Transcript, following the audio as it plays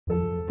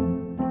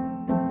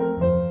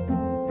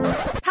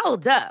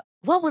Hold up.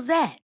 What was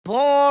that?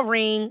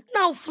 Boring.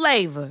 No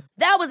flavor.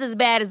 That was as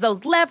bad as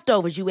those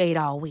leftovers you ate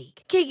all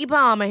week. Keke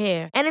Palmer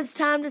here, and it's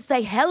time to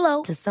say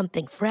hello to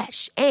something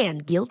fresh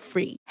and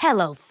guilt-free.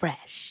 Hello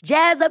Fresh.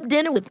 Jazz up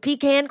dinner with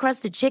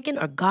pecan-crusted chicken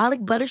or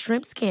garlic butter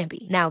shrimp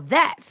scampi. Now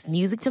that's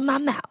music to my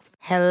mouth.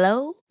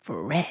 Hello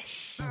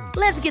Fresh.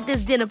 Let's get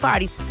this dinner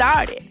party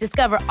started.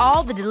 Discover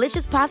all the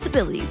delicious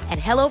possibilities at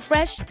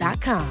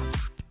hellofresh.com.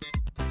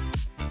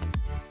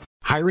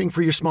 Hiring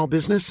for your small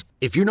business?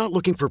 If you're not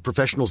looking for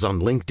professionals on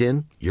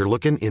LinkedIn, you're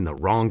looking in the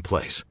wrong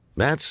place.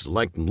 That's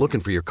like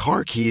looking for your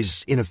car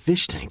keys in a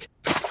fish tank.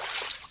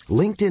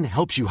 LinkedIn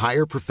helps you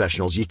hire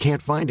professionals you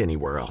can't find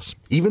anywhere else,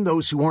 even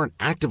those who aren't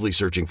actively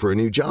searching for a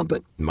new job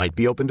but might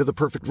be open to the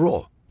perfect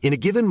role. In a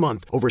given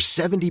month, over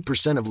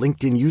 70% of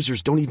LinkedIn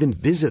users don't even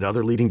visit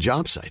other leading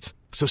job sites.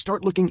 So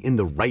start looking in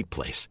the right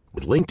place.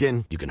 With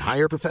LinkedIn, you can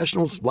hire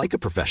professionals like a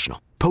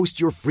professional.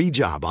 Post your free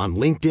job on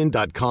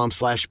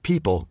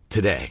linkedin.com/people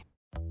today.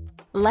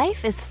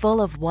 Life is full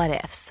of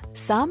what-ifs.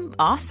 Some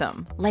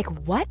awesome, like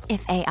what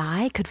if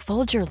AI could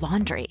fold your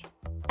laundry?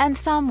 And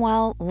some,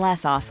 well,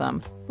 less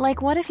awesome,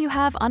 like what if you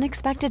have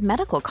unexpected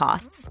medical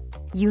costs?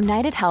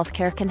 United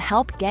Healthcare can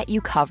help get you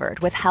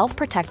covered with Health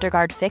Protector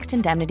Guard fixed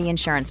indemnity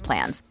insurance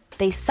plans.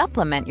 They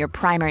supplement your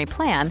primary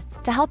plan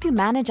to help you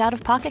manage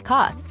out-of-pocket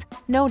costs.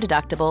 No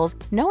deductibles,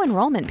 no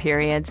enrollment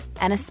periods,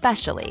 and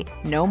especially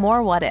no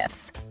more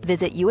what-ifs.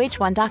 Visit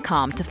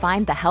uh1.com to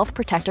find the Health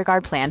Protector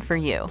Guard plan for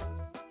you.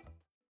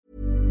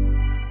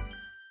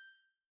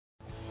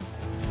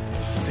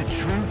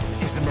 The truth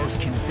is the most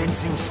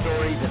convincing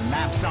story that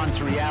maps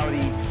onto reality,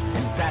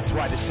 and that's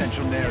why the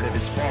central narrative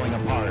is falling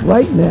apart.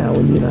 Right now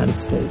in the United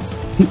States,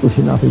 people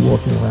should not be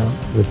walking around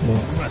with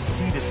masks. We must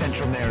see the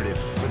central narrative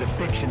for the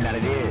fiction that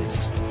it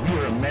is. We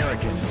are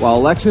Americans. While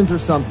elections are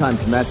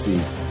sometimes messy,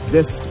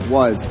 this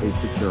was a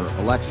secure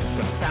election.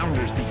 The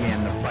founders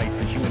began the fight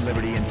for human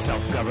liberty and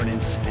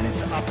self-governance, and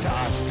it's up to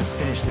us to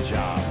finish the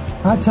job.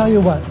 I tell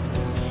you what,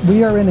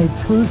 we are in a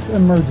truth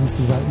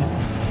emergency right now.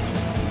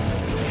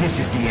 This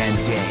is the end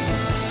game.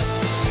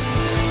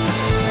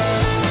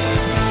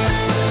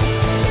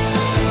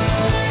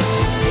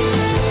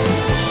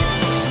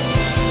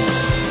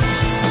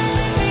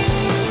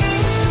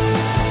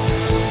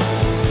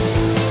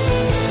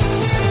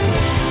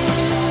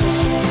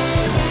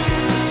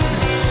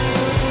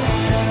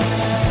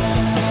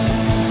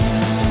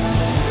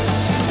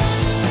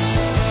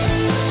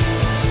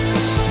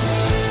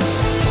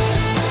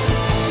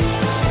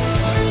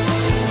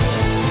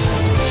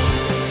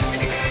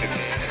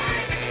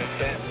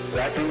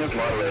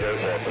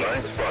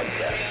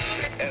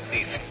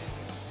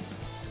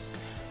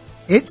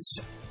 It's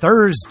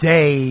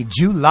Thursday,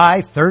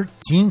 July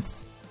 13th,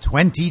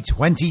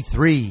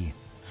 2023,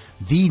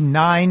 the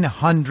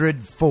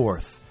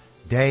 904th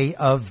day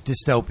of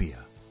dystopia.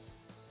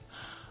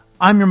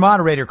 I'm your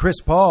moderator,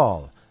 Chris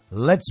Paul.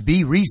 Let's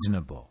be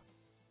reasonable.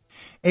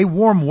 A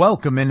warm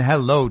welcome and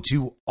hello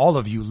to all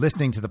of you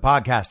listening to the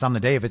podcast on the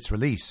day of its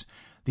release.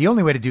 The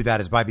only way to do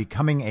that is by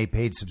becoming a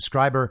paid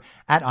subscriber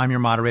at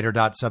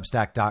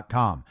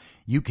imyourmoderator.substack.com.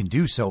 You can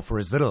do so for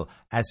as little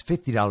as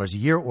 $50 a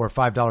year or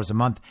 $5 a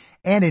month.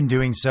 And in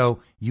doing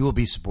so, you will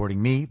be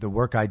supporting me, the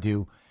work I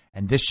do,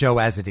 and this show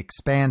as it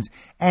expands.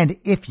 And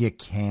if you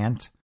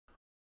can't,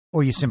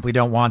 or you simply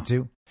don't want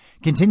to,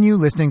 continue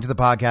listening to the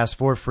podcast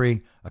for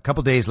free a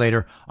couple days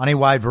later on a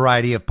wide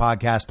variety of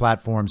podcast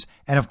platforms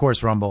and, of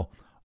course, Rumble.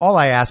 All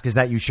I ask is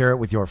that you share it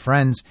with your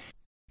friends.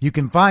 You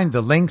can find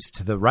the links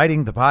to the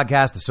writing, the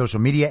podcast, the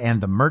social media,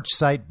 and the merch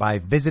site by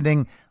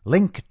visiting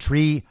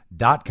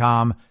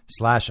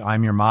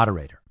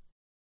linktree.com/I'mYourModerator.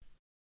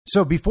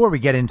 So before we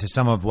get into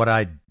some of what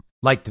I'd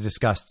like to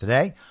discuss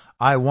today,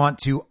 I want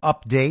to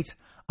update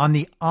on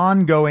the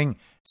ongoing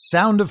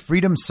Sound of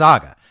Freedom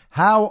saga.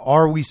 How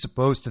are we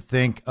supposed to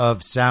think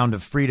of Sound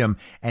of Freedom?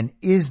 And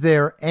is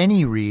there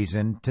any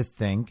reason to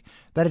think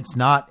that it's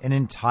not an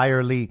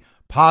entirely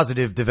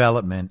positive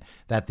development,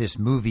 that this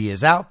movie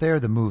is out there,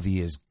 the movie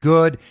is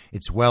good,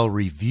 it's well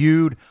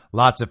reviewed,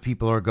 lots of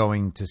people are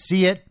going to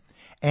see it,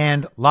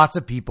 and lots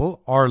of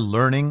people are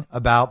learning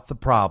about the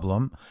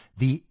problem,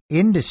 the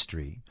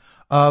industry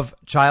of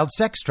child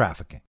sex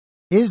trafficking?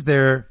 Is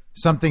there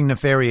something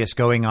nefarious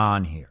going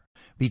on here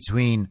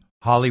between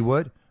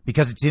Hollywood,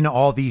 because it's in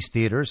all these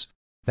theaters?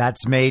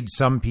 That's made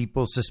some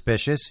people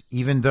suspicious,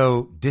 even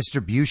though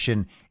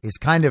distribution is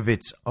kind of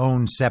its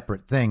own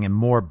separate thing and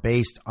more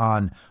based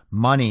on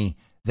money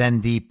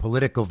than the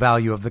political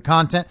value of the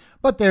content.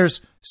 But there's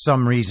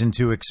some reason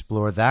to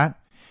explore that.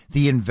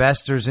 The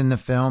investors in the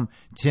film,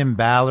 Tim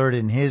Ballard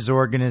and his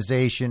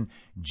organization,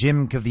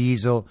 Jim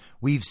Caviezel,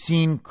 we've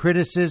seen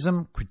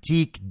criticism,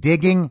 critique,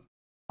 digging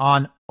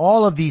on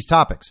all of these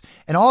topics.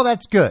 And all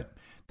that's good.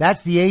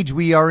 That's the age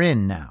we are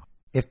in now.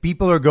 If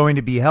people are going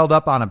to be held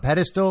up on a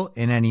pedestal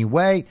in any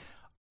way,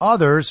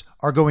 others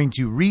are going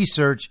to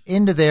research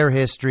into their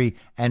history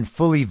and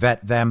fully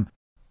vet them.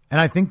 And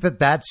I think that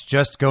that's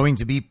just going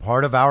to be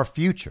part of our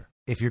future.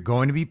 If you're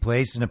going to be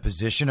placed in a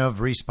position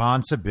of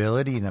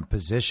responsibility, in a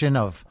position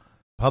of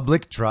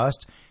public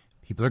trust,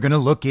 people are going to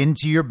look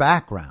into your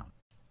background.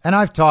 And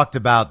I've talked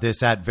about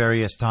this at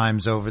various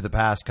times over the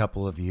past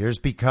couple of years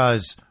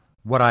because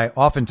what I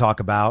often talk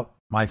about,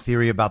 my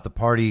theory about the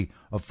party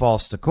of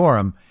false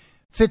decorum,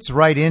 fits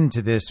right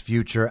into this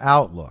future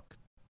outlook.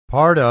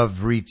 Part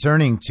of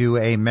returning to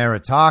a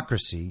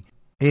meritocracy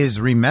is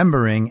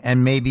remembering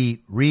and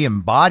maybe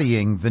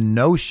re-embodying the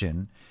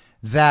notion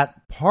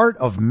that part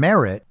of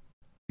merit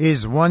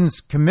is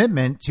one's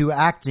commitment to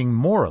acting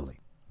morally.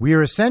 We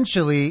are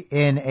essentially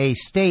in a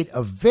state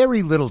of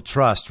very little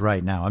trust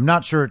right now. I'm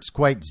not sure it's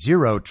quite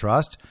zero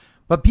trust,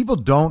 but people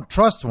don't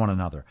trust one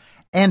another.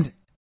 And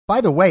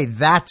by the way,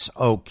 that's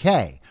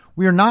okay.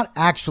 We are not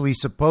actually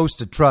supposed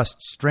to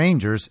trust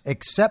strangers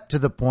except to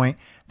the point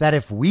that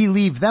if we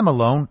leave them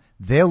alone,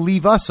 they'll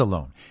leave us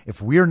alone.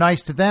 If we're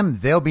nice to them,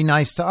 they'll be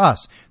nice to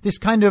us. This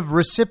kind of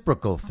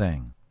reciprocal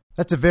thing.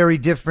 That's a very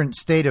different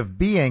state of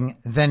being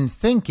than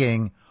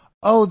thinking,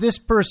 oh, this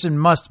person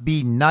must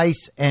be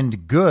nice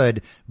and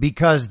good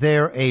because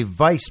they're a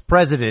vice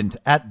president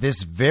at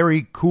this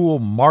very cool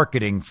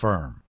marketing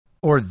firm.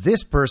 Or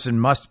this person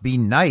must be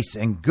nice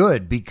and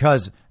good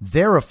because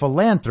they're a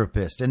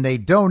philanthropist and they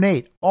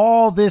donate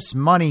all this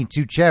money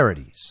to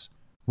charities.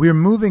 We're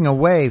moving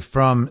away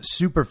from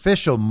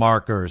superficial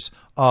markers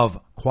of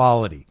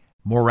quality,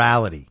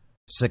 morality,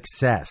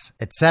 success,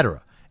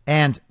 etc.,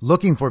 and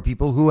looking for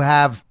people who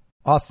have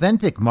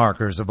authentic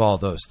markers of all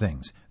those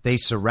things. They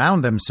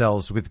surround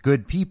themselves with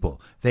good people.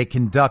 They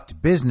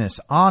conduct business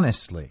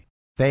honestly.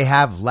 They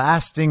have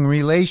lasting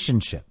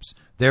relationships.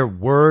 Their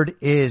word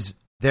is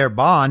their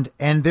bond,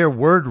 and their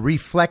word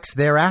reflects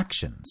their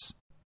actions.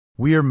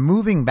 We are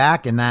moving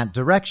back in that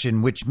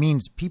direction, which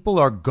means people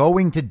are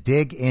going to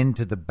dig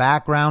into the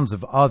backgrounds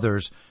of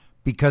others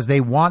because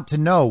they want to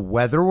know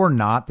whether or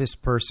not this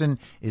person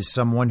is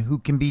someone who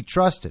can be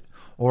trusted,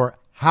 or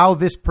how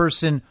this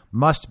person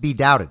must be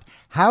doubted.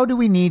 How do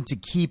we need to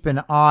keep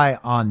an eye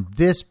on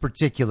this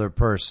particular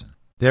person?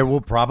 There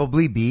will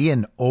probably be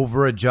an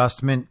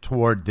over-adjustment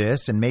toward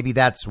this, and maybe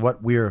that's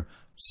what we're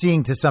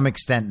seeing to some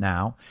extent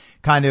now,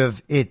 kind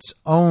of its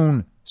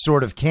own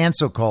sort of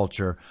cancel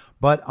culture,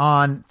 but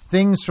on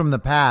things from the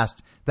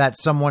past that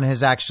someone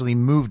has actually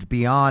moved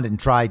beyond and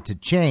tried to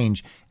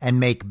change and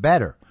make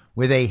better,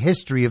 with a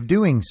history of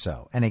doing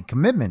so and a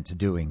commitment to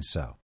doing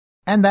so.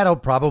 And that'll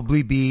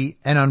probably be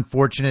an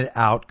unfortunate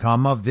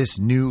outcome of this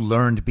new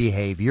learned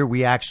behavior.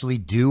 We actually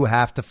do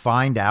have to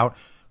find out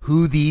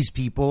who these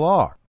people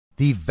are.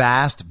 The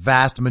vast,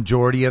 vast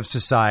majority of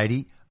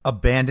society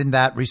abandoned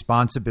that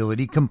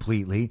responsibility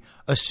completely,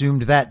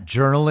 assumed that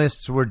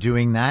journalists were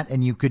doing that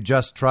and you could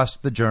just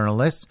trust the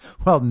journalists.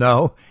 Well,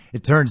 no,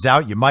 it turns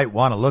out you might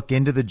want to look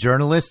into the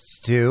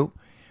journalists too,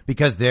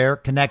 because they're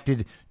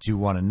connected to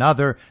one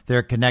another.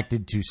 They're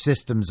connected to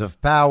systems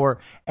of power,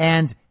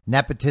 and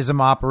nepotism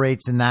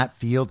operates in that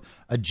field.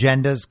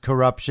 Agendas,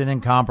 corruption,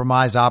 and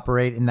compromise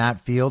operate in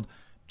that field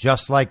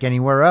just like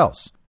anywhere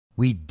else.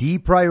 We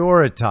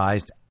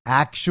deprioritized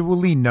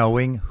actually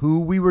knowing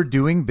who we were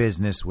doing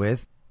business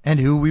with and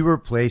who we were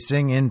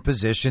placing in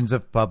positions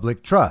of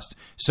public trust.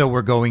 So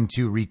we're going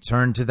to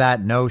return to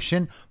that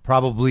notion,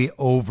 probably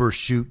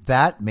overshoot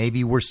that.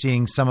 Maybe we're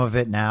seeing some of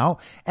it now,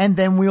 and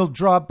then we'll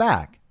draw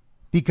back.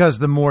 Because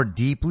the more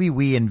deeply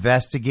we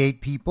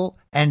investigate people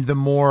and the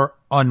more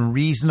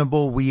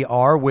unreasonable we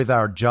are with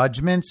our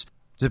judgments,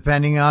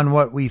 depending on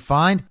what we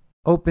find,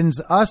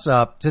 opens us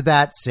up to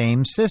that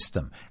same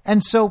system.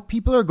 And so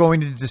people are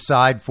going to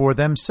decide for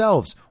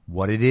themselves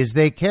what it is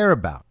they care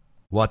about,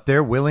 what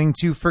they're willing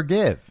to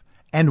forgive,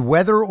 and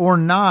whether or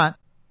not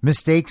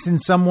mistakes in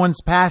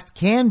someone's past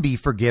can be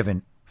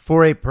forgiven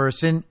for a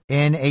person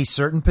in a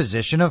certain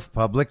position of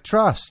public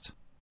trust.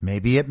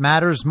 Maybe it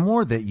matters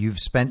more that you've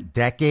spent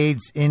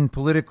decades in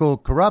political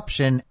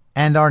corruption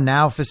and are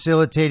now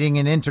facilitating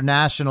an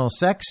international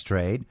sex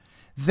trade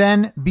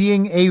than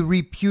being a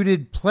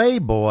reputed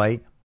playboy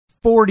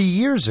 40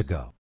 years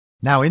ago.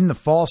 Now, in the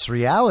false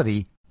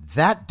reality,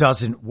 that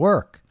doesn't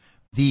work.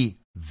 The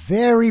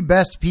very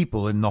best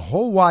people in the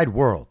whole wide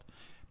world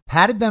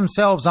patted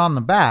themselves on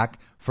the back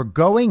for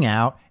going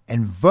out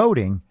and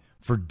voting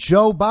for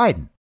Joe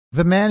Biden,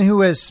 the man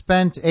who has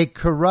spent a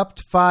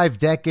corrupt 5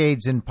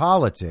 decades in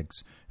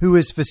politics, who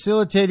is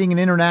facilitating an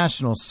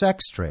international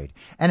sex trade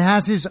and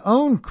has his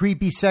own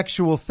creepy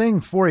sexual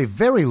thing for a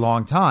very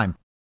long time,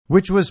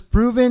 which was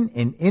proven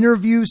in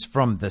interviews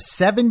from the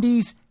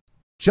 70s,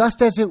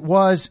 just as it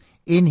was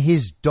in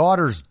his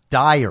daughter's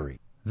diary.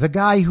 The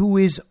guy who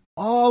is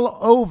all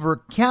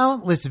over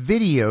countless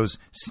videos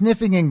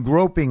sniffing and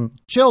groping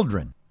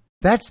children.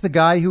 That's the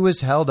guy who is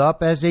held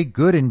up as a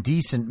good and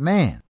decent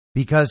man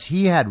because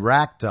he had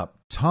racked up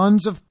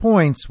tons of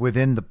points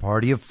within the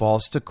party of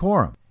false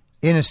decorum.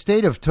 In a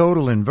state of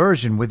total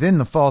inversion within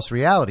the false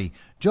reality,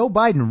 Joe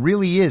Biden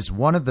really is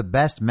one of the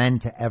best men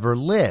to ever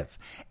live.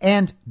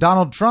 And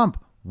Donald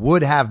Trump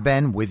would have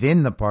been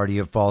within the party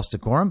of false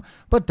decorum,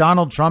 but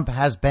Donald Trump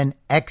has been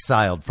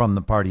exiled from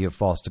the party of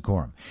false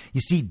decorum.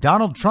 You see,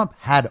 Donald Trump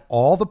had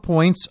all the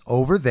points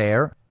over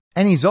there,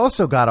 and he's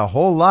also got a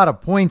whole lot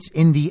of points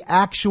in the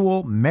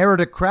actual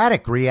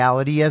meritocratic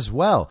reality as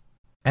well.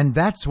 And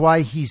that's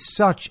why he's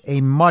such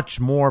a much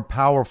more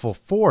powerful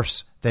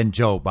force than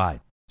Joe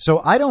Biden. So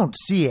I don't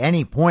see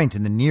any point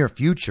in the near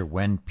future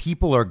when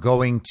people are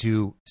going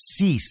to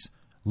cease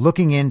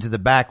looking into the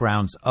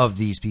backgrounds of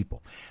these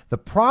people. The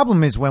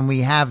problem is when we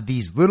have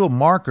these little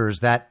markers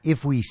that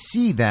if we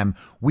see them,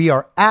 we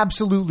are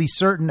absolutely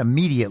certain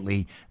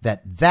immediately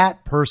that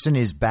that person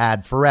is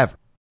bad forever.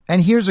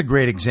 And here's a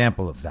great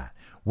example of that.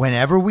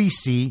 Whenever we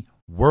see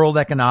World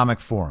Economic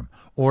Forum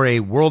or a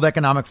World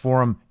Economic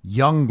Forum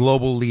young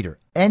global leader,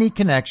 any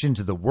connection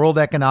to the World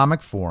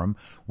Economic Forum,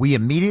 we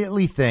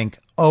immediately think,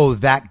 oh,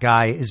 that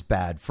guy is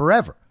bad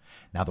forever.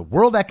 Now, the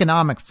World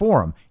Economic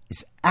Forum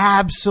is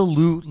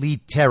absolutely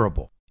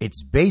terrible.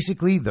 It's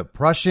basically the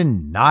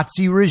Prussian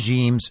Nazi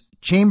regime's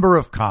Chamber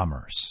of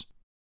Commerce,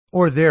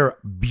 or their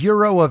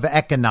Bureau of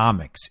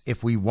Economics,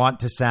 if we want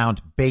to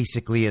sound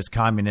basically as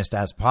communist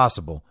as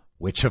possible,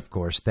 which of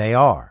course they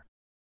are.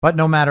 But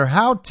no matter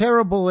how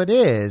terrible it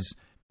is,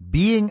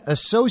 being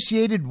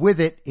associated with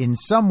it in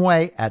some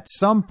way at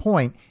some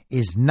point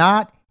is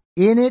not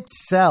in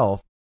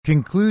itself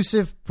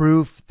conclusive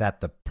proof that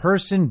the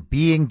person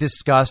being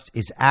discussed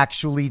is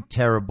actually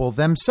terrible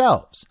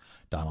themselves.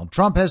 Donald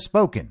Trump has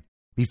spoken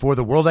before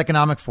the World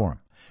Economic Forum.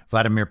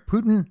 Vladimir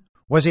Putin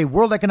was a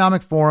World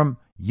Economic Forum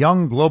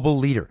young global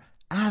leader,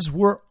 as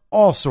were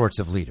all sorts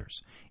of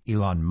leaders.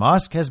 Elon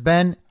Musk has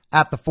been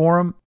at the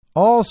forum.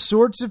 All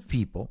sorts of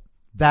people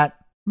that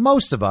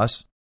most of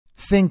us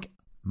think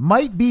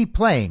might be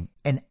playing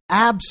an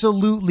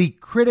absolutely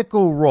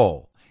critical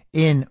role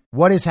in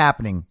what is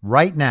happening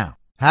right now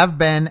have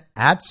been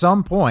at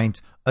some point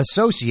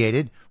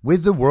associated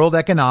with the World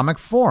Economic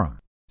Forum.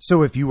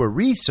 So if you were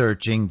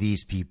researching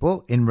these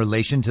people in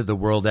relation to the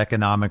World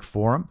Economic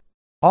Forum,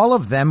 all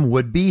of them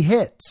would be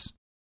hits.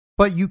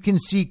 But you can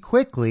see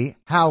quickly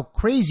how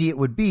crazy it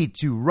would be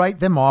to write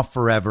them off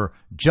forever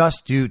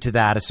just due to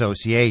that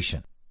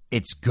association.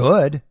 It's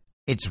good.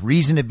 It's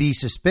reason to be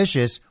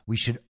suspicious. We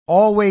should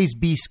always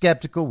be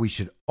skeptical. We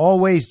should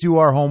always do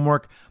our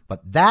homework.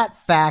 But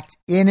that fact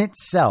in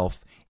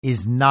itself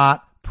is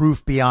not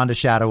proof beyond a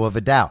shadow of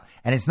a doubt.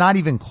 And it's not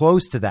even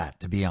close to that,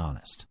 to be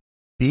honest.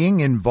 Being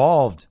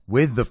involved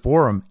with the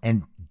forum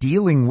and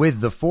dealing with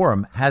the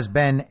forum has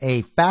been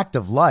a fact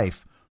of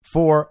life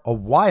for a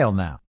while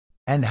now.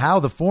 And how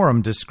the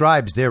forum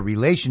describes their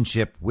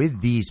relationship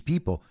with these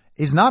people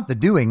is not the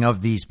doing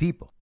of these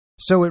people.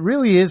 So it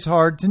really is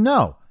hard to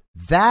know.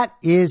 That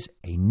is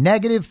a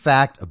negative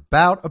fact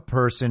about a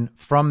person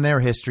from their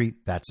history.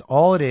 That's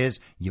all it is.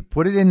 You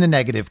put it in the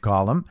negative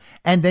column,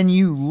 and then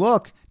you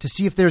look to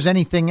see if there's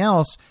anything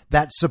else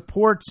that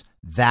supports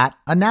that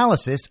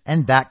analysis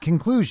and that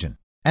conclusion.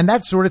 And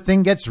that sort of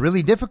thing gets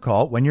really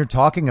difficult when you're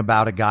talking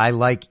about a guy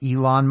like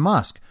Elon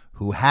Musk,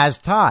 who has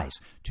ties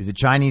to the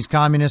Chinese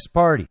Communist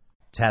Party.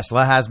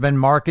 Tesla has been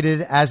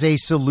marketed as a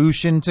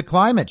solution to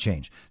climate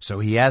change, so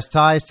he has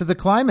ties to the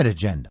climate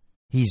agenda.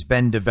 He's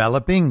been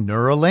developing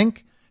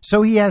Neuralink,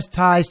 so he has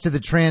ties to the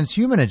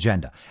transhuman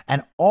agenda.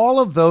 And all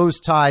of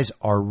those ties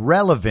are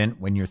relevant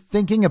when you're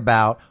thinking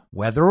about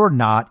whether or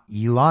not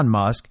Elon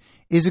Musk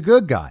is a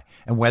good guy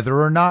and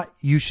whether or not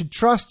you should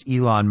trust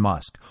Elon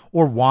Musk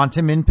or want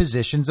him in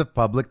positions of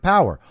public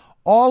power.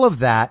 All of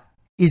that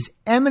is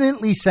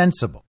eminently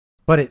sensible,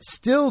 but it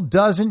still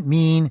doesn't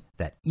mean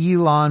that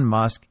Elon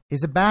Musk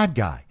is a bad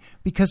guy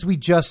because we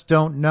just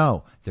don't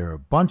know. There are a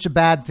bunch of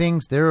bad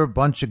things. There are a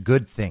bunch of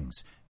good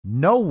things.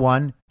 No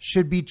one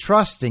should be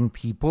trusting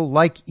people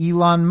like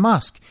Elon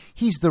Musk.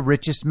 He's the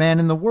richest man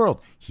in the world.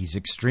 He's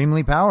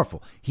extremely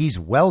powerful. He's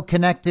well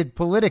connected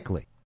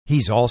politically.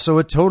 He's also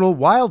a total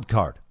wild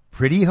card.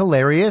 Pretty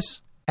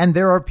hilarious. And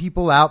there are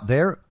people out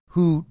there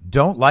who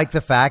don't like the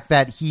fact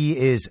that he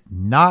is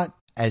not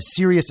as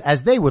serious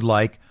as they would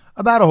like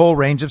about a whole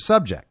range of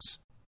subjects.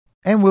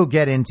 And we'll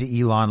get into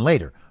Elon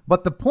later.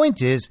 But the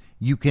point is,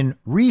 you can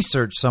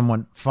research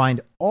someone,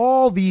 find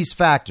all these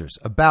factors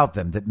about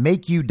them that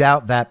make you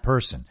doubt that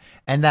person,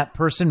 and that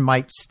person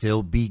might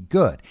still be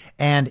good.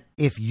 And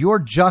if you're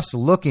just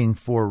looking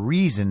for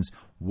reasons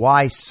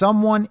why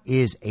someone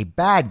is a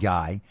bad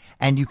guy,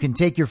 and you can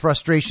take your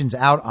frustrations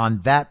out on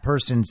that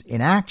person's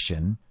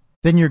inaction,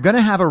 then you're going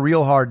to have a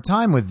real hard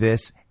time with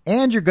this,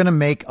 and you're going to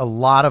make a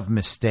lot of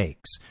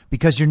mistakes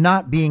because you're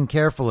not being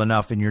careful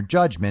enough in your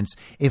judgments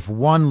if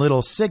one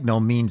little signal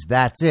means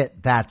that's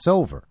it, that's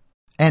over.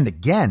 And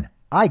again,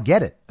 I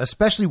get it,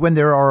 especially when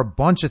there are a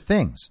bunch of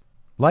things,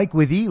 like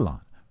with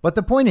Elon. But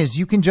the point is,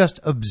 you can just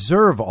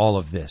observe all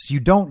of this.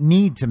 You don't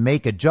need to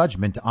make a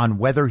judgment on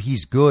whether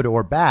he's good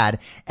or bad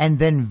and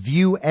then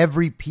view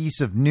every piece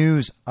of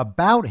news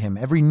about him,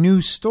 every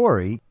news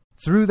story,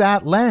 through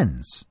that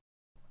lens.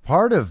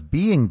 Part of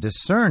being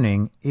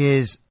discerning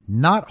is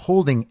not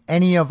holding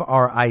any of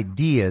our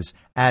ideas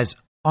as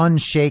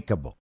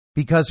unshakable.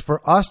 Because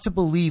for us to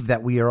believe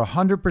that we are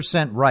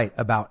 100% right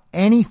about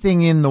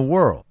anything in the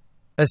world,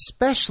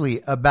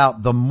 especially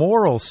about the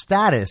moral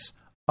status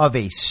of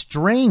a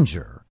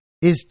stranger,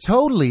 is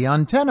totally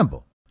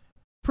untenable.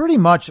 Pretty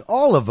much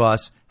all of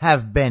us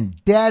have been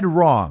dead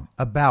wrong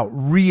about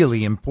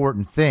really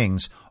important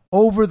things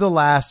over the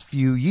last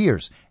few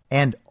years.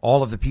 And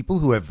all of the people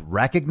who have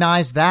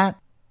recognized that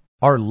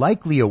are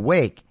likely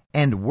awake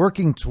and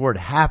working toward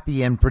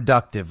happy and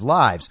productive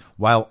lives,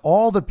 while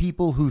all the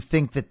people who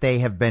think that they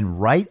have been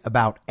right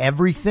about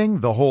everything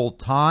the whole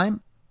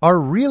time are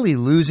really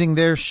losing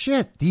their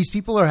shit. These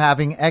people are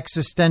having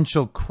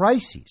existential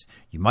crises.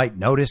 You might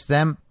notice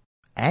them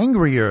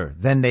angrier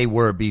than they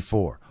were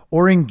before,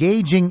 or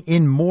engaging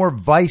in more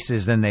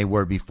vices than they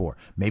were before.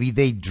 Maybe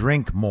they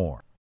drink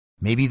more.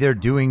 Maybe they're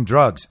doing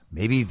drugs.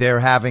 Maybe they're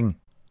having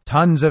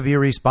tons of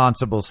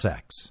irresponsible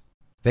sex.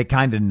 They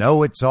kind of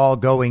know it's all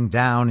going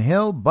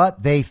downhill,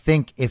 but they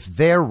think if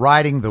they're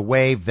riding the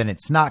wave, then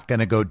it's not going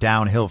to go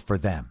downhill for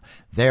them.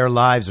 Their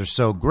lives are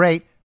so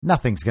great,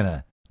 nothing's going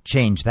to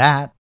change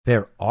that.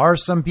 There are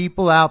some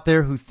people out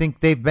there who think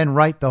they've been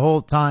right the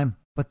whole time,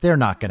 but they're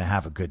not going to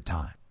have a good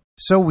time.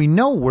 So we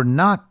know we're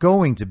not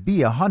going to be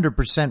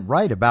 100%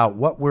 right about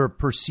what we're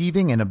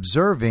perceiving and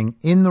observing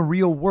in the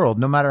real world,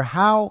 no matter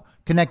how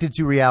connected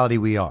to reality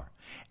we are.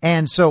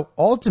 And so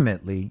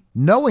ultimately,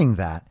 knowing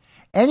that,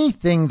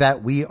 anything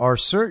that we are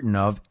certain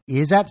of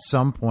is at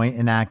some point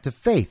an act of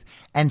faith.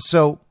 And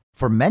so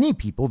for many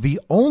people, the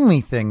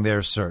only thing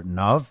they're certain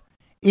of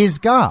is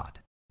God.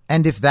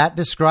 And if that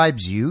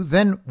describes you,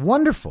 then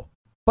wonderful.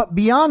 But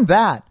beyond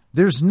that,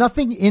 there's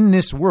nothing in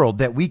this world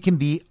that we can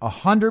be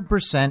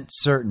 100%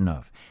 certain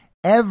of.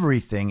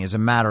 Everything is a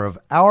matter of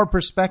our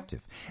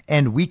perspective,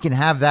 and we can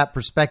have that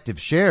perspective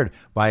shared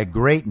by a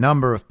great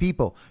number of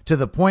people to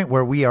the point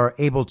where we are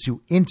able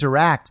to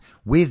interact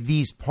with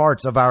these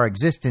parts of our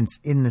existence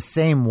in the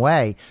same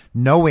way,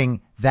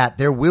 knowing that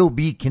there will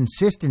be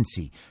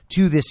consistency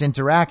to this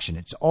interaction.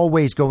 It's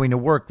always going to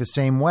work the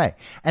same way.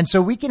 And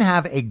so we can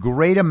have a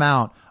great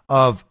amount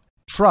of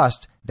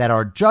trust that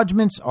our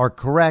judgments are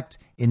correct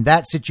in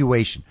that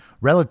situation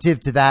relative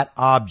to that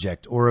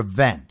object or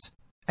event.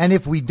 And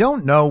if we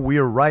don't know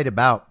we're right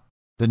about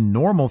the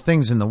normal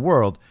things in the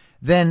world,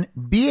 then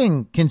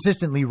being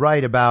consistently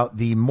right about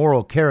the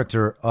moral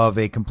character of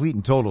a complete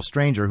and total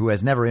stranger who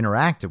has never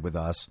interacted with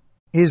us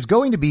is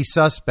going to be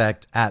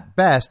suspect at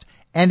best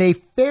and a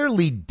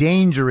fairly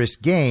dangerous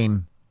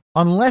game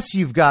unless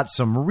you've got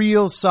some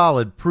real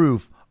solid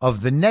proof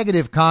of the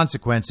negative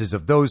consequences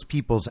of those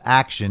people's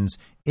actions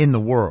in the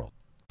world.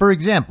 For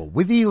example,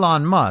 with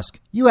Elon Musk,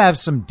 you have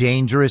some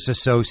dangerous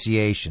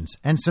associations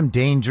and some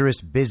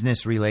dangerous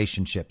business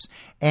relationships,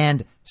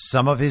 and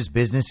some of his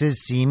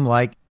businesses seem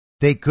like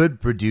they could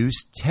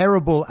produce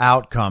terrible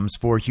outcomes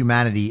for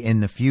humanity in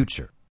the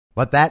future.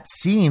 But that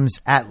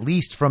seems, at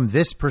least from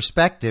this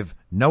perspective,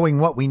 knowing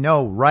what we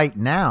know right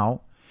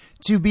now,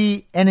 to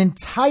be an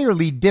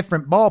entirely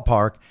different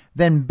ballpark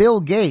than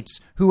Bill Gates,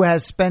 who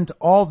has spent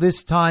all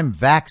this time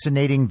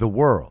vaccinating the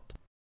world.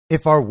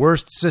 If our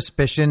worst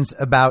suspicions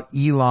about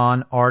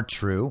Elon are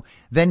true,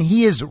 then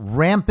he is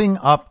ramping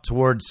up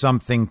towards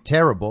something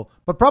terrible,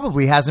 but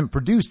probably hasn't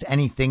produced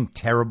anything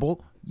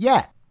terrible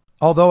yet.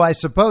 Although I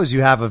suppose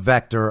you have a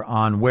vector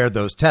on where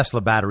those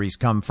Tesla batteries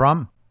come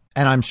from,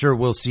 and I'm sure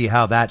we'll see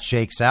how that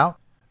shakes out.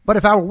 But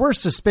if our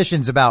worst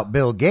suspicions about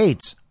Bill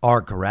Gates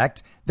are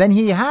correct, then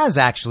he has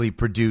actually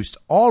produced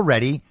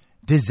already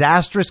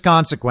disastrous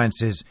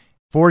consequences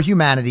for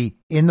humanity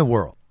in the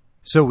world.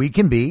 So we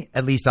can be,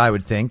 at least I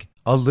would think,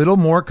 a little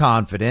more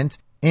confident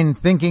in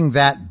thinking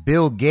that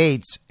Bill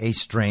Gates, a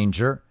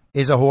stranger,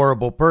 is a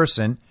horrible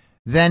person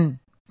than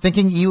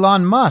thinking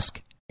Elon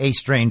Musk, a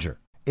stranger,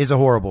 is a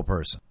horrible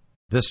person.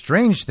 The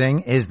strange thing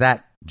is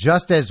that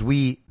just as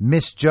we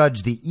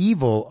misjudge the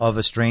evil of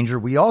a stranger,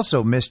 we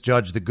also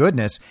misjudge the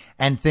goodness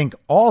and think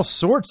all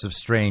sorts of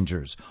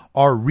strangers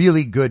are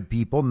really good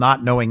people,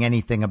 not knowing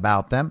anything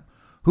about them,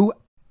 who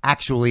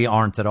actually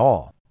aren't at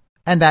all.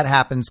 And that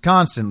happens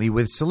constantly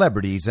with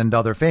celebrities and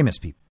other famous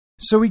people.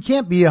 So we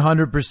can't be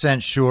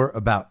 100% sure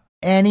about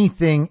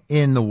anything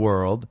in the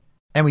world,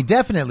 and we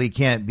definitely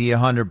can't be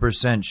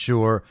 100%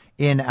 sure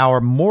in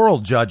our moral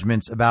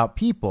judgments about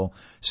people.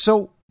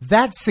 So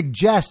that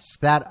suggests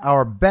that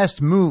our best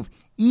move,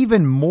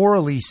 even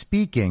morally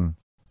speaking,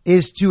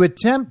 is to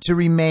attempt to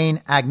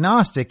remain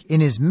agnostic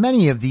in as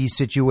many of these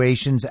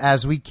situations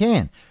as we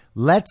can.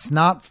 Let's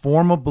not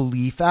form a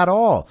belief at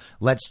all.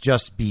 Let's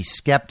just be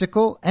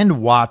skeptical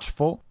and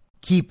watchful.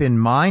 Keep in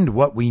mind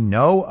what we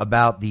know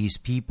about these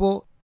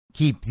people,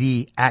 keep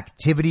the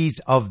activities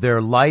of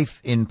their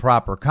life in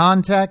proper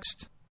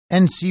context,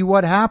 and see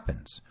what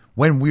happens.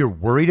 When we're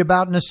worried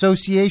about an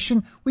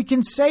association, we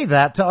can say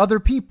that to other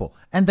people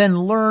and then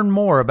learn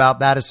more about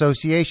that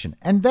association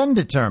and then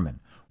determine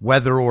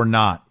whether or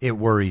not it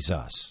worries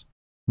us.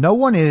 No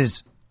one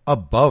is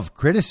above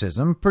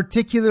criticism,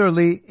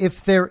 particularly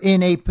if they're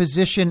in a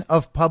position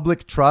of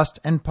public trust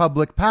and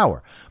public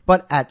power.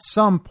 But at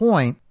some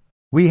point,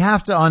 we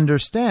have to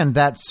understand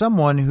that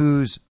someone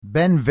who's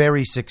been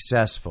very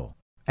successful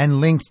and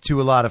linked to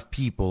a lot of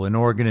people and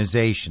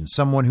organizations,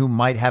 someone who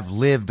might have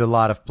lived a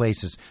lot of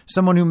places,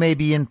 someone who may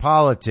be in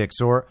politics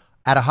or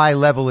at a high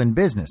level in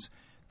business,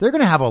 they're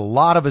going to have a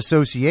lot of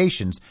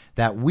associations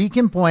that we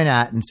can point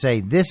at and say,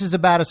 this is a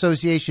bad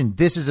association,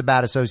 this is a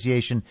bad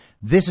association,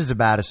 this is a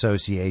bad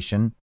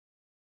association.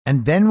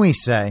 And then we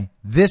say,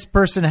 this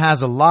person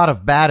has a lot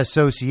of bad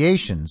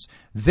associations,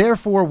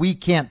 therefore we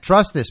can't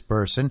trust this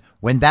person,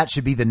 when that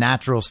should be the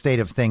natural state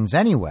of things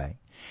anyway.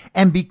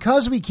 And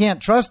because we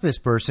can't trust this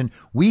person,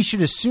 we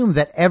should assume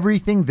that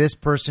everything this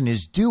person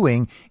is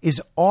doing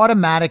is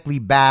automatically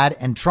bad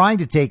and trying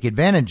to take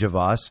advantage of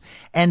us.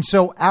 And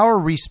so our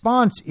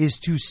response is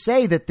to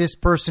say that this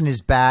person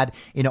is bad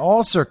in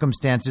all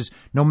circumstances,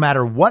 no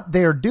matter what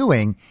they're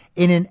doing,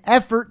 in an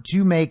effort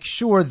to make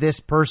sure this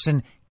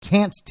person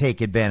can't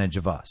take advantage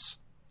of us.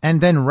 And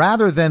then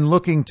rather than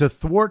looking to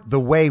thwart the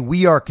way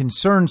we are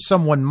concerned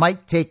someone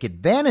might take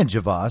advantage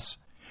of us,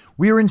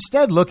 we are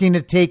instead looking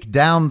to take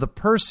down the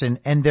person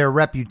and their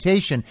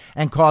reputation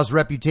and cause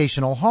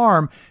reputational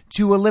harm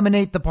to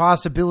eliminate the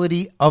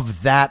possibility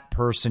of that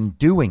person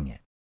doing it.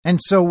 And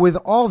so with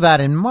all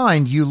that in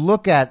mind, you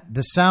look at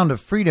The Sound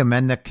of Freedom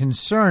and the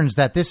concerns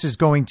that this is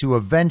going to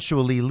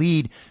eventually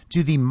lead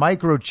to the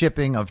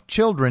microchipping of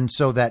children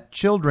so that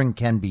children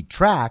can be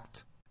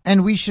tracked.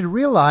 And we should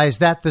realize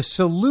that the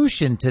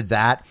solution to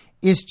that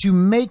is to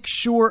make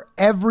sure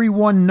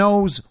everyone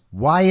knows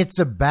why it's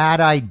a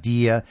bad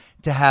idea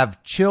to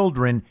have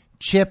children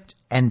chipped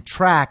and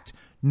tracked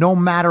no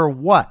matter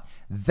what.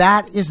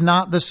 That is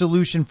not the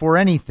solution for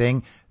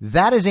anything.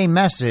 That is a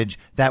message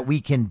that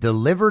we can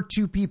deliver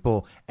to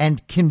people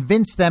and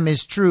convince them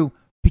is true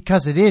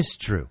because it is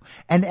true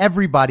and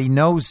everybody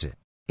knows it.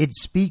 It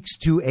speaks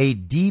to a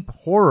deep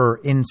horror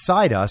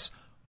inside us,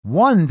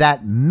 one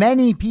that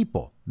many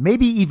people,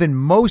 maybe even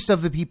most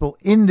of the people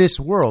in this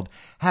world,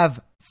 have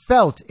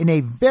felt in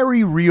a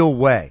very real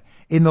way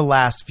in the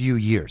last few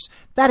years.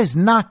 That is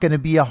not going to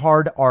be a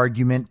hard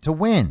argument to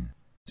win.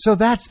 So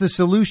that's the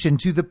solution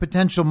to the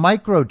potential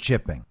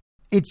microchipping.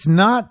 It's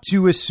not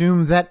to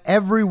assume that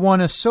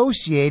everyone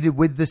associated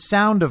with the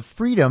Sound of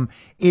Freedom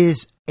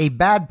is a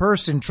bad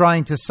person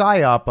trying to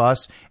psyop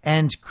us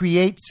and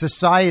create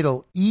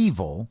societal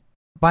evil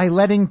by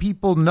letting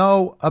people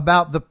know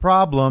about the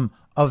problem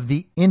of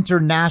the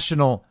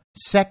international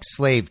sex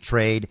slave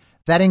trade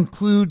that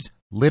includes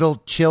little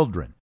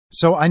children.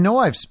 So I know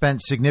I've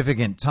spent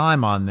significant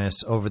time on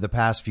this over the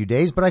past few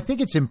days, but I think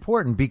it's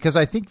important because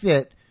I think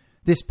that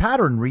this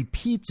pattern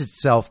repeats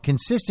itself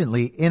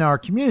consistently in our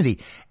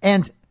community,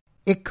 and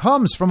it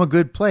comes from a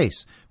good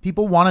place.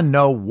 People want to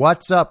know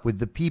what's up with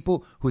the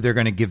people who they're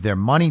going to give their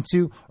money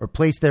to or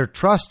place their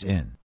trust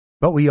in.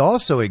 But we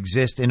also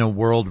exist in a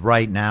world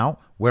right now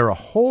where a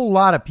whole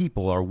lot of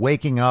people are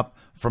waking up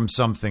from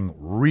something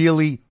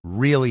really,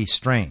 really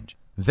strange.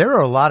 There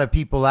are a lot of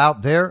people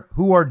out there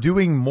who are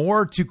doing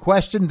more to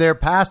question their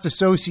past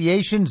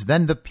associations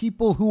than the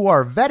people who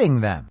are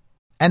vetting them.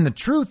 And the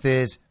truth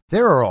is,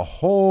 there are a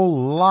whole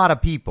lot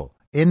of people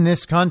in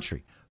this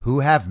country who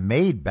have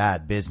made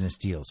bad business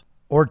deals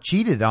or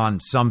cheated on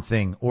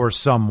something or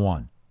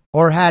someone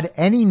or had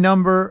any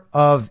number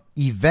of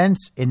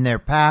events in their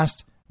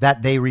past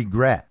that they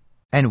regret.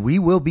 And we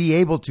will be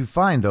able to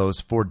find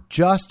those for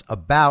just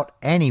about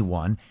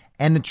anyone.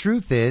 And the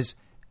truth is,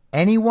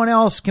 anyone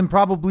else can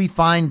probably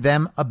find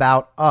them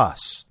about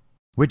us,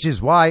 which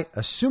is why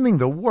assuming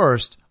the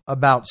worst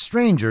about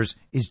strangers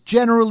is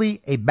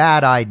generally a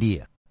bad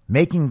idea.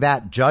 Making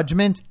that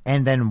judgment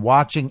and then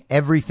watching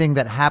everything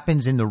that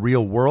happens in the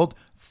real world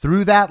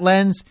through that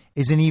lens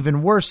is an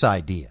even worse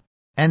idea.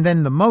 And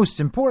then the most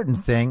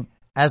important thing,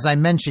 as I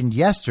mentioned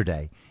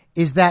yesterday,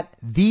 is that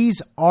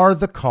these are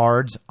the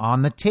cards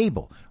on the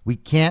table. We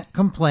can't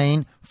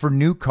complain for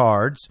new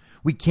cards.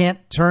 We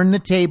can't turn the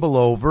table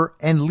over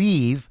and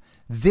leave.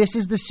 This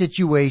is the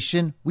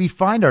situation we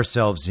find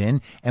ourselves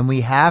in, and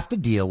we have to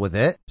deal with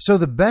it. So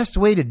the best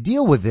way to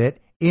deal with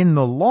it in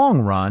the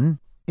long run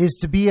is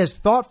to be as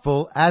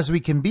thoughtful as we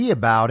can be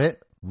about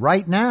it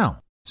right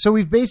now. So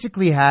we've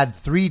basically had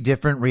 3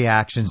 different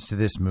reactions to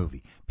this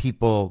movie.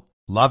 People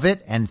love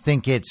it and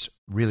think it's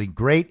really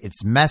great,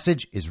 its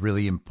message is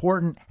really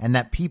important, and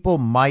that people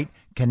might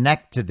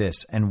connect to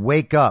this and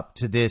wake up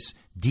to this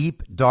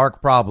deep,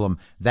 dark problem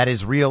that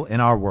is real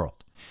in our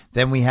world.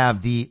 Then we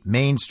have the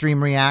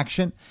mainstream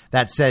reaction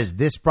that says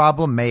this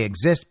problem may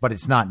exist, but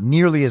it's not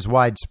nearly as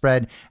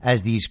widespread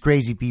as these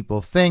crazy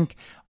people think.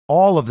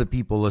 All of the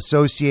people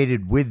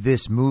associated with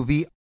this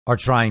movie are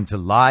trying to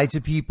lie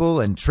to people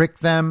and trick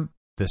them.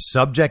 The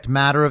subject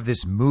matter of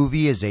this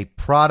movie is a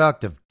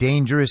product of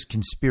dangerous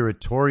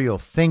conspiratorial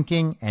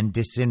thinking and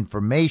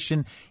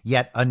disinformation,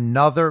 yet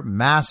another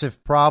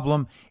massive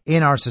problem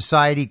in our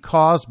society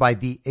caused by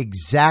the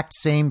exact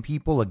same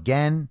people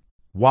again.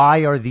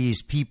 Why are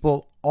these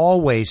people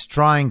always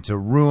trying to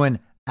ruin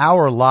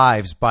our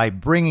lives by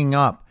bringing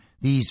up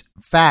these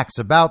facts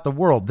about the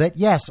world that,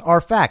 yes,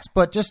 are facts,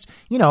 but just,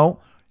 you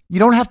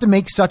don't have to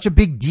make such a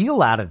big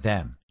deal out of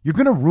them. You're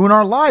going to ruin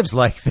our lives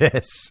like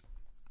this.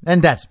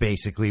 And that's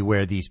basically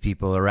where these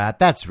people are at.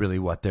 That's really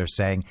what they're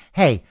saying.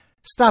 Hey,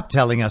 stop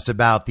telling us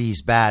about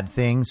these bad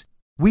things.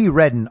 We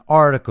read an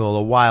article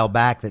a while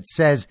back that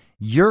says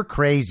you're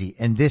crazy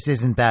and this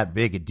isn't that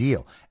big a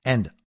deal.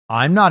 And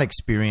I'm not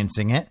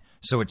experiencing it,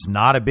 so it's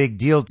not a big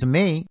deal to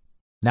me.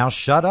 Now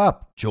shut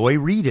up. Joy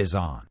Reid is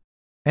on.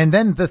 And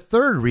then the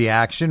third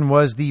reaction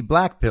was the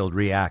black-pilled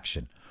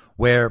reaction,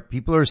 where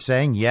people are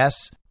saying,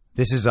 yes,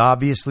 this is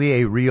obviously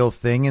a real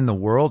thing in the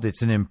world.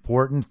 It's an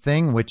important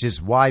thing, which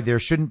is why there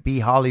shouldn't be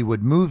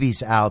Hollywood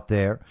movies out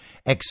there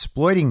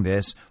exploiting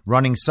this,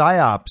 running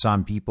psyops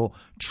on people,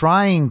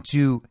 trying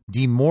to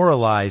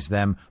demoralize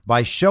them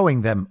by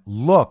showing them,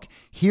 look,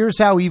 here's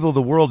how evil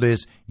the world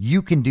is.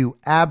 You can do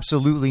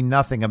absolutely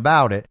nothing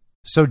about it.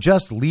 So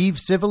just leave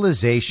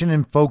civilization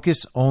and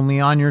focus only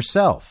on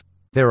yourself.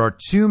 There are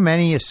too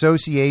many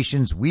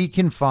associations we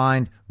can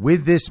find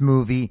with this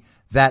movie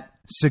that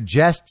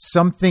suggest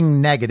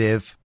something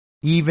negative,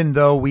 even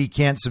though we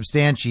can't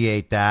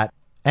substantiate that.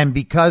 And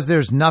because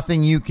there's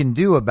nothing you can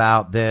do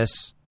about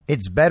this,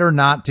 it's better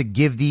not to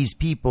give these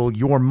people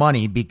your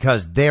money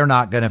because they're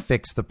not going to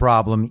fix the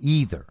problem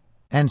either.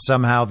 And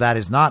somehow that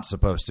is not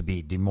supposed to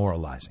be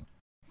demoralizing.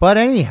 But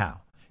anyhow,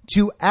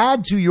 to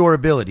add to your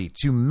ability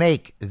to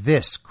make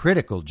this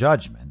critical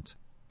judgment,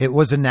 it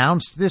was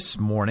announced this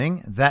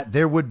morning that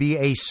there would be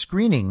a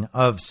screening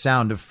of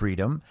Sound of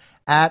Freedom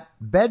at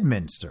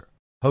Bedminster,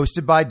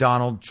 hosted by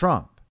Donald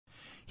Trump.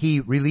 He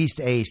released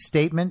a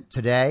statement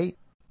today.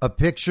 A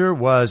picture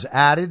was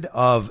added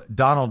of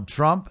Donald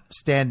Trump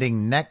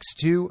standing next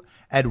to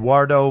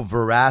Eduardo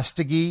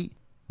Verástegui,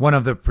 one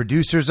of the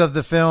producers of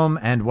the film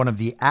and one of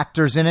the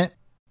actors in it.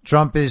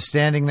 Trump is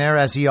standing there,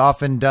 as he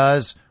often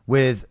does,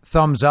 with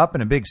thumbs up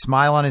and a big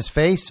smile on his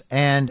face,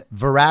 and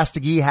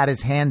Verástegui had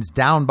his hands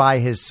down by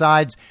his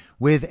sides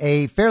with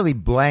a fairly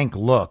blank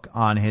look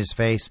on his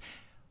face.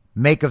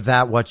 Make of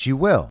that what you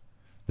will.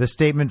 The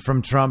statement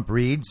from Trump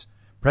reads,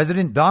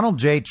 President Donald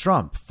J.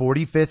 Trump,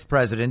 45th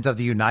President of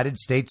the United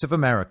States of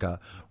America,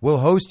 will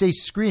host a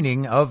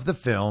screening of the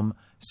film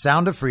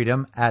Sound of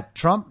Freedom at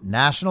Trump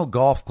National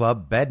Golf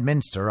Club,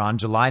 Bedminster on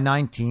July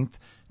 19th,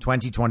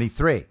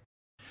 2023.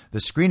 The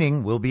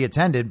screening will be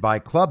attended by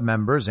club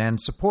members and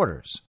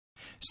supporters.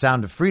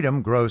 Sound of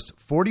Freedom grossed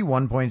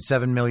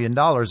 $41.7 million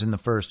in the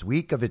first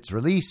week of its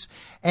release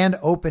and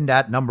opened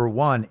at number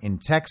 1 in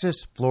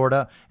Texas,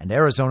 Florida, and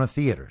Arizona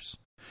theaters.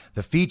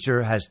 The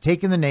feature has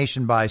taken the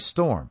nation by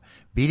storm,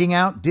 beating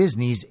out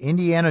Disney's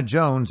Indiana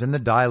Jones and the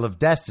Dial of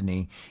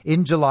Destiny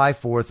in July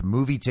 4th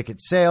movie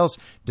ticket sales,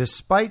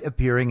 despite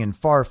appearing in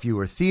far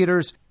fewer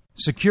theaters,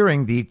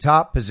 securing the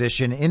top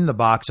position in the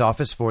box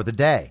office for the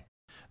day.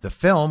 The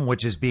film,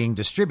 which is being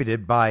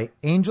distributed by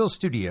Angel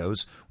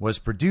Studios, was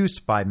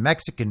produced by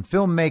Mexican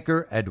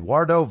filmmaker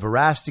Eduardo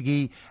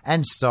Verástegui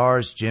and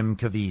stars Jim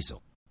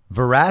Caviezel.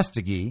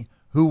 Verástegui,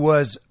 who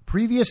was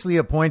previously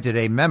appointed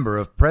a member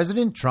of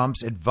President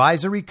Trump's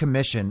Advisory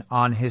Commission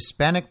on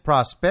Hispanic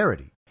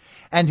Prosperity,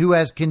 and who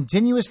has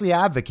continuously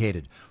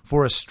advocated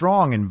for a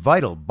strong and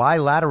vital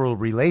bilateral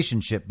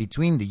relationship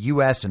between the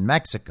U.S. and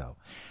Mexico,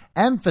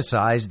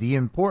 emphasized the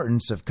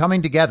importance of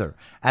coming together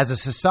as a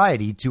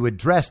society to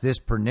address this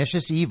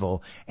pernicious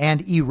evil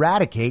and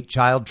eradicate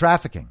child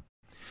trafficking.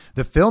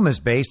 The film is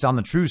based on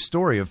the true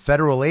story of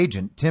federal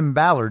agent Tim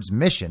Ballard's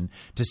mission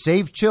to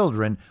save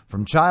children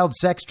from child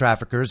sex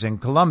traffickers in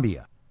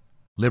Colombia.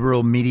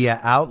 Liberal media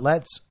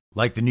outlets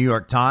like the New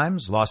York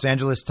Times, Los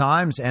Angeles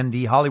Times, and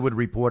the Hollywood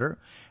Reporter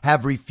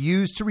have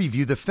refused to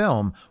review the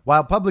film,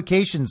 while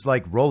publications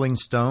like Rolling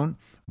Stone,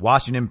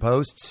 Washington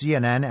Post,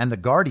 CNN, and The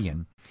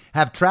Guardian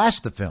have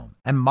trashed the film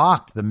and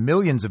mocked the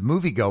millions of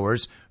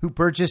moviegoers who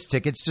purchased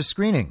tickets to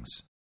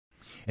screenings.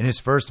 In his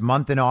first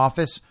month in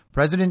office,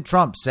 President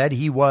Trump said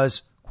he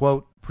was,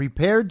 quote,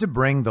 prepared to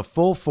bring the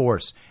full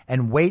force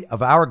and weight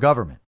of our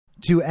government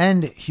to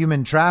end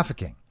human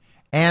trafficking,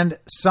 and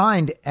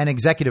signed an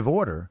executive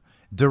order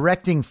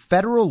directing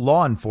federal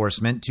law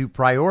enforcement to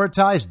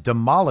prioritize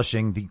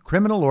demolishing the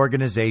criminal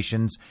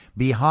organizations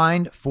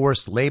behind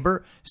forced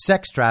labor,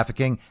 sex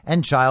trafficking,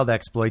 and child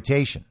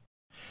exploitation.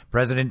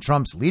 President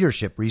Trump's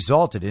leadership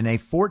resulted in a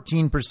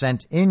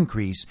 14%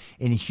 increase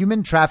in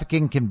human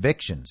trafficking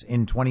convictions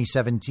in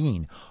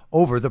 2017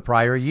 over the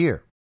prior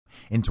year.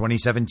 In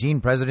 2017,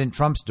 President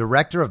Trump's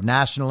Director of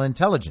National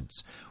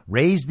Intelligence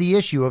raised the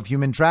issue of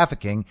human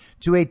trafficking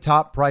to a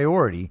top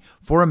priority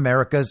for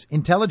America's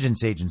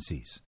intelligence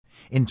agencies.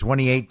 In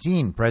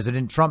 2018,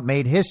 President Trump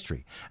made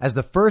history as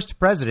the first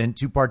president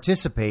to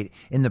participate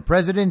in the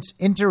president's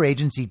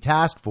interagency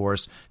task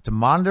force to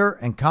monitor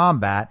and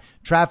combat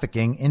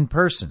trafficking in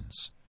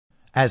persons.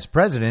 As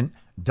president,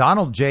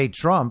 Donald J.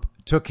 Trump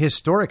took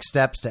historic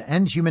steps to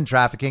end human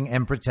trafficking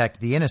and protect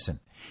the innocent.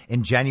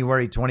 In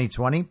January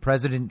 2020,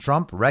 President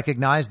Trump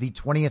recognized the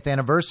 20th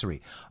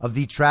anniversary of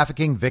the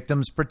Trafficking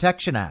Victims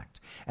Protection Act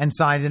and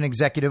signed an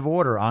executive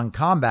order on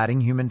combating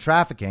human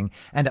trafficking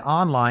and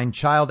online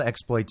child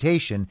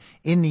exploitation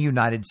in the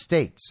United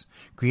States,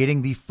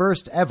 creating the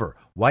first ever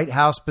White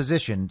House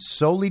position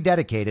solely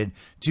dedicated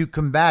to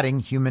combating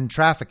human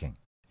trafficking.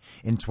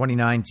 In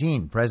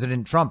 2019,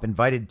 President Trump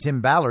invited Tim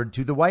Ballard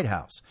to the White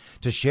House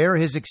to share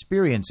his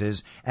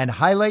experiences and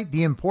highlight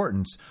the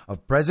importance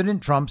of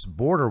President Trump's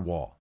border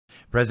wall.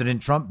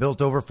 President Trump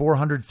built over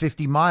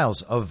 450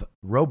 miles of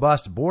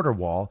robust border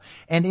wall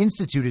and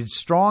instituted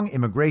strong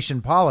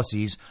immigration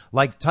policies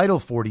like Title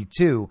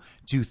 42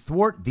 to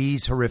thwart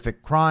these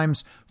horrific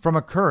crimes from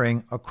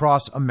occurring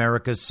across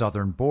America's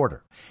southern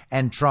border.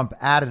 And Trump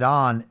added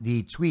on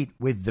the tweet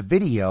with the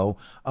video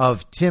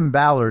of Tim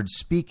Ballard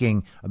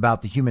speaking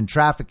about the human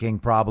trafficking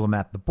problem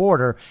at the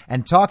border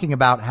and talking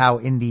about how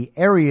in the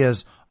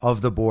areas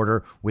of the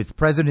border with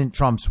President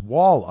Trump's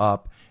wall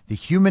up, the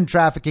human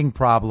trafficking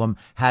problem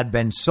had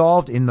been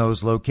solved in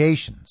those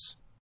locations.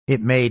 It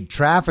made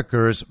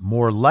traffickers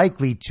more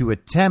likely to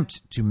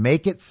attempt to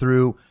make it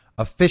through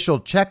official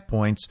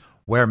checkpoints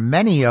where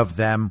many of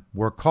them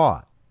were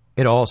caught.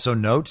 It also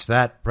notes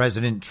that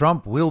President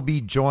Trump will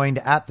be joined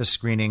at the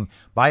screening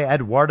by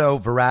Eduardo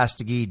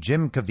Verástegui,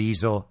 Jim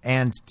Caviezel,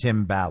 and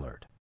Tim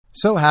Ballard.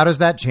 So how does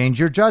that change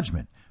your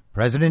judgment?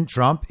 President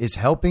Trump is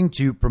helping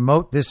to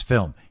promote this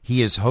film.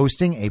 He is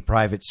hosting a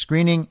private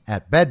screening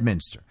at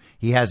Bedminster.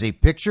 He has a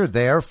picture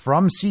there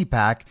from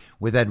CPAC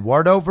with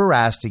Eduardo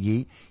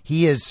Verástegui.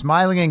 He is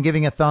smiling and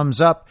giving a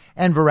thumbs up,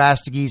 and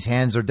Verastegui's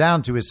hands are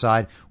down to his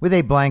side with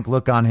a blank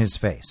look on his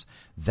face.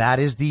 That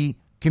is the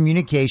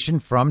communication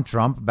from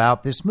Trump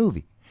about this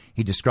movie.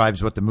 He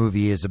describes what the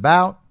movie is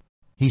about.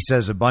 He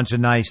says a bunch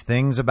of nice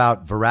things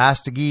about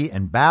Verástegui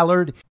and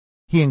Ballard.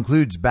 He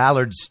includes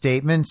Ballard's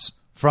statements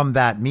from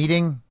that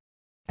meeting.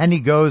 And he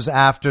goes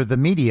after the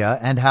media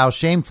and how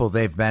shameful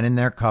they've been in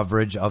their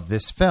coverage of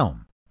this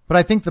film. But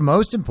I think the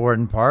most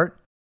important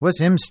part was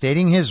him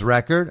stating his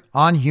record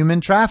on human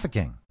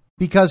trafficking,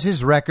 because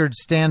his record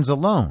stands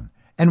alone.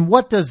 And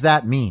what does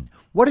that mean?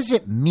 What does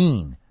it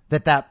mean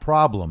that that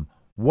problem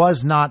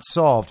was not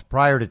solved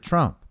prior to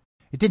Trump?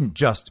 It didn't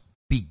just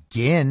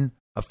begin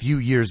a few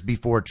years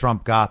before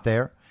Trump got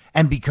there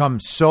and become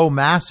so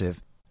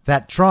massive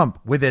that Trump,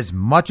 with as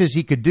much as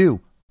he could do,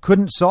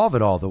 couldn't solve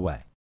it all the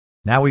way.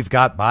 Now we've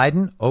got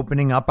Biden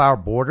opening up our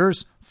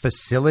borders,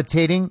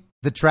 facilitating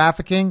the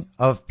trafficking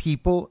of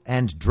people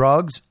and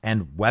drugs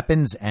and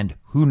weapons and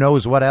who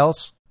knows what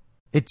else.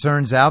 It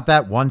turns out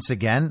that once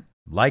again,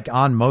 like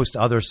on most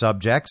other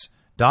subjects,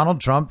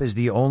 Donald Trump is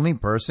the only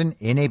person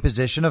in a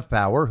position of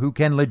power who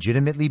can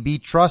legitimately be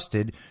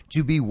trusted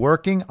to be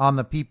working on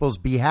the people's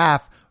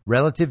behalf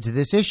relative to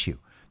this issue.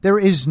 There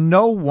is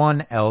no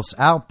one else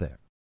out there.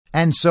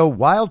 And so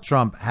while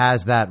Trump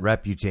has that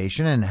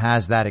reputation and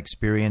has that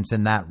experience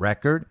and that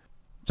record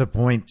to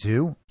point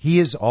to, he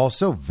is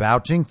also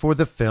vouching for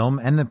the film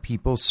and the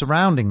people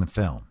surrounding the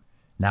film.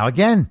 Now,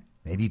 again,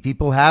 maybe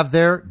people have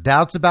their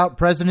doubts about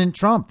President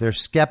Trump. They're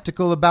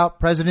skeptical about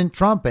President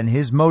Trump and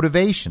his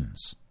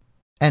motivations.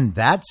 And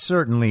that's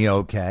certainly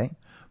okay.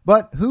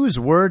 But whose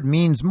word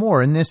means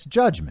more in this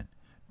judgment?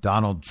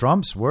 Donald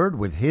Trump's word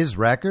with his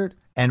record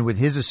and with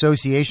his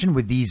association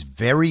with these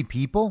very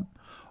people?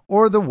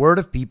 Or the word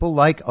of people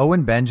like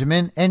Owen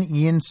Benjamin and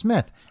Ian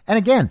Smith? And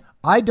again,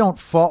 I don't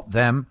fault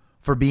them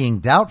for being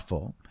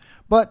doubtful,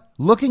 but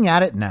looking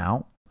at it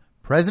now,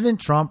 President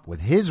Trump, with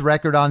his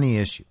record on the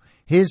issue,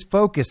 his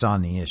focus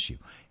on the issue,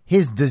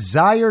 his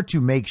desire to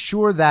make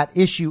sure that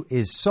issue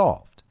is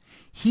solved,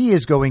 he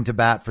is going to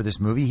bat for this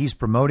movie. He's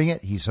promoting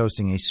it. He's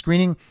hosting a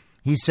screening.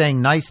 He's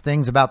saying nice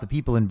things about the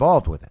people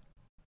involved with it.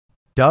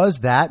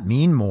 Does that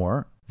mean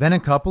more than a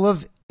couple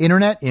of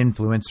internet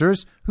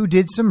influencers who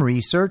did some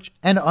research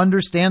and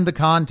understand the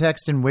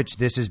context in which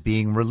this is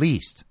being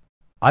released?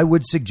 I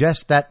would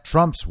suggest that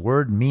Trump's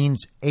word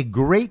means a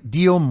great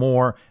deal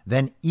more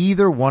than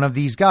either one of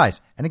these guys.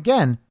 And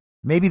again,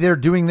 maybe they're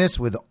doing this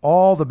with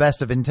all the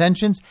best of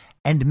intentions,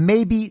 and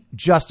maybe,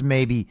 just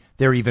maybe,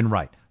 they're even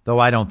right, though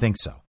I don't think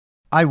so.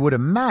 I would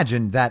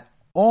imagine that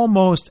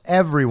almost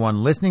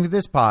everyone listening to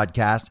this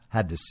podcast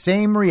had the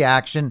same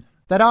reaction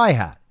that I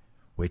had,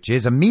 which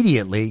is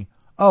immediately,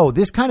 oh,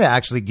 this kind of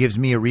actually gives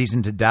me a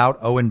reason to doubt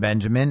Owen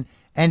Benjamin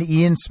and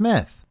Ian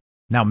Smith.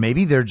 Now,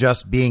 maybe they're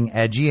just being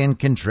edgy and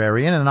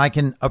contrarian, and I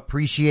can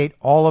appreciate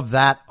all of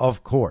that,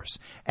 of course.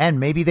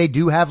 And maybe they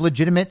do have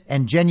legitimate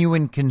and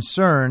genuine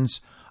concerns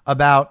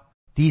about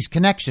these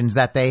connections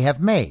that they have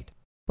made.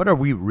 But are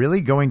we really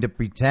going to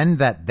pretend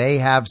that they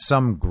have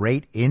some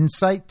great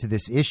insight to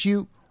this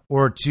issue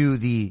or to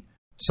the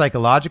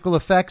psychological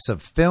effects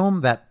of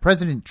film that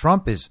President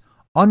Trump is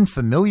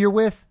unfamiliar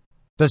with?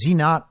 Does he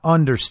not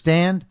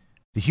understand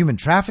the human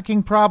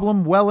trafficking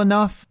problem well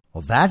enough?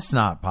 Well, that's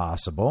not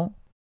possible.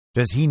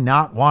 Does he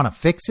not want to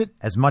fix it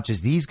as much as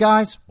these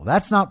guys? Well,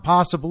 that's not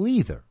possible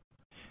either.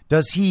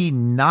 Does he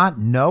not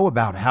know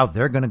about how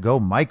they're going to go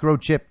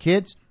microchip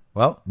kids?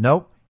 Well,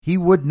 nope. He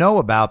would know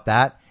about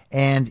that,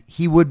 and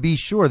he would be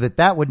sure that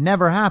that would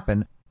never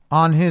happen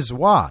on his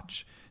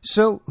watch.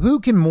 So who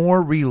can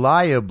more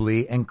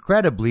reliably and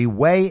credibly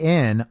weigh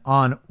in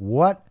on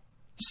what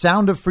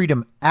Sound of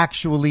Freedom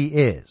actually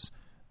is?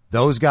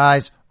 Those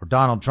guys or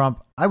Donald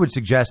Trump? I would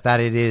suggest that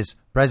it is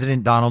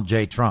President Donald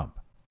J. Trump.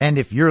 And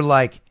if you're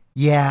like,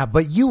 yeah,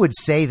 but you would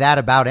say that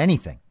about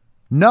anything.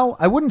 No,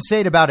 I wouldn't say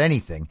it about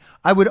anything.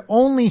 I would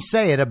only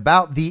say it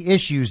about the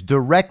issues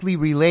directly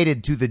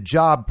related to the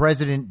job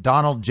President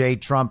Donald J.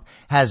 Trump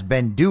has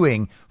been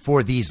doing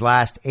for these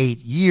last 8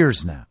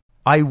 years now.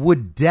 I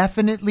would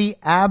definitely,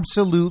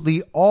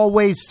 absolutely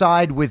always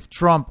side with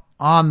Trump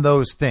on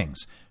those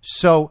things.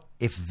 So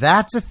if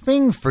that's a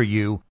thing for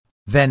you,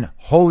 then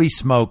holy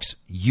smokes,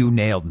 you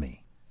nailed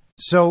me.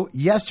 So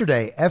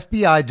yesterday,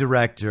 FBI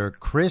Director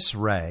Chris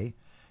Wray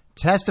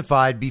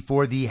testified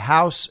before the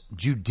House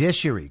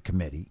Judiciary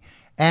Committee,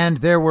 and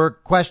there were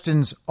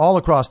questions all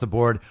across the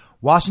board.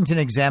 Washington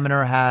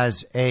Examiner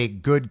has a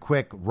good,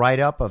 quick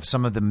write-up of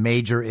some of the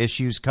major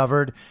issues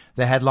covered.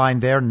 The headline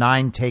there,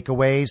 9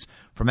 takeaways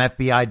from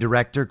FBI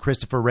Director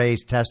Christopher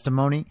Wray's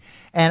testimony.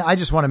 And I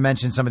just want to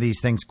mention some of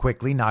these things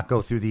quickly, not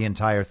go through the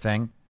entire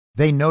thing.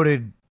 They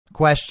noted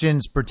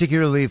questions,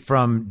 particularly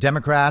from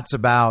Democrats,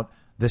 about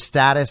the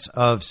status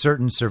of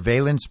certain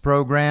surveillance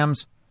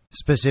programs,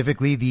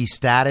 specifically the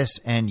status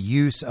and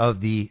use of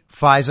the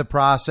FISA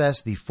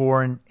process, the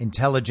Foreign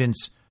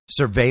Intelligence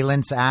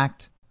Surveillance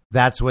Act.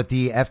 That's what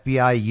the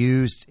FBI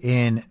used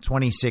in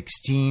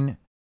 2016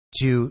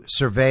 to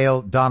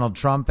surveil Donald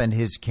Trump and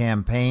his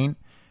campaign.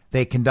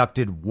 They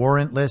conducted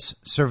warrantless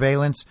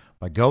surveillance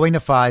by going to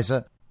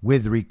FISA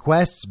with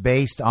requests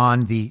based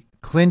on the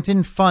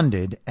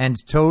Clinton-funded and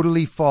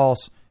totally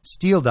false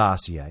Steele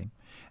dossier,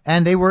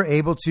 and they were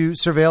able to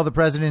surveil the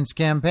president's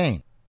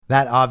campaign.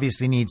 That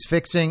obviously needs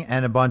fixing,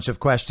 and a bunch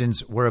of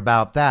questions were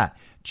about that.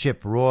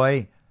 Chip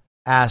Roy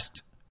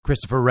asked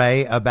Christopher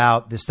Wray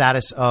about the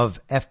status of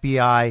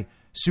FBI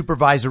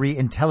supervisory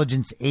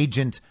intelligence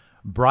agent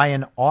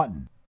Brian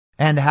Auten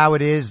and how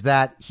it is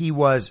that he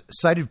was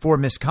cited for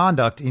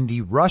misconduct in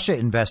the Russia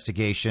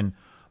investigation,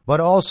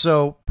 but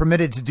also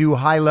permitted to do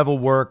high-level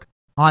work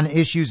on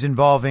issues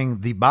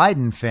involving the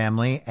Biden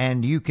family.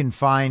 And you can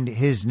find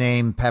his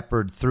name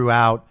peppered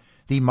throughout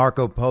the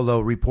Marco Polo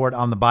report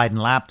on the Biden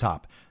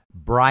laptop.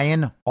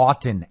 Brian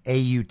Auten,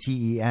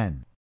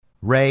 Auten.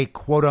 Wray,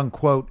 quote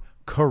unquote,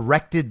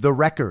 corrected the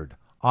record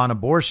on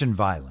abortion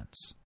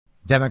violence.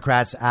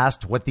 Democrats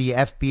asked what the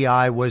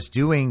FBI was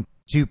doing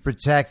to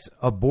protect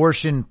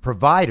abortion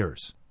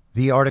providers.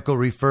 The article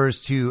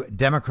refers to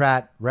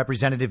Democrat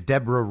Representative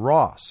Deborah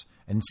Ross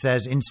and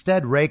says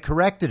instead Wray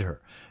corrected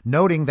her,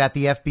 noting that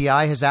the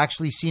FBI has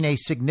actually seen a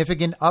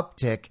significant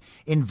uptick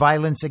in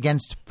violence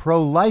against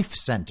pro-life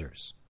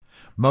centers.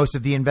 Most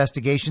of the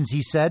investigations,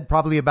 he said,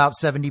 probably about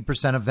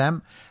 70% of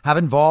them, have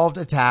involved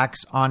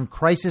attacks on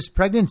crisis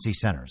pregnancy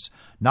centers,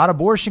 not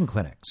abortion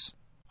clinics.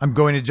 I'm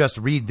going to just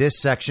read this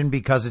section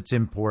because it's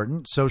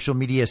important. Social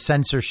media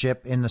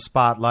censorship in the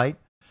spotlight.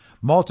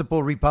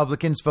 Multiple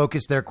Republicans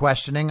focused their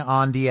questioning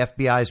on the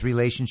FBI's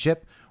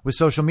relationship with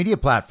social media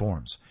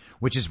platforms,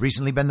 which has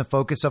recently been the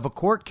focus of a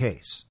court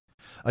case.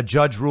 A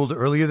judge ruled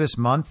earlier this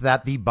month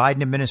that the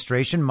Biden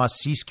administration must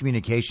cease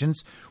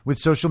communications with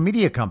social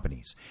media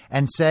companies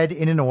and said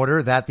in an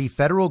order that the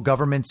federal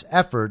government's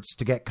efforts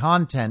to get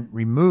content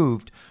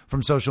removed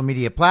from social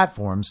media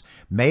platforms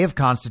may have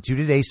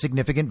constituted a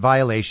significant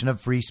violation of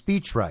free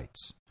speech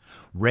rights.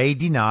 Wray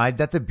denied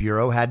that the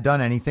Bureau had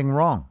done anything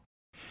wrong.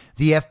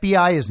 The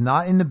FBI is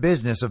not in the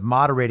business of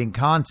moderating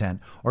content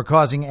or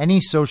causing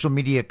any social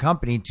media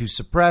company to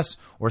suppress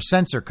or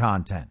censor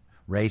content,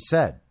 Wray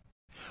said.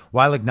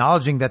 While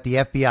acknowledging that the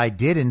FBI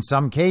did in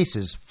some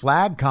cases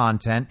flag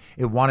content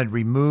it wanted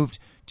removed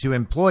to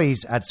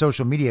employees at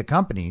social media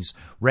companies,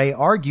 Wray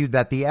argued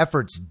that the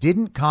efforts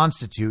didn't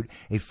constitute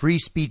a free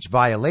speech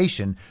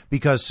violation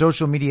because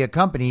social media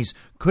companies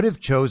could have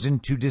chosen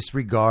to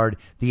disregard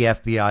the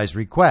FBI's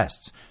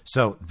requests.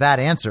 So that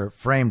answer,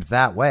 framed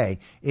that way,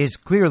 is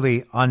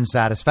clearly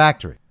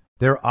unsatisfactory.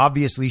 There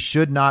obviously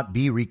should not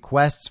be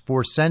requests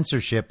for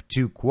censorship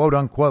to quote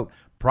unquote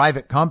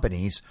private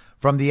companies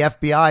from the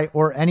FBI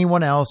or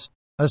anyone else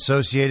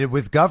associated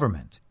with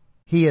government.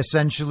 He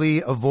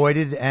essentially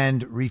avoided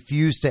and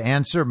refused to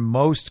answer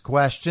most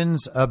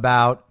questions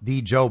about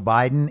the Joe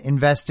Biden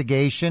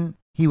investigation.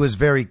 He was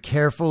very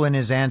careful in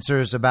his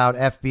answers about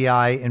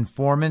FBI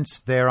informants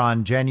there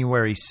on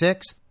January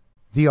 6th.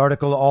 The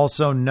article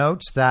also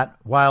notes that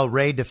while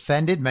Wray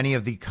defended many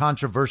of the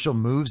controversial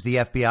moves the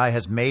FBI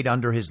has made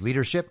under his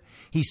leadership,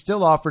 he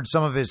still offered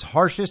some of his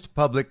harshest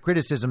public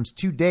criticisms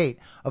to date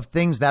of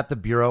things that the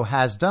Bureau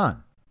has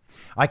done.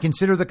 I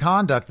consider the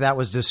conduct that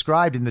was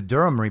described in the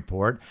Durham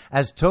report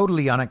as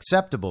totally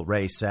unacceptable,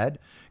 Wray said,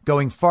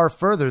 going far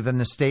further than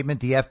the statement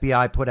the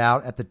FBI put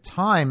out at the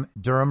time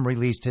Durham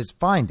released his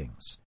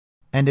findings.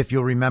 And if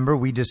you'll remember,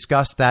 we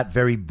discussed that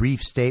very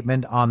brief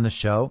statement on the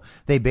show.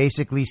 They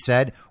basically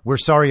said, we're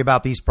sorry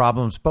about these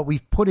problems, but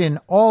we've put in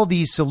all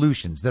these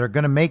solutions that are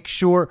going to make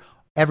sure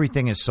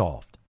everything is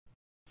solved.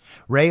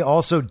 Wray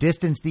also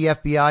distanced the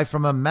FBI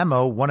from a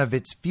memo one of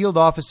its field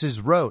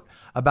offices wrote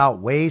about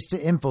ways to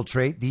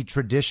infiltrate the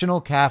traditional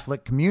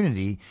Catholic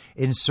community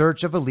in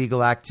search of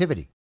illegal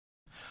activity.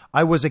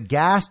 I was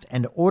aghast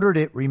and ordered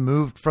it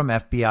removed from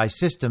FBI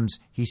systems,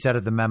 he said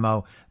of the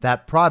memo.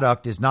 That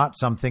product is not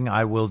something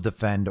I will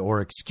defend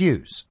or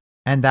excuse.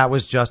 And that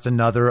was just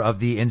another of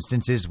the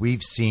instances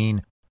we've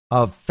seen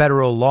of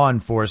federal law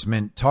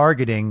enforcement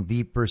targeting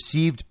the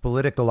perceived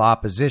political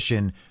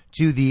opposition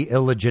to the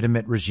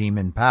illegitimate regime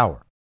in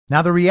power.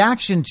 Now, the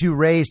reaction to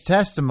Ray's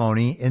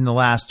testimony in the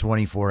last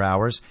 24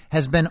 hours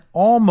has been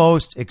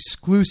almost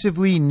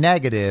exclusively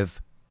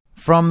negative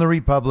from the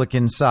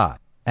Republican side.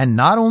 And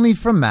not only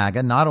from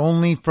MAGA, not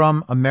only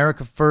from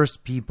America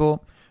First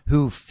people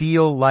who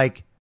feel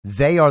like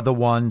they are the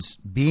ones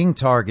being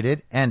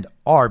targeted and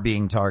are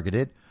being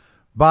targeted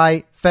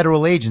by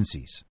federal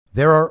agencies.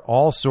 There are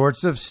all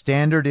sorts of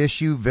standard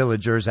issue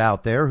villagers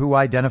out there who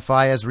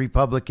identify as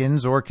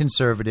Republicans or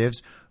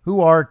conservatives who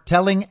are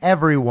telling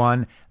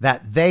everyone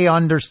that they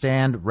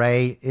understand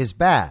Ray is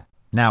bad.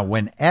 Now,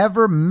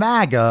 whenever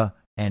MAGA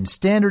and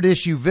standard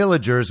issue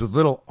villagers with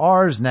little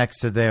R's next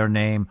to their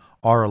name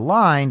are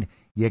aligned,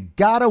 you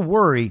gotta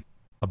worry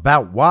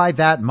about why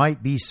that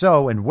might be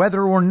so and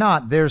whether or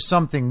not there's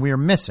something we're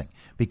missing,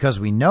 because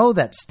we know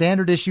that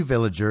standard issue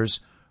villagers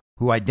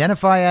who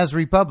identify as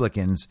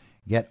Republicans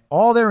get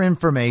all their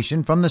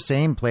information from the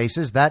same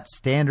places that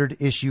standard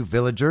issue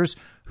villagers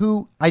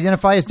who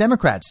identify as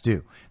Democrats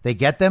do. They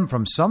get them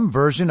from some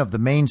version of the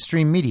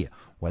mainstream media,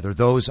 whether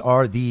those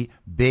are the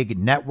big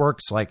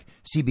networks like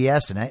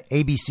CBS and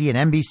ABC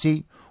and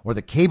NBC, or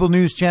the cable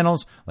news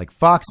channels like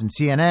Fox and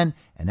CNN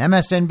and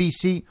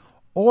MSNBC,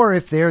 or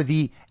if they're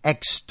the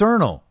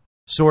external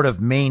sort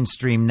of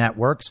mainstream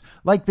networks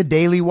like the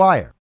Daily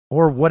Wire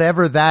or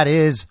whatever that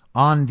is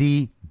on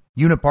the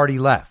uniparty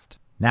left.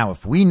 Now,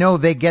 if we know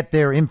they get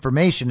their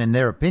information and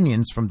their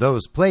opinions from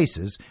those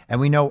places,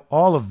 and we know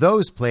all of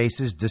those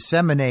places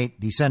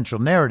disseminate the central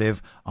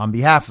narrative on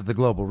behalf of the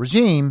global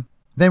regime,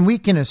 then we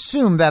can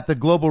assume that the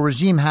global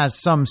regime has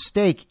some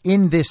stake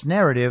in this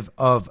narrative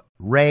of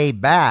Ray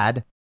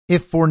bad,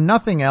 if for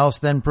nothing else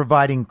than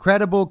providing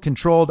credible,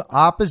 controlled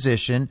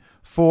opposition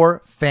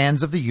for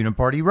fans of the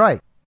uniparty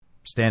right,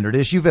 standard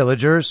issue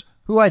villagers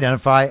who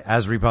identify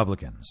as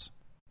Republicans.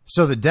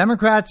 So the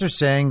Democrats are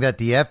saying that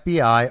the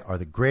FBI are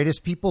the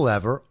greatest people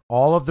ever.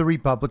 All of the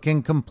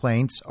Republican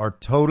complaints are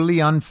totally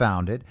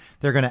unfounded.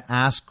 They're going to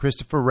ask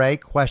Christopher Wray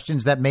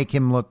questions that make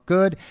him look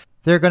good.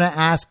 They're going to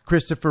ask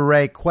Christopher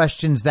Wray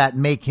questions that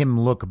make him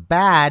look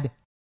bad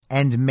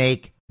and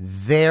make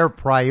their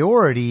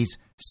priorities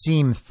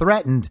seem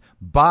threatened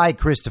by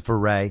Christopher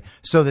Wray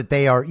so that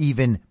they are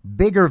even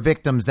bigger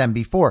victims than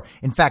before.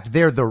 In fact,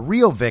 they're the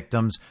real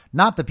victims,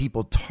 not the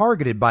people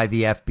targeted by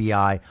the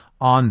FBI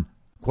on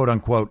quote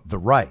unquote the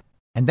right.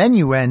 And then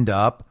you end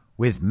up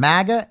with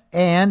MAGA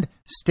and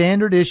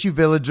standard issue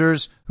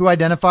villagers who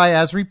identify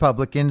as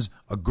Republicans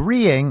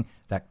agreeing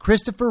that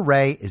Christopher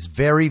Wray is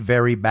very,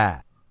 very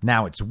bad.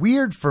 Now, it's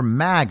weird for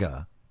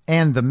MAGA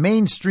and the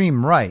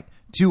mainstream right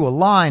to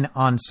align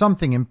on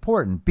something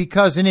important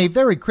because in a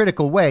very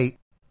critical way,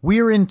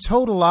 we're in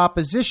total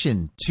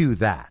opposition to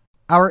that.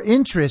 Our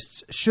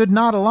interests should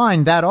not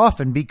align that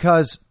often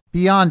because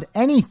beyond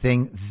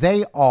anything,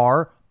 they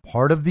are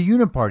part of the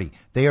uniparty.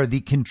 They are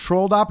the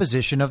controlled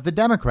opposition of the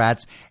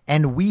Democrats,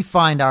 and we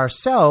find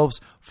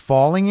ourselves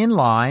falling in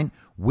line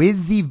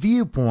with the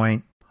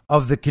viewpoint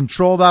of the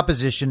controlled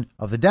opposition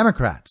of the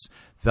Democrats,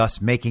 thus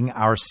making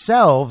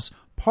ourselves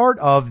part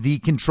of the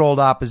controlled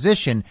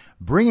opposition,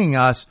 bringing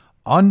us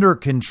under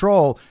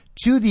control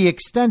to the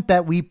extent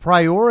that we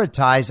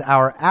prioritize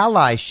our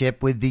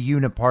allyship with the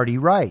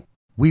uniparty right.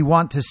 We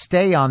want to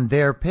stay on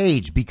their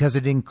page because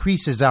it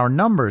increases our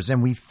numbers,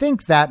 and we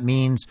think that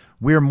means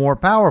we're more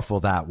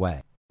powerful that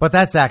way. But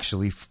that's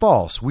actually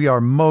false. We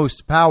are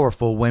most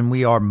powerful when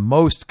we are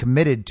most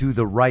committed to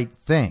the right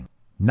thing,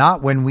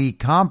 not when we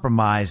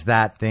compromise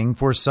that thing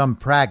for some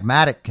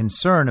pragmatic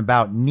concern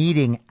about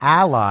needing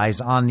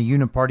allies on the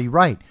uniparty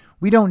right.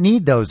 We don't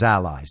need those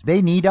allies.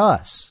 They need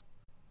us.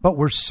 But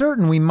we're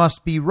certain we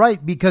must be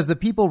right because the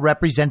people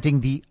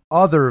representing the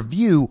other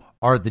view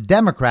are the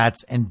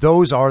Democrats, and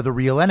those are the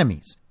real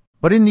enemies.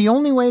 But in the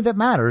only way that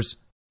matters,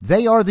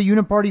 they are the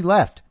uniparty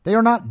left. They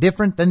are not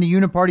different than the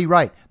uniparty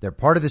right. They're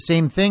part of the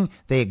same thing.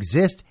 They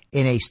exist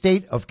in a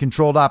state of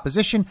controlled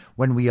opposition.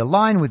 When we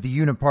align with the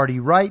uniparty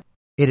right,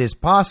 it is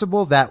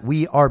possible that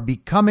we are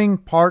becoming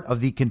part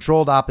of the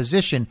controlled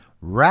opposition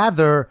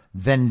rather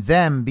than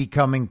them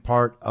becoming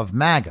part of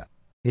MAGA.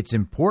 It's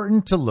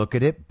important to look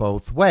at it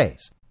both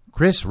ways.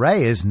 Chris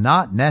Wray is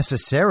not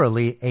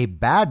necessarily a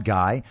bad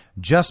guy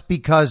just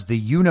because the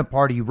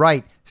uniparty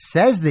right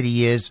says that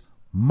he is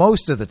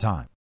most of the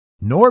time,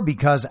 nor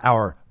because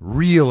our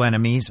real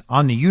enemies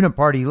on the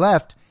uniparty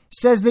left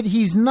says that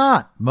he's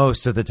not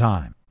most of the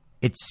time.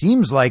 It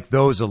seems like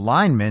those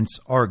alignments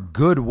are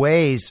good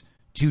ways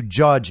to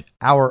judge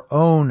our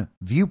own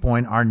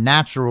viewpoint, our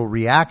natural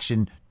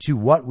reaction to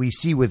what we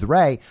see with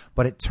Wray,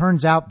 but it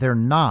turns out they're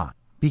not,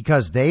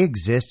 because they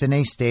exist in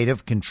a state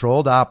of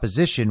controlled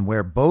opposition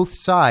where both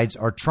sides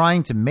are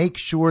trying to make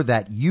sure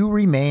that you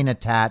remain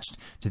attached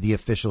to the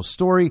official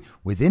story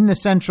within the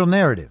central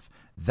narrative.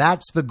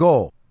 That's the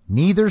goal.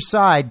 Neither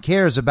side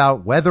cares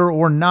about whether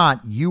or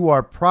not you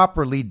are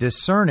properly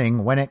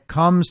discerning when it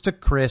comes to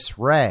Chris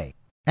Wray.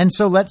 And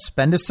so let's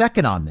spend a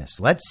second on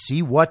this. Let's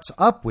see what's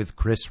up with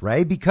Chris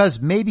Wray,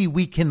 because maybe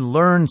we can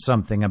learn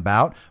something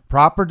about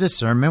proper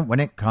discernment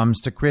when it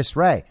comes to Chris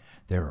Wray.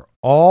 There are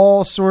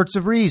all sorts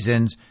of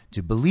reasons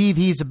to believe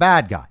he's a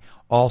bad guy,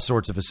 all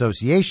sorts of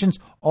associations,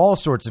 all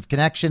sorts of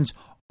connections,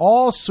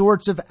 all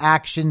sorts of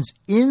actions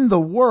in the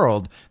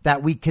world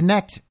that we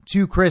connect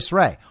to Chris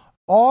Wray.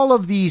 All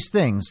of these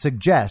things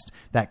suggest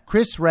that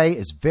Chris Wray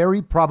is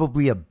very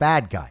probably a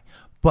bad guy.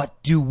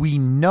 But do we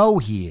know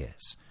he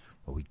is?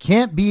 Well, we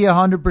can't be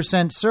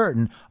 100%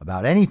 certain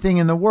about anything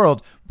in the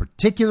world,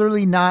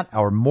 particularly not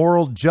our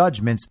moral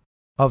judgments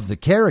of the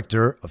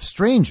character of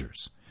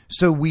strangers.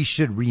 So we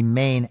should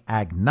remain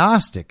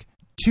agnostic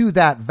to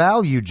that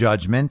value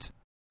judgment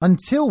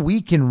until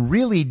we can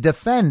really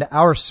defend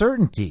our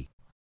certainty.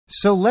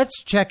 So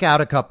let's check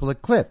out a couple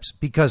of clips,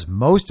 because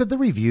most of the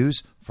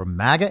reviews from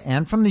MAGA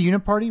and from the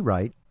Uniparty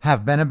right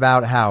have been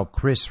about how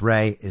Chris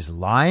Wray is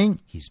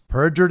lying, he's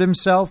perjured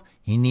himself,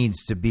 he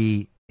needs to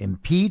be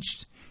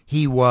impeached,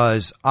 he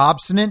was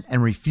obstinate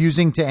and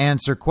refusing to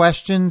answer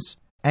questions,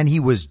 and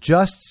he was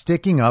just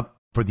sticking up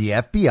for the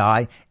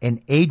FBI,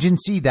 an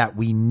agency that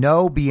we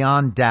know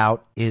beyond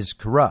doubt is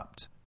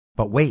corrupt.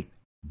 But wait,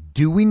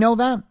 do we know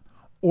that?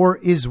 Or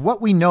is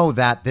what we know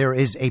that there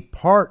is a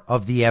part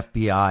of the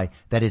FBI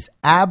that is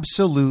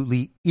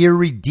absolutely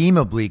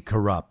irredeemably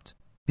corrupt?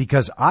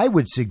 Because I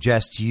would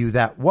suggest to you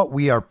that what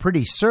we are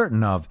pretty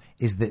certain of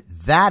is that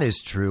that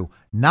is true,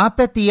 not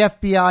that the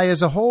FBI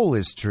as a whole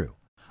is true.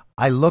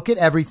 I look at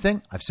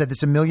everything, I've said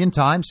this a million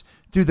times,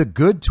 through the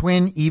good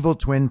twin, evil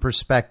twin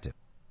perspective.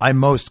 I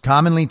most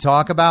commonly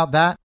talk about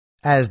that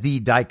as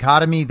the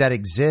dichotomy that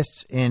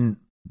exists in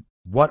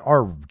what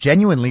are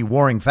genuinely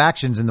warring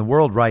factions in the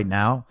world right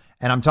now.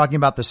 And I'm talking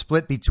about the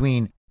split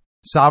between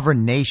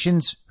sovereign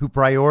nations who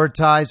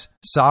prioritize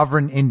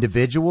sovereign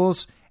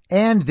individuals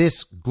and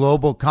this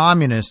global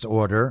communist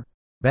order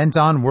bent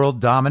on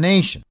world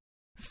domination.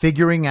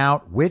 Figuring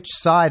out which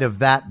side of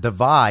that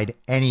divide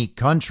any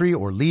country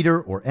or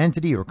leader or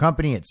entity or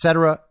company,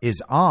 etc.,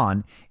 is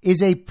on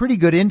is a pretty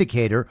good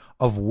indicator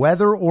of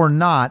whether or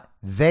not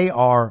they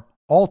are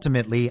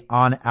ultimately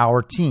on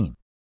our team.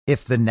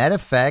 If the net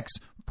effects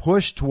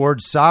push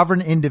towards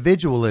sovereign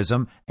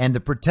individualism and the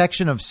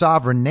protection of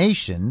sovereign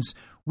nations,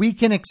 we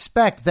can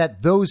expect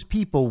that those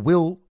people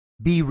will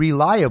be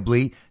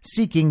reliably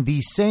seeking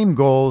the same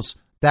goals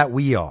that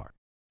we are.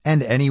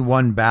 And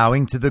anyone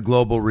bowing to the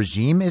global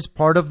regime is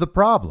part of the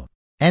problem.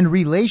 And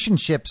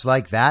relationships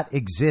like that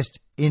exist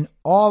in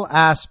all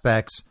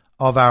aspects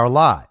of our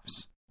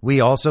lives. We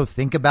also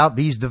think about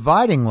these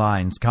dividing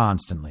lines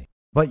constantly,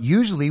 but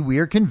usually we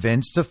are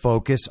convinced to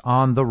focus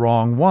on the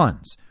wrong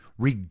ones.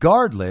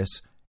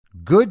 Regardless,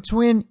 good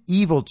twin,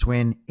 evil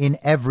twin in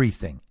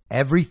everything.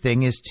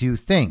 Everything is two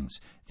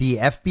things. The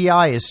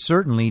FBI is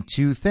certainly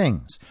two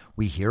things.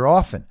 We hear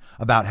often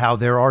about how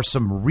there are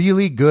some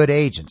really good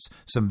agents,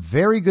 some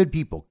very good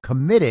people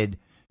committed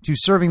to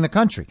serving the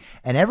country.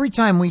 And every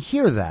time we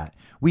hear that,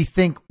 we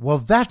think, well,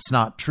 that's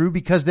not true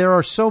because there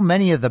are so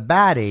many of the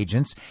bad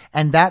agents,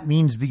 and that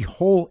means the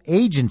whole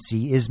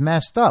agency is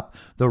messed up.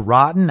 The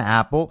rotten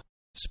apple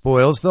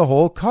spoils the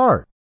whole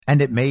cart. And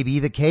it may be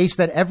the case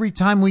that every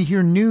time we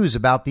hear news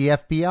about the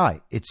FBI,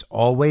 it's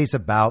always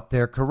about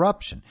their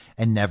corruption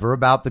and never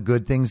about the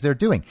good things they're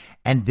doing.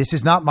 And this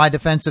is not my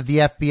defense of the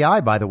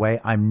FBI, by the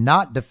way. I'm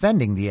not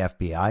defending the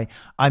FBI.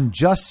 I'm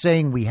just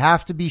saying we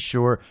have to be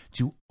sure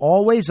to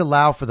always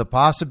allow for the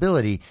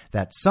possibility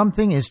that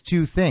something is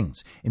two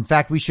things. In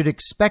fact, we should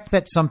expect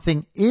that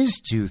something is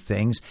two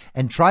things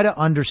and try to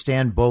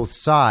understand both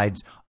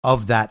sides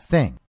of that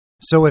thing.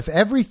 So if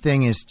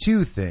everything is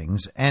two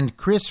things and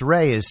Chris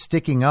Wray is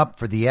sticking up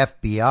for the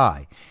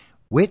FBI,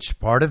 which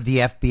part of the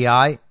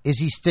FBI is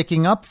he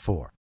sticking up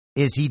for?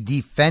 Is he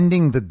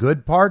defending the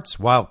good parts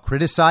while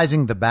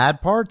criticizing the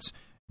bad parts?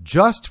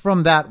 Just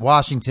from that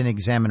Washington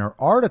Examiner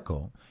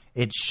article,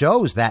 it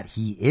shows that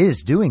he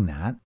is doing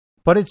that,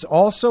 but it's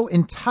also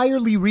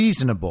entirely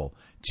reasonable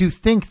to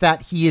think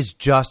that he is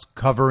just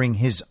covering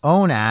his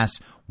own ass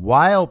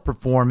while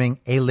performing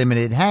a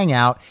limited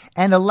hangout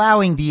and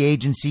allowing the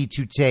agency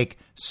to take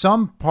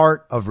some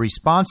part of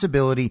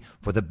responsibility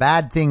for the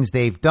bad things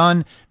they've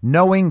done,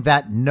 knowing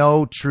that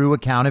no true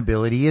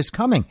accountability is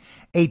coming.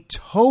 A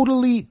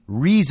totally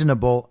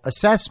reasonable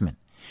assessment.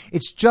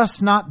 It's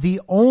just not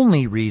the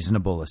only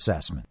reasonable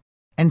assessment.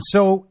 And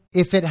so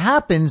if it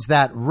happens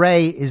that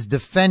Wray is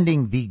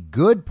defending the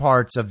good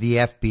parts of the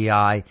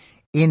FBI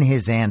in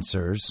his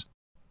answers,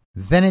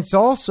 then it's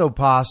also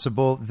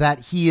possible that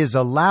he is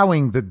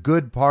allowing the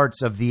good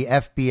parts of the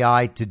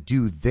FBI to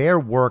do their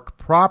work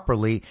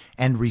properly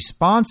and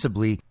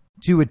responsibly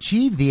to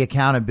achieve the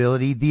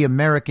accountability the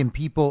American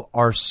people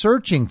are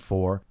searching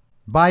for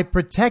by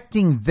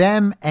protecting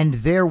them and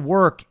their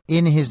work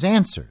in his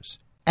answers.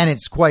 And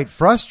it's quite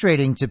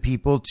frustrating to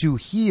people to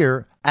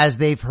hear, as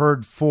they've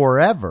heard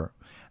forever,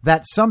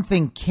 that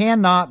something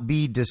cannot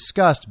be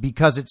discussed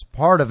because it's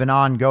part of an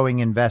ongoing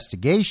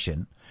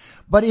investigation.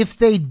 But if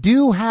they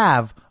do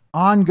have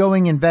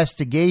ongoing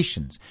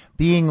investigations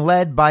being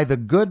led by the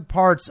good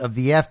parts of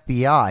the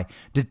FBI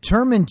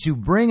determined to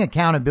bring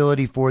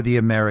accountability for the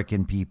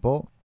American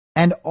people,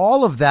 And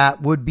all of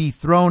that would be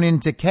thrown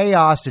into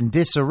chaos and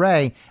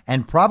disarray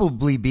and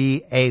probably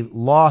be a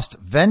lost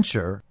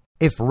venture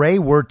if Wray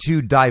were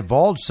to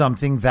divulge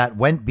something that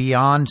went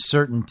beyond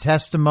certain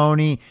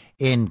testimony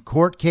in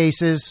court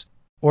cases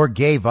or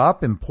gave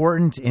up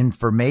important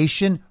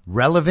information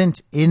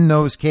relevant in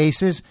those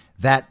cases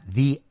that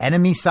the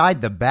enemy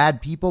side, the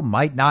bad people,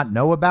 might not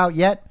know about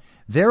yet.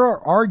 There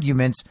are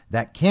arguments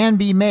that can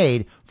be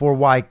made for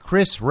why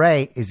Chris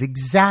Wray is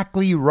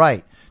exactly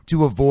right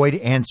to avoid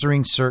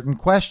answering certain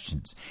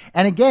questions.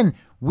 And again,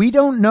 we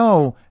don't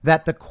know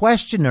that the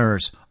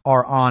questioners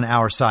are on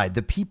our side,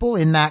 the people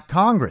in that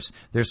Congress.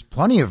 There's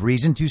plenty of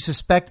reason to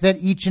suspect that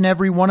each and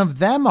every one of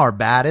them are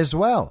bad as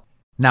well.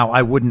 Now,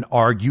 I wouldn't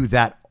argue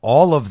that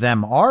all of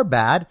them are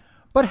bad,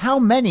 but how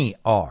many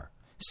are?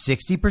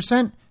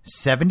 60%,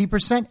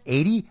 70%,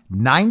 80,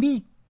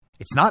 90?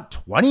 It's not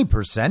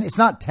 20%. It's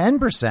not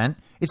 10%.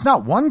 It's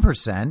not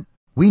 1%.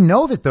 We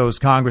know that those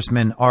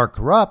congressmen are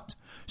corrupt.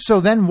 So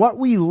then what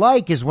we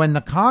like is when the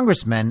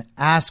congressmen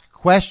ask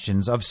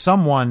questions of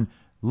someone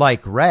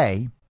like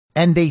Wray,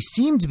 and they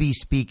seem to be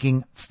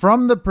speaking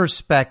from the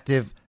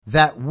perspective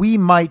that we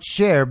might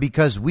share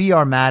because we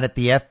are mad at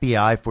the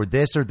FBI for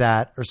this or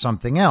that or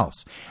something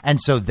else.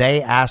 And so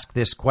they ask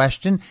this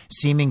question,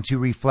 seeming to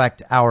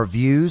reflect our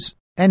views,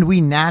 and we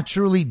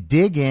naturally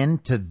dig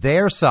into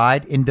their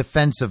side in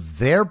defense of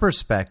their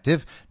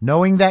perspective,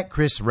 knowing that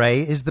Chris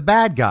Wray is the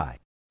bad guy.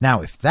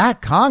 Now, if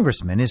that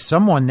congressman is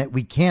someone that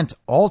we can't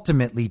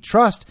ultimately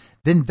trust,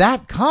 then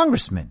that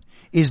congressman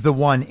is the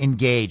one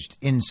engaged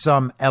in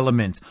some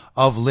element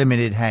of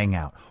limited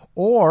hangout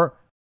or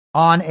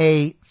on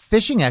a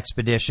fishing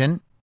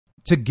expedition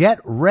to get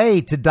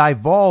Wray to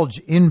divulge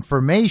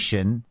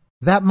information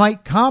that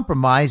might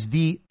compromise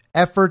the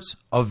efforts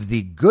of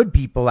the good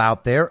people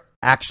out there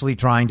actually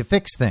trying to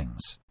fix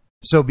things.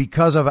 So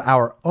because of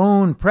our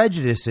own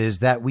prejudices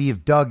that we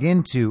have dug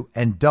into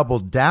and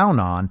doubled down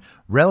on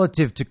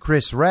relative to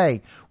Chris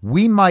Wray,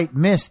 we might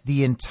miss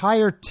the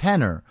entire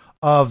tenor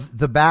of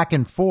the back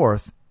and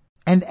forth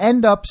and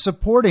end up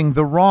supporting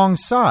the wrong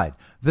side,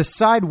 the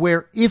side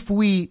where if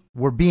we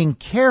were being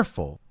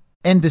careful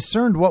and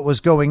discerned what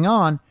was going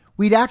on,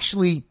 we'd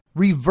actually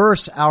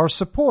reverse our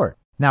support.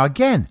 Now,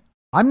 again,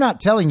 I'm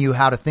not telling you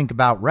how to think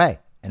about Wray,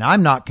 and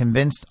I'm not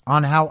convinced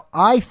on how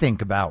I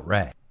think about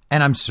Wray.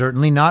 And I'm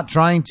certainly not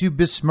trying to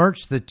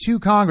besmirch the two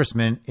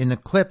congressmen in the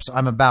clips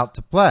I'm about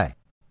to play.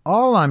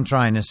 All I'm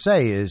trying to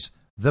say is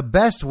the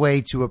best way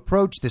to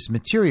approach this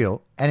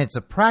material, and it's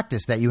a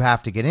practice that you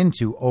have to get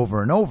into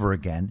over and over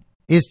again,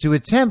 is to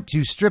attempt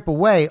to strip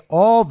away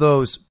all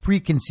those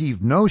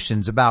preconceived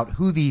notions about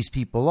who these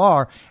people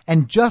are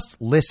and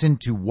just listen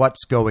to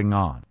what's going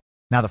on.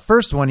 Now, the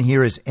first one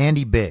here is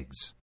Andy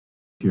Biggs.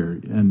 Here,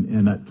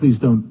 and please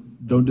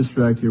don't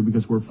distract here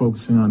because we're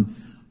focusing on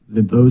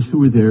those who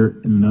were there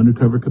in an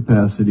undercover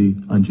capacity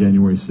on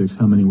January 6th.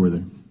 How many were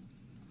there?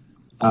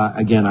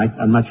 Again,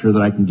 I'm not sure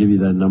that I can give you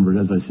that number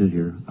as I sit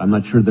here. I'm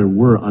not sure there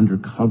were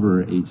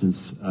undercover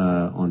agents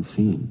on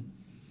scene.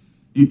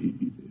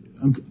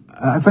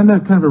 I find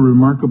that kind of a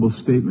remarkable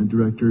statement,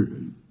 Director.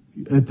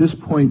 At this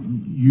point,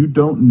 you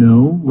don't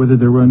know whether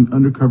there were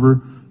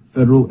undercover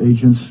federal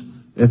agents,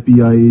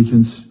 FBI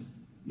agents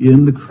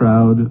in the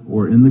crowd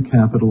or in the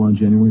Capitol on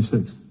January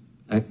 6th.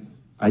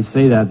 I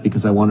say that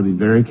because I want to be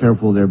very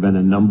careful. There have been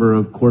a number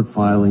of court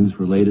filings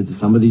related to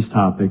some of these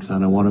topics,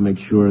 and I want to make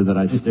sure that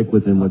I stick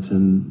within what's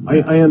in.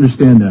 I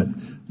understand that,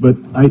 but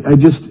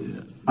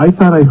I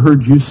thought I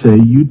heard you say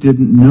you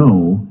didn't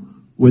know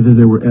whether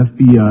there were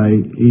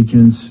FBI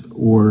agents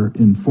or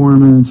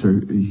informants or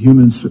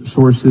human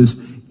sources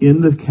in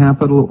the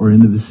Capitol or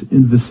in the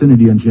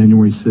vicinity on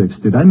January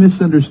 6th. Did I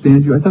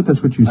misunderstand you? I thought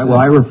that's what you said. Well,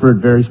 I referred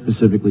very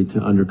specifically to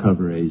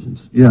undercover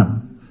agents. Yeah.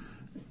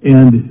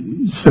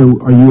 And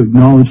so are you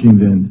acknowledging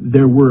then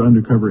there were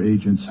undercover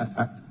agents?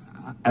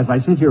 As I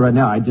sit here right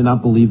now, I do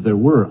not believe there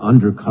were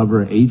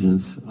undercover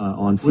agents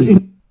on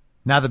scene.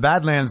 Now, the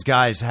Badlands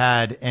guys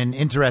had an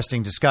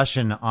interesting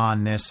discussion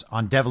on this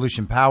on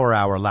Devolution Power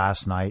Hour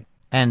last night.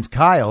 And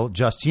Kyle,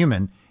 Just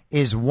Human,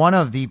 is one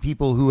of the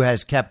people who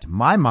has kept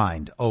my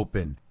mind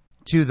open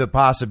to the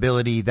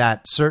possibility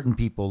that certain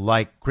people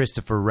like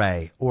Christopher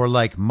Wray or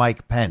like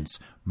Mike Pence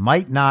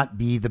might not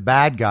be the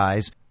bad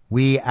guys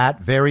we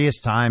at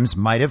various times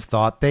might have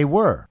thought they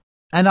were.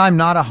 And I'm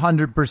not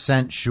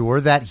 100%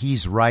 sure that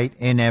he's right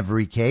in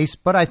every case,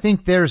 but I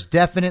think there's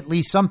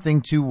definitely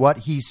something to what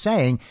he's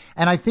saying,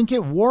 and I think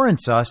it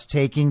warrants us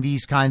taking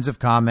these kinds of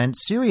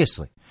comments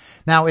seriously.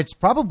 Now, it's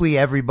probably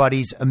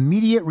everybody's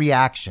immediate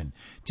reaction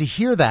to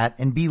hear that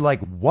and be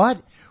like,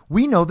 what?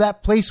 We know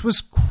that place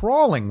was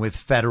crawling with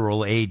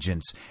federal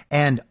agents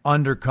and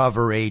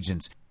undercover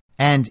agents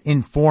and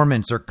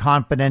informants or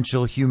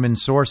confidential human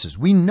sources.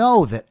 We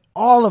know that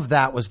all of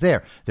that was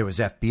there. There was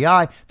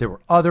FBI. There were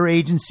other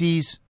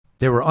agencies.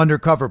 There were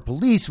undercover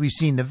police. We've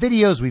seen the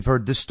videos. We've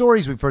heard the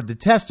stories. We've heard the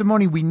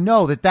testimony. We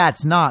know that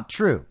that's not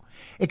true.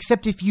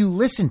 Except if you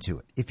listen to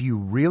it, if you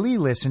really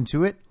listen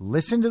to it,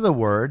 listen to the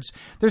words,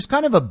 there's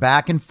kind of a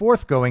back and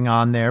forth going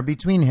on there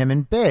between him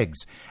and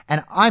Biggs.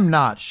 And I'm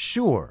not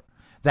sure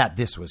that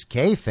this was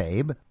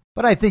kayfabe,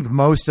 but I think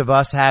most of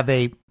us have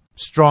a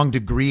strong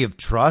degree of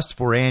trust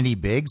for Andy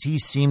Biggs. He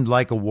seemed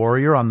like a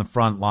warrior on the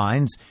front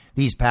lines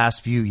these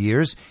past few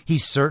years. He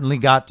certainly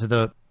got to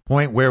the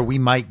point where we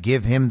might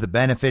give him the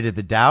benefit of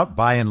the doubt,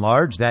 by and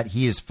large, that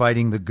he is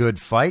fighting the good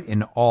fight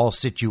in all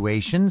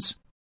situations.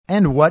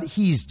 And what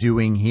he's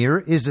doing here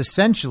is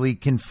essentially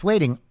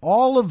conflating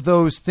all of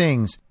those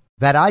things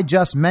that I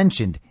just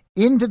mentioned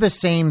into the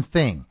same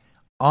thing: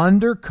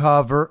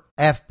 undercover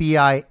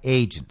FBI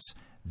agents.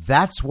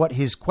 That's what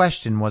his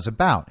question was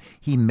about.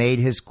 He made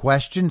his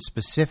question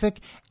specific,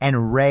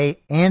 and Ray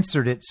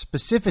answered it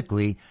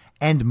specifically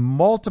and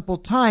multiple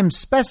times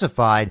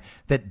specified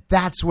that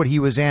that's what he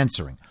was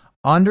answering: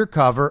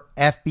 undercover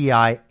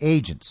FBI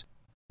agents.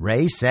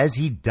 Ray says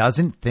he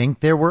doesn't think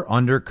there were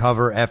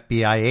undercover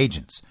FBI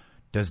agents.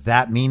 Does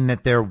that mean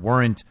that there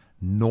weren't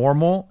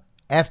normal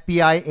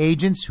FBI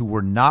agents who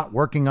were not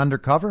working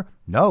undercover?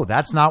 No,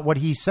 that's not what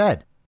he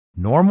said.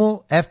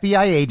 Normal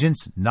FBI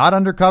agents, not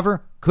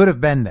undercover, could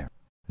have been there.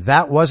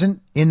 That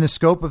wasn't in the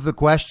scope of the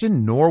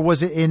question, nor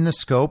was it in the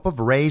scope of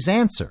Ray's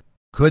answer.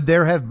 Could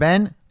there have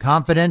been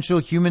confidential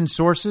human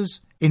sources,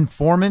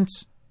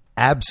 informants?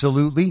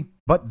 Absolutely,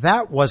 but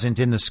that wasn't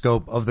in the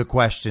scope of the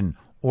question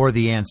or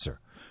the answer.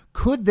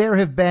 Could there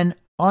have been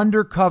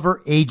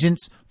undercover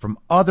agents from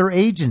other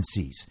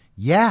agencies?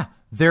 Yeah,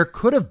 there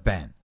could have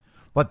been,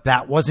 but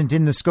that wasn't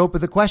in the scope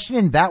of the question,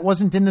 and that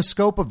wasn't in the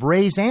scope of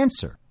Ray's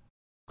answer.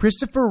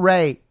 Christopher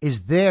Wray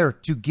is there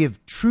to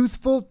give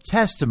truthful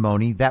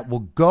testimony that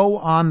will go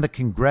on the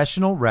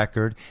congressional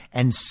record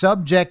and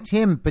subject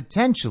him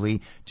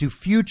potentially to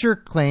future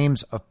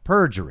claims of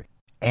perjury.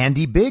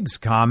 Andy Biggs'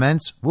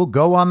 comments will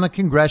go on the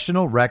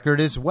congressional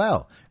record as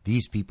well.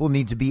 These people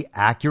need to be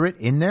accurate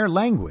in their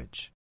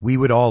language. We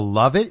would all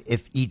love it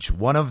if each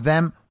one of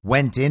them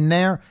went in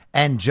there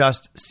and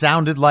just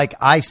sounded like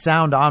I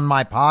sound on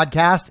my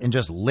podcast and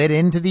just lit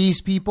into these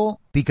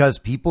people, because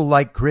people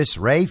like Chris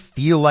Wray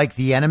feel like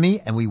the enemy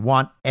and we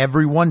want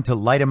everyone to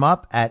light him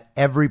up at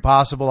every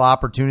possible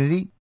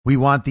opportunity. We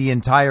want the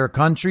entire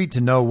country to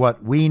know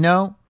what we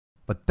know,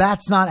 but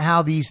that's not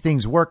how these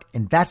things work,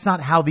 and that's not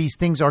how these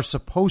things are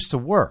supposed to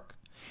work.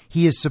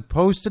 He is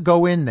supposed to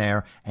go in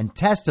there and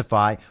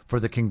testify for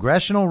the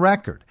congressional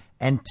record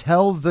and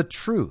tell the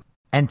truth.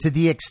 And to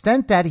the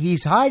extent that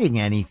he's hiding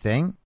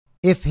anything,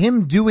 if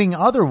him doing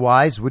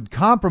otherwise would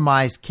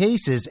compromise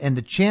cases and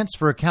the chance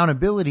for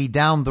accountability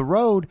down the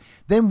road,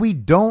 then we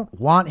don't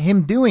want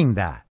him doing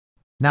that.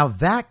 Now,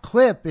 that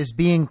clip is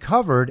being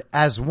covered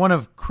as one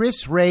of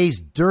Chris Wray's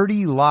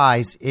dirty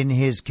lies in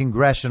his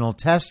congressional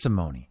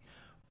testimony.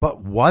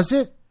 But was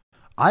it?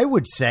 I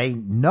would say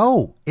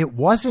no, it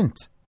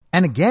wasn't.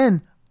 And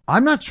again,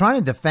 I'm not trying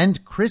to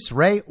defend Chris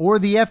Wray or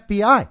the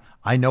FBI.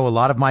 I know a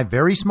lot of my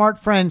very smart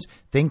friends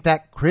think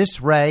that Chris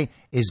Wray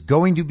is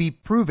going to be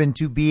proven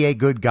to be a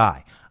good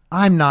guy.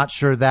 I'm not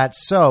sure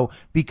that's so,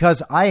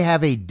 because I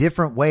have a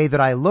different way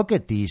that I look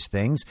at these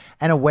things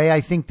and a way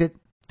I think that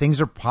things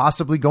are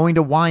possibly going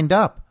to wind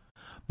up.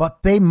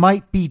 But they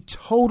might be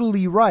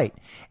totally right.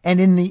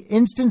 And in the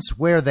instance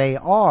where they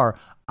are,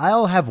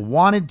 I'll have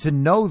wanted to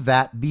know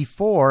that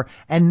before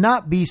and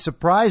not be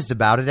surprised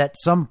about it at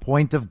some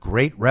point of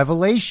great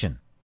revelation.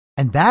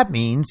 And that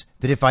means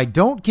that if I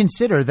don't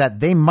consider that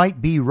they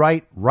might be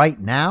right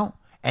now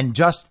and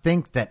just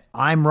think that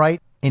I'm right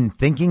in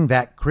thinking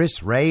that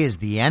Chris Wray is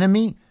the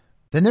enemy,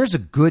 then there's a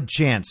good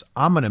chance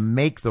I'm going to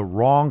make the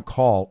wrong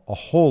call a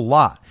whole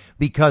lot,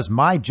 because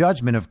my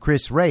judgment of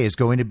Chris Wray is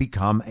going to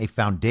become a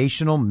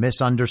foundational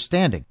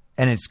misunderstanding.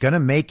 And it's going to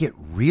make it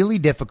really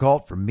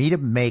difficult for me to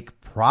make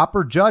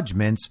proper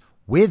judgments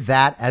with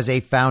that as a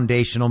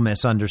foundational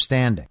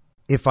misunderstanding.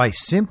 If I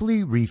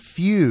simply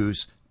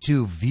refuse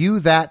to view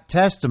that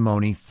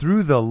testimony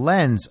through the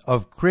lens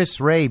of Chris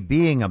Wray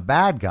being a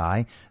bad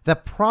guy, the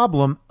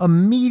problem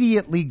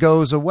immediately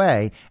goes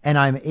away, and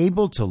I'm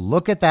able to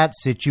look at that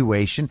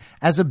situation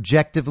as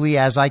objectively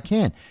as I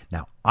can.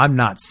 Now, I'm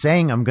not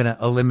saying I'm going to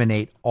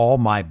eliminate all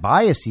my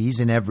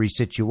biases in every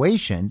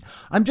situation.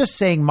 I'm just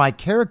saying my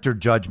character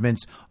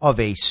judgments of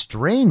a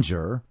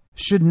stranger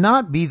should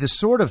not be the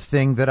sort of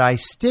thing that I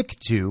stick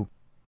to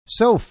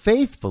so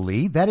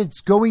faithfully that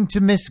it's going to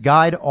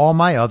misguide all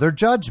my other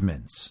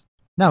judgments.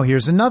 Now,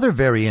 here's another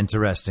very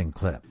interesting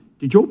clip.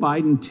 Did Joe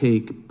Biden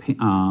take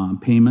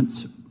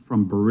payments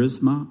from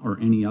Burisma or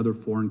any other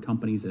foreign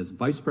companies as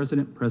vice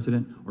president,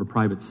 president, or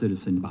private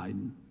citizen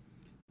Biden?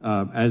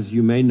 As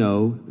you may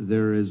know,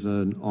 there is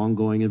an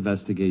ongoing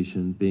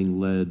investigation being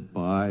led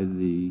by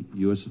the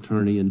U.S.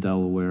 Attorney in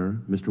Delaware,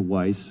 Mr.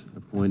 Weiss,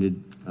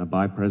 appointed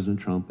by President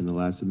Trump in the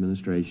last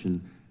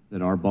administration,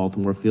 that our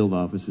Baltimore field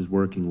office is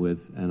working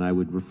with, and I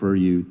would refer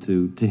you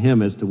to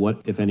him as to what,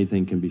 if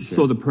anything, can be shared.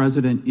 So the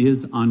president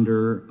is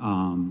under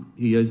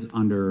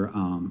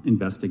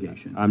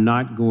investigation. I'm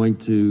not going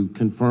to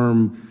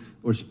confirm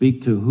or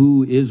speak to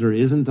who is or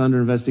isn't under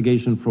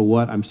investigation for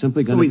what. I'm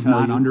simply going to tell you. So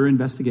he's not under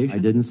investigation? I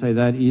didn't say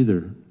that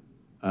either.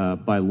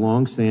 By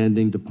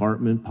longstanding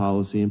department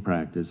policy and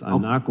practice,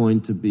 I'm not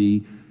going to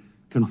be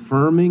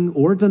confirming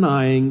or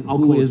denying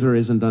who is or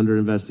isn't under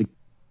investigation.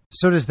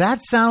 So does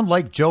that sound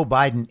like Joe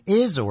Biden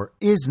is or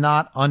is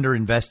not under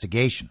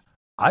investigation?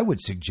 I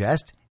would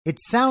suggest it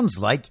sounds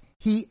like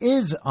he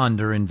is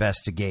under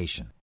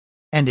investigation.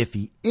 And if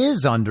he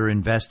is under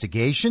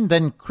investigation,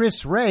 then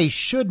Chris Wray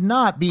should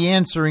not be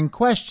answering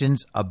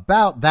questions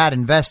about that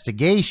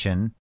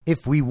investigation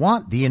if we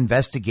want the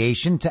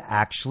investigation to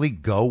actually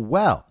go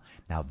well.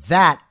 Now,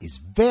 that is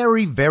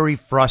very, very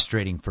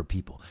frustrating for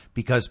people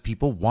because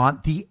people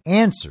want the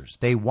answers.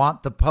 They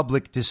want the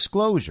public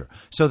disclosure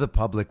so the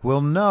public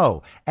will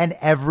know and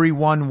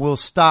everyone will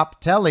stop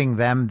telling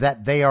them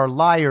that they are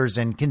liars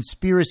and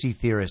conspiracy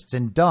theorists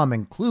and dumb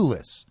and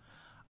clueless.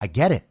 I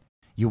get it.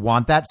 You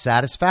want that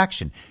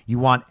satisfaction. You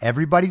want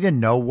everybody to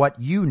know what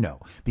you know,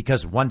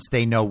 because once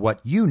they know what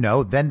you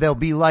know, then they'll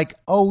be like,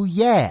 oh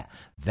yeah,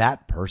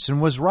 that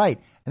person was right.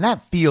 And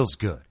that feels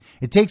good.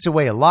 It takes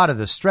away a lot of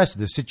the stress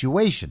of the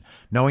situation,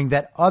 knowing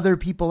that other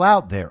people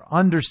out there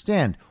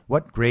understand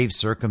what grave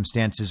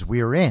circumstances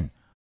we're in.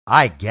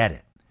 I get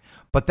it.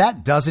 But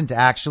that doesn't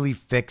actually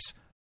fix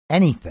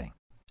anything.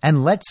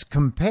 And let's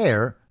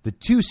compare the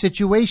two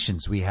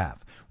situations we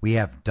have. We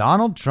have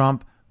Donald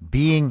Trump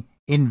being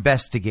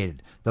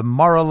investigated, the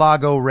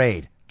Mar-a-Lago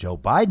raid. Joe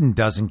Biden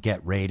doesn't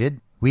get raided.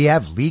 We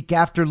have leak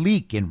after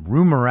leak and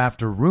rumor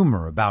after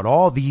rumor about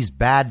all these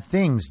bad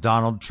things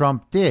Donald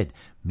Trump did.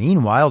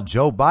 Meanwhile,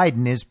 Joe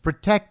Biden is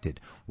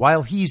protected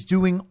while he's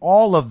doing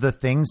all of the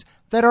things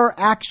that are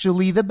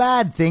actually the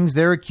bad things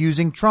they're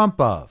accusing Trump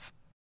of.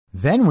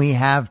 Then we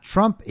have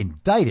Trump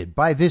indicted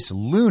by this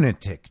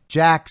lunatic,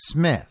 Jack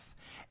Smith.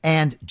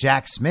 And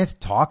Jack Smith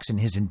talks in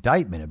his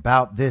indictment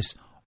about this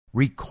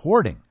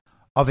recording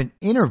of an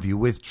interview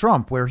with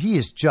Trump where he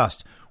is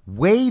just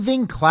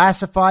waving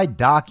classified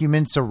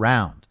documents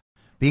around,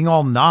 being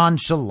all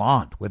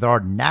nonchalant with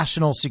our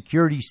national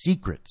security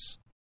secrets.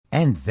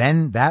 And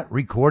then that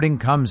recording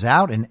comes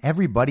out and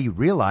everybody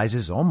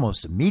realizes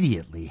almost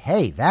immediately,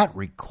 hey, that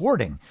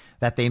recording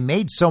that they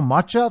made so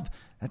much of,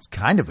 that's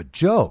kind of a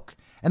joke.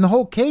 And the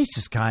whole case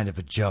is kind of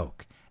a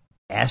joke.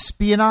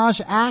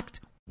 Espionage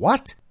Act?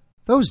 What?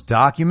 Those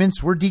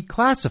documents were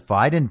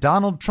declassified and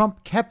Donald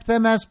Trump kept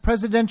them as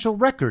presidential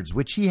records,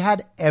 which he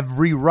had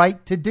every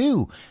right to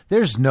do.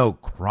 There's no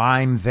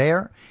crime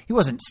there. He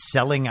wasn't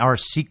selling our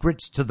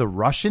secrets to the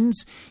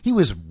Russians. He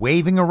was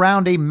waving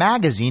around a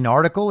magazine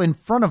article in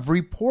front of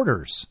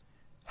reporters.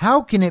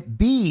 How can it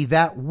be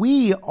that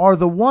we are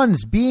the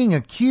ones being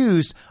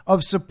accused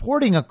of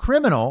supporting a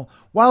criminal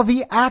while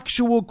the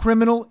actual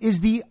criminal is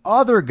the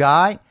other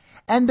guy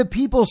and the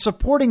people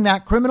supporting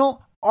that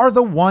criminal are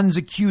the ones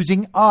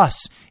accusing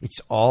us?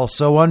 It's all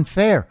so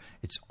unfair.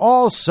 It's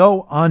all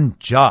so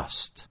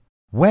unjust.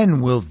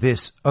 When will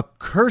this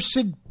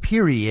accursed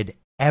period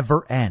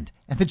ever end?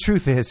 And the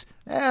truth is,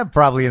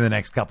 probably in the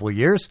next couple of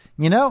years,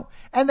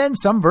 and then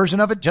some version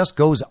of it just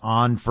goes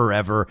on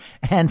forever.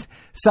 And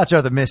such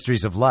are the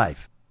mysteries of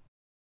life.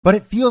 But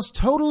it feels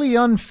totally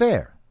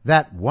unfair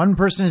that one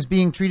person is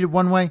being treated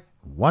one way,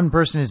 one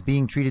person is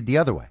being treated the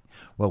other way.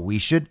 Well, we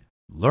should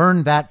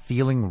learn that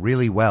feeling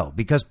really well,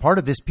 because part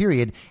of this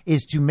period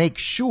is to make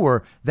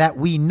sure that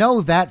we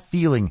know that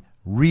feeling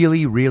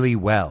really, really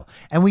well.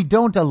 And we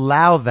don't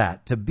allow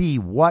that to be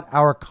what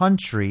our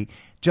country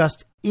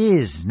just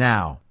is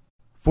now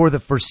for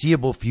the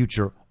foreseeable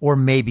future or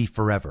maybe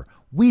forever.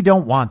 We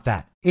don't want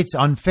that. It's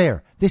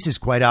unfair. This is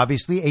quite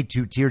obviously a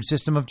two-tiered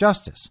system of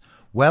justice.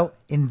 Well,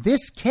 in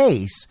this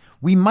case,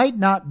 we might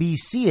not be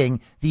seeing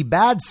the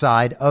bad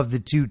side of the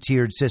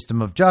two-tiered system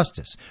of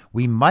justice.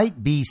 We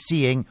might be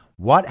seeing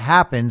what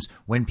happens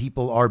when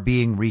people are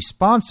being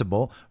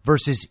responsible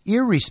versus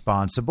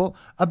irresponsible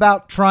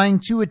about trying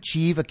to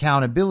achieve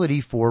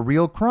accountability for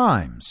real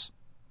crimes.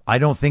 I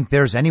don't think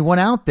there's anyone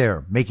out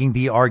there making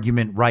the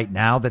argument right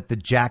now that the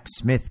Jack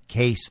Smith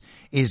case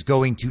is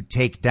going to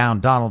take down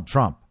Donald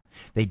Trump.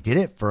 They did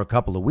it for a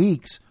couple of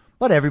weeks,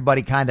 but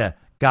everybody kind of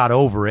got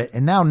over it,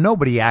 and now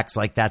nobody acts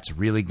like that's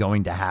really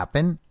going to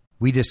happen.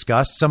 We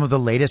discussed some of the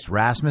latest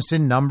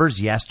Rasmussen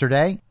numbers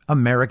yesterday.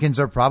 Americans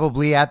are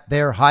probably at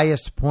their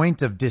highest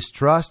point of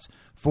distrust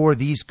for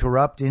these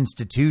corrupt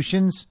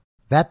institutions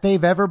that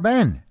they've ever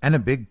been. And a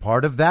big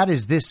part of that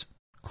is this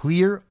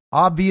clear,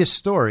 obvious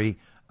story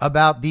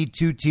about the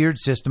two-tiered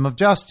system of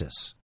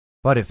justice.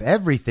 But if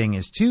everything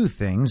is two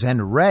things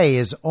and Wray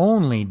is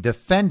only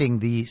defending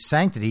the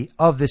sanctity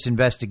of this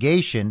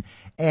investigation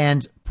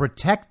and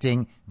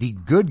protecting the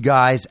good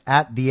guys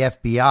at the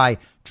FBI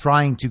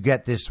trying to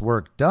get this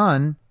work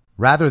done,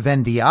 rather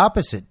than the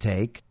opposite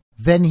take,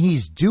 then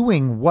he's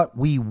doing what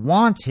we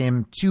want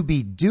him to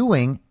be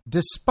doing,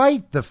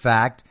 despite the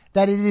fact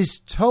that it is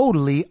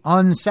totally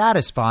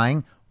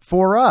unsatisfying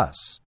for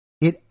us.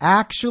 It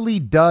actually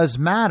does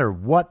matter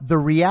what the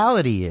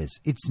reality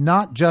is. It's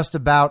not just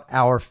about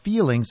our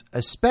feelings,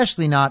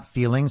 especially not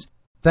feelings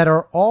that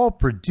are all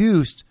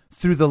produced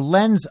through the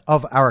lens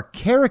of our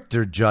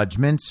character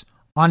judgments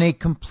on a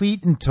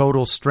complete and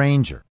total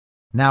stranger.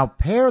 Now,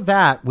 pair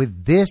that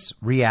with this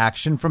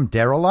reaction from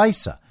Darrell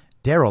Issa.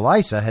 Darrell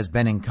Issa has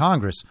been in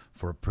Congress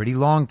for a pretty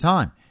long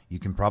time. You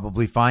can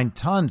probably find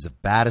tons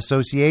of bad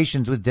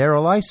associations with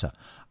Darrell Issa.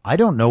 I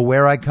don't know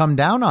where I come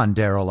down on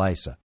Darrell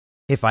Issa.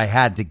 If I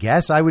had to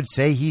guess, I would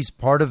say he's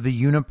part of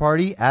the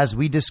Uniparty, as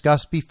we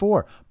discussed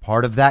before,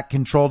 part of that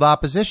controlled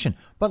opposition.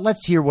 But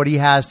let's hear what he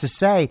has to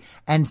say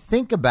and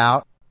think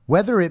about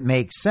whether it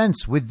makes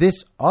sense with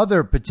this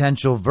other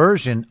potential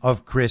version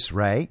of Chris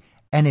Wray,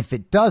 and if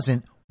it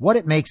doesn't, what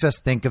it makes us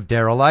think of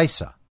Darrell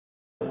Issa.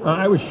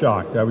 I was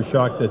shocked. I was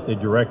shocked that the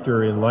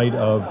director, in light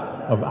of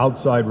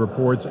outside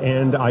reports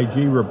and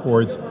IG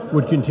reports,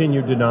 would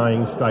continue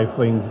denying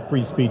stifling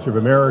free speech of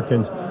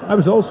Americans. I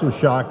was also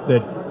shocked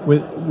that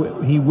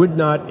he would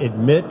not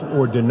admit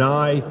or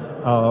deny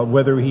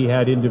whether he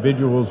had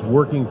individuals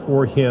working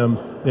for him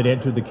that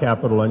entered the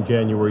Capitol on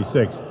January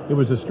 6th. It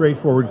was a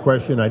straightforward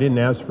question. I didn't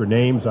ask for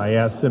names. I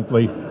asked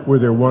simply, were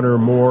there one or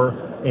more?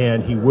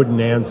 And he wouldn't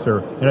answer.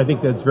 And I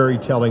think that's very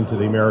telling to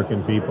the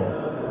American people.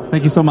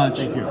 Thank you so much.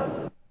 Thank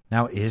you.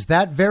 Now, is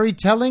that very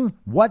telling?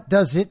 What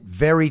does it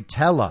very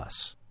tell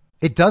us?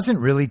 It doesn't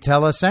really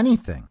tell us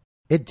anything.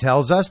 It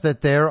tells us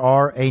that there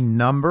are a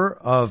number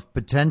of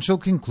potential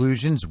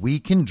conclusions we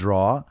can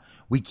draw.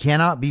 We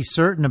cannot be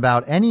certain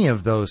about any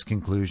of those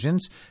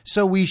conclusions,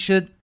 so we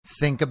should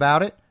think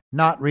about it,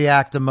 not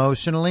react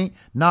emotionally,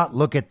 not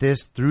look at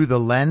this through the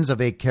lens of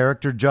a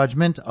character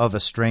judgment of a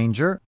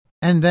stranger,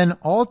 and then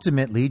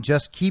ultimately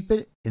just keep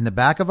it in the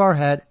back of our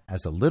head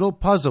as a little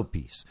puzzle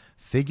piece.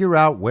 Figure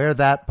out where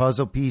that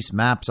puzzle piece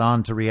maps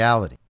onto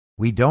reality.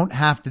 We don't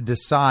have to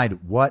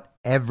decide what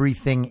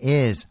everything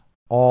is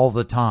all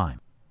the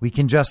time. We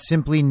can just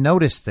simply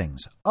notice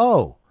things.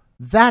 Oh,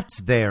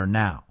 that's there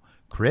now.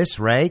 Chris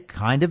Wray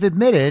kind of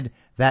admitted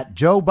that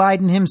Joe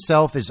Biden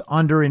himself is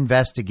under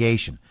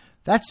investigation.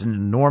 That's an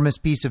enormous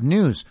piece of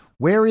news.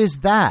 Where is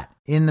that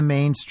in the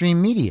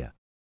mainstream media?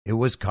 It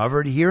was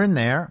covered here and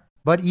there,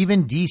 but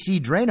even DC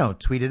Drano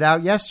tweeted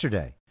out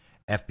yesterday.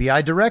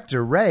 FBI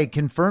Director Wray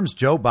confirms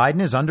Joe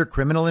Biden is under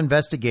criminal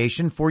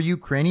investigation for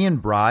Ukrainian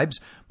bribes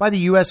by the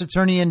U.S.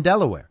 Attorney in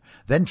Delaware,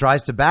 then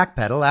tries to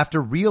backpedal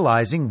after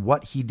realizing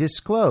what he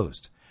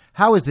disclosed.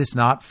 How is this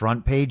not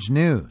front page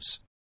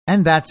news?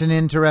 And that's an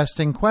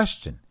interesting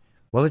question.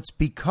 Well, it's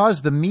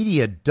because the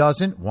media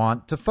doesn't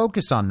want to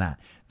focus on that.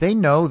 They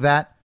know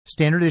that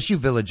standard issue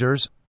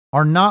villagers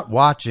are not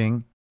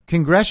watching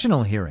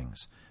congressional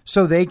hearings,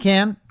 so they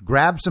can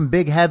grab some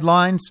big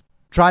headlines,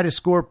 try to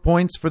score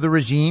points for the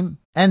regime,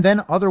 and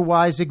then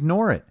otherwise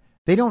ignore it.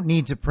 They don't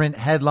need to print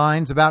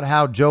headlines about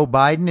how Joe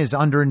Biden is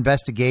under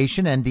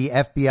investigation and the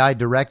FBI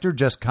director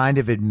just kind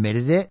of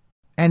admitted it.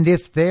 And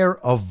if they're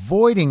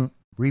avoiding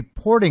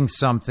reporting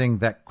something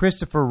that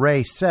Christopher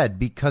Wray said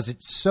because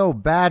it's so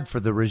bad for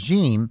the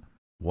regime,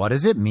 what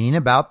does it mean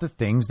about the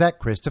things that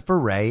Christopher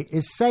Wray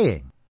is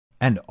saying?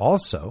 And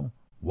also,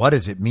 what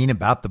does it mean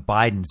about the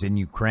Bidens in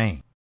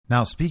Ukraine?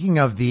 Now, speaking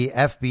of the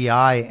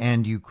FBI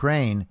and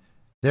Ukraine,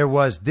 there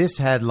was this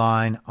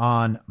headline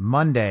on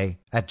Monday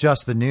at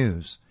Just the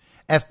News.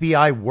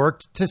 FBI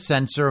worked to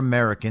censor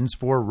Americans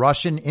for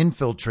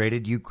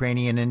Russian-infiltrated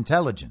Ukrainian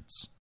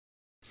intelligence.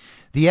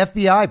 The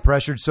FBI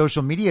pressured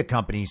social media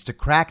companies to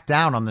crack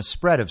down on the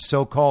spread of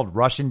so-called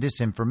Russian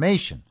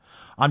disinformation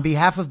on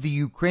behalf of the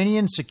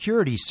Ukrainian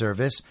Security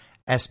Service,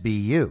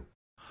 SBU,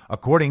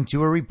 according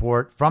to a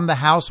report from the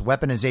House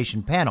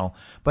Weaponization Panel,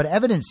 but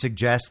evidence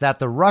suggests that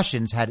the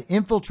Russians had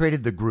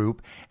infiltrated the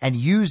group and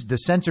used the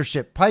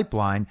censorship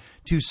pipeline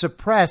to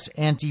suppress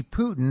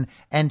anti-Putin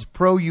and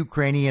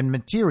pro-Ukrainian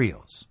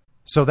materials.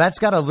 So that's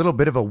got a little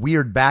bit of a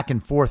weird back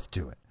and forth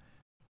to it.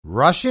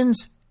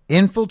 Russians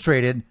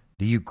infiltrated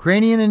the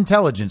Ukrainian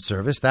intelligence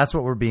service, that's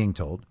what we're being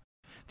told.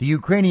 The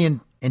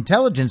Ukrainian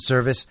intelligence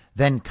service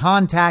then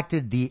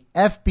contacted the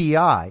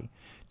FBI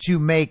to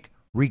make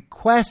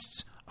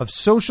requests of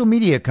social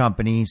media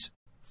companies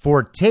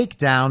for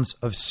takedowns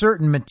of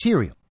certain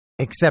material.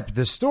 Except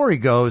the story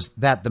goes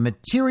that the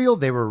material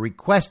they were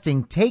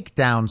requesting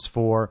takedowns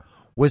for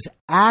was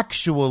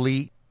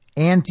actually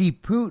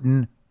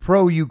anti-Putin,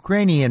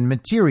 pro-Ukrainian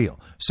material.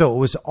 So it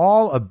was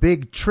all a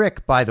big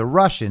trick by the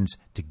Russians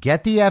to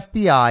get the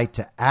FBI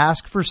to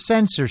ask for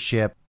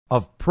censorship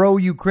of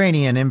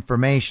pro-Ukrainian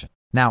information.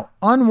 Now,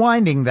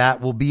 unwinding that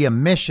will be a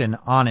mission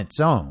on its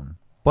own,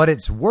 but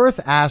it's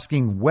worth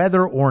asking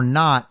whether or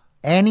not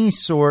any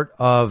sort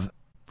of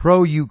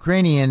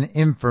pro-Ukrainian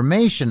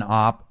information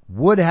op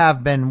would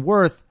have been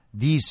worth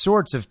these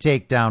sorts of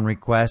takedown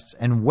requests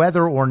and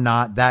whether or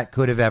not that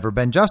could have ever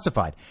been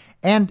justified.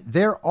 And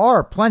there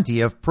are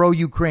plenty of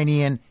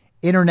pro-Ukrainian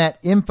internet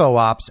info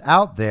ops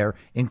out there,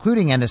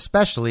 including and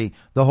especially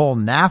the whole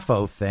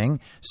NAFO thing.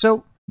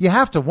 So you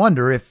have to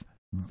wonder if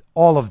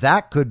all of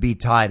that could be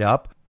tied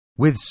up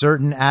with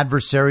certain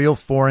adversarial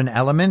foreign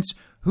elements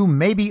who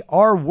maybe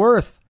are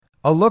worth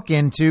a look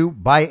into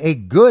by a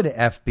good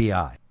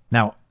FBI.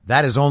 Now,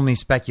 that is only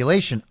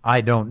speculation.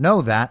 I don't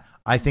know that.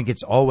 I think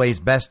it's always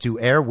best to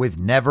err with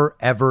never,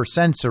 ever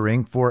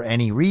censoring for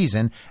any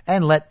reason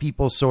and let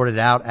people sort it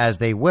out as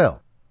they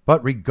will.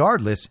 But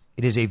regardless,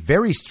 it is a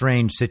very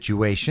strange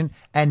situation,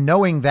 and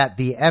knowing that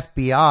the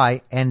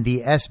FBI and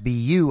the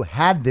SBU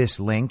had this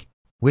link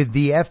with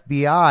the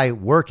FBI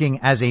working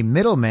as a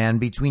middleman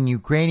between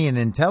Ukrainian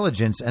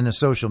intelligence and the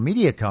social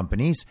media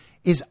companies,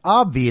 is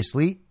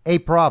obviously a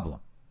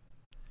problem.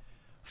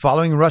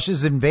 Following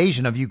Russia's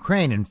invasion of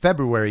Ukraine in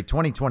February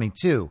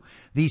 2022,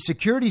 the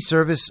Security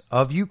Service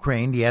of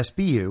Ukraine, the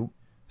SBU,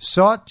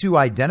 sought to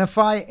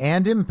identify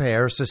and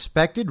impair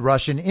suspected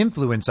Russian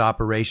influence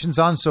operations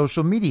on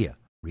social media,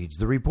 reads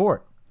the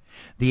report.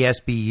 The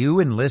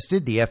SBU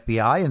enlisted the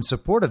FBI in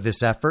support of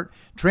this effort,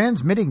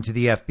 transmitting to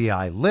the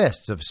FBI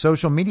lists of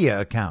social media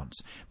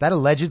accounts that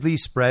allegedly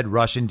spread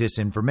Russian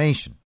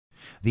disinformation.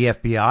 The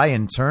FBI,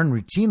 in turn,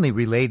 routinely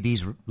relayed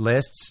these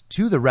lists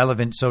to the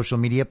relevant social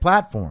media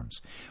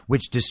platforms,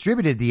 which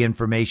distributed the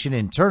information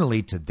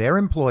internally to their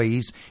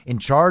employees in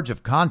charge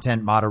of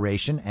content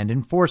moderation and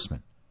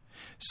enforcement.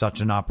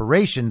 Such an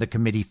operation, the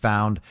committee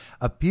found,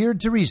 appeared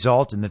to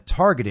result in the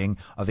targeting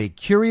of a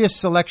curious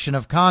selection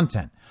of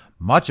content,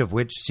 much of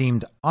which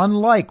seemed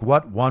unlike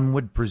what one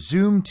would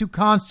presume to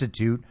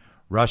constitute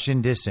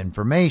Russian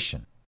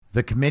disinformation.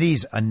 The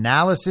committee's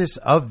analysis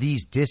of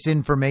these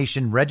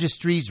disinformation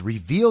registries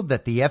revealed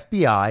that the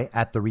FBI,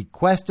 at the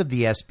request of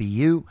the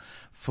SBU,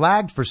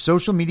 flagged for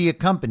social media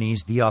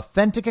companies the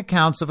authentic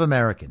accounts of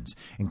Americans,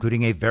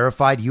 including a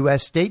verified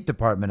U.S. State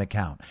Department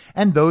account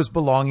and those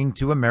belonging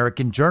to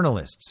American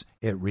journalists,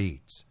 it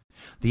reads.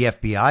 The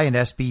FBI and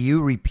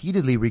SBU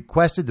repeatedly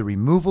requested the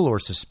removal or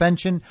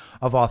suspension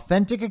of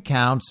authentic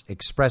accounts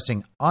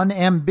expressing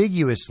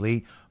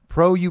unambiguously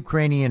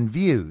pro-Ukrainian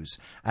views,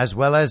 as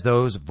well as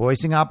those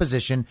voicing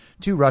opposition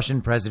to Russian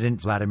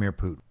President Vladimir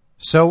Putin.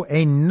 So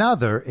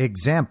another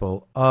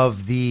example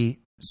of the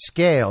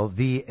scale,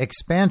 the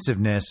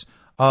expansiveness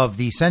of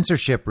the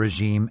censorship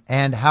regime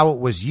and how it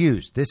was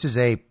used. This is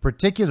a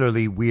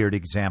particularly weird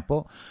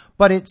example,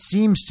 but it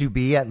seems to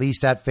be, at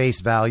least at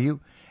face value,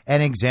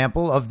 an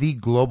example of the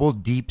global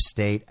deep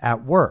state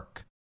at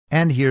work.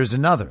 And here's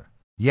another.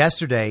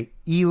 Yesterday,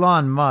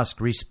 Elon Musk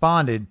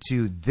responded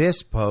to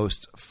this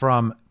post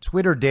from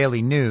Twitter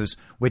Daily News,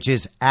 which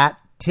is at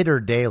Titter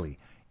Daily.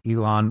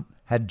 Elon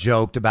had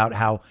joked about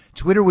how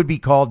Twitter would be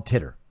called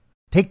Titter.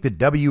 Take the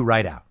W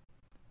right out.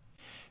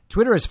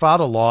 Twitter has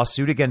filed a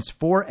lawsuit against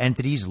 4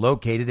 entities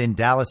located in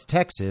Dallas,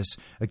 Texas,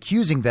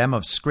 accusing them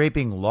of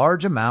scraping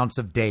large amounts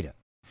of data.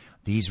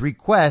 These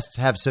requests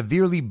have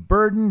severely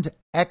burdened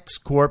X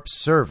Corp's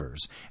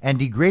servers and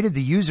degraded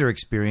the user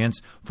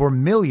experience for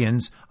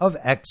millions of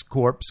X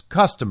Corp's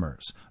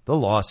customers, the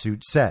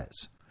lawsuit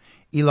says.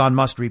 Elon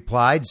Musk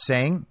replied,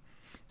 saying,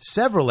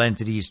 "Several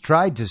entities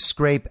tried to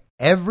scrape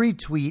every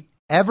tweet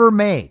ever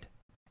made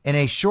in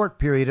a short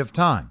period of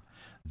time.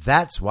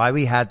 That's why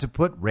we had to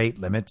put rate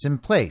limits in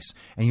place."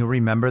 And you'll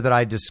remember that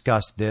I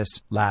discussed this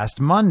last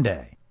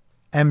Monday.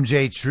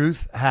 MJ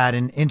Truth had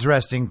an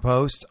interesting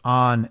post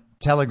on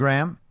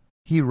Telegram.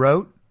 He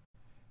wrote,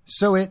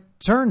 "So it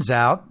turns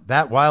out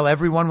that while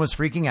everyone was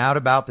freaking out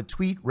about the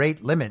tweet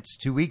rate limits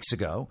 2 weeks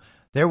ago,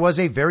 there was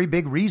a very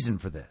big reason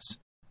for this,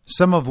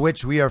 some of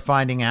which we are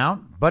finding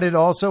out, but it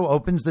also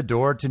opens the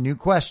door to new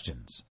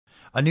questions.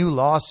 A new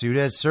lawsuit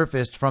has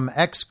surfaced from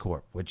X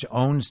Corp, which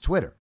owns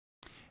Twitter.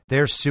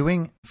 They're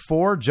suing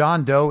 4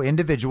 John Doe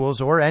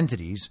individuals or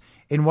entities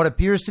in what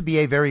appears to be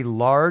a very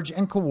large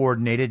and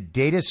coordinated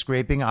data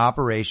scraping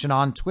operation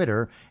on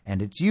Twitter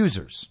and its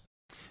users.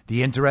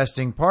 The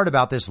interesting part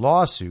about this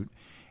lawsuit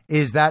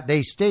is that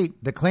they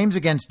state the claims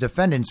against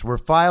defendants were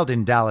filed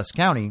in Dallas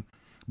County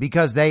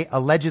because they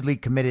allegedly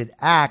committed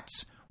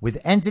acts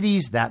with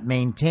entities that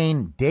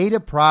maintain data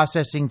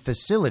processing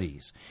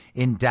facilities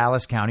in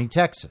Dallas County,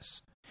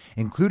 Texas,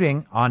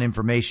 including, on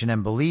information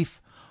and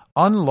belief,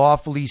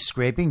 unlawfully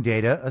scraping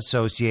data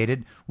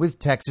associated with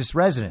Texas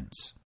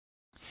residents.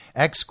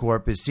 X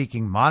Corp is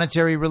seeking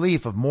monetary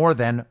relief of more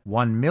than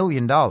 $1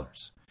 million.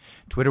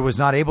 Twitter was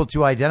not able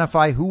to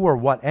identify who or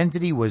what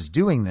entity was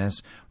doing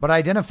this, but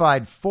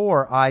identified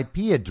 4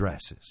 IP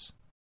addresses.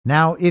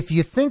 Now, if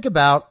you think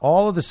about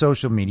all of the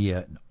social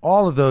media,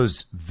 all of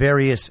those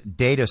various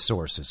data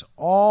sources,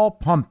 all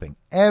pumping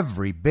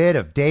every bit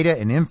of data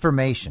and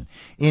information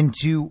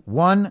into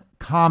one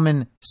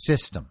common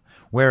system,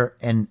 where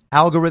an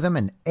algorithm,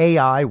 an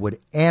AI, would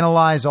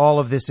analyze all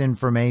of this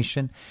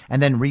information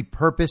and then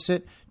repurpose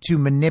it to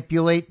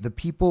manipulate the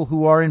people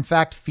who are in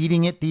fact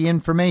feeding it the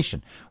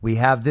information. We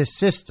have this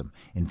system.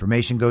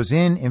 Information goes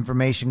in,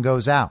 information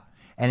goes out.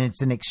 And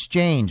it's an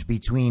exchange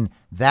between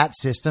that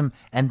system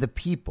and the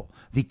people,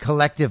 the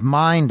collective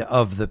mind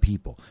of the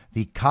people,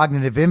 the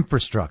cognitive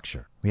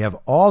infrastructure. We have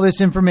all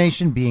this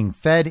information being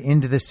fed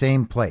into the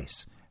same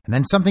place. And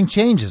then something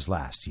changes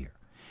last year.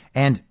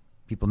 And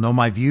people know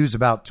my views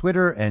about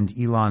Twitter and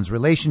Elon's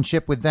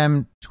relationship with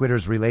them,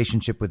 Twitter's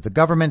relationship with the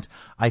government.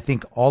 I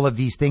think all of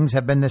these things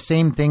have been the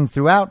same thing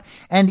throughout,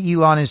 and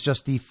Elon is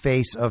just the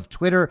face of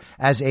Twitter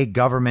as a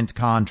government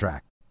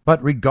contract.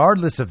 But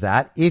regardless of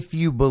that, if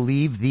you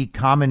believe the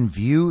common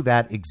view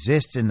that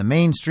exists in the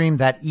mainstream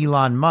that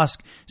Elon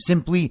Musk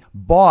simply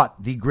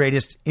bought the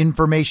greatest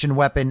information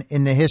weapon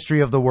in the history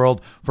of the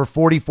world for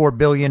 $44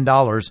 billion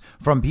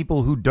from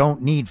people who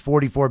don't need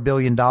 $44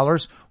 billion,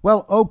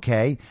 well,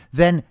 okay,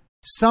 then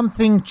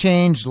Something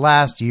changed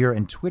last year,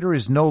 and Twitter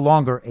is no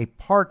longer a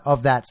part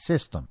of that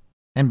system.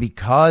 And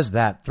because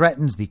that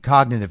threatens the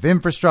cognitive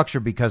infrastructure,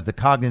 because the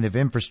cognitive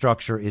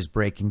infrastructure is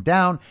breaking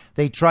down,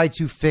 they try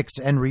to fix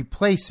and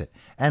replace it.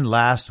 And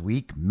last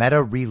week,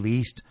 Meta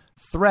released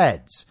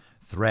Threads.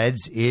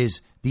 Threads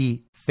is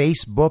the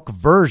Facebook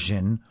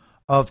version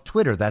of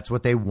Twitter. That's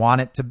what they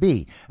want it to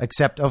be.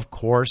 Except, of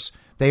course,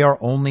 they are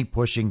only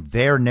pushing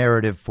their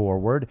narrative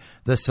forward.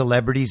 The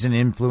celebrities and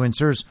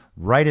influencers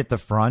right at the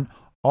front,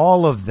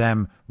 all of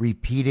them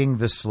repeating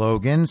the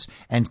slogans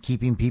and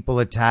keeping people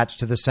attached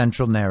to the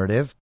central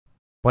narrative.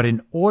 But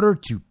in order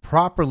to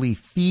properly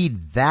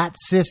feed that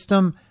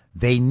system,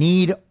 they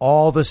need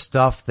all the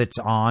stuff that's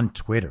on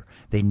Twitter.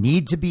 They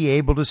need to be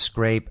able to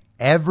scrape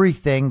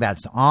everything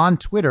that's on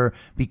Twitter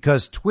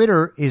because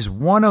Twitter is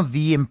one of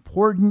the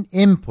important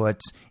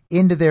inputs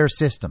into their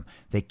system.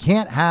 They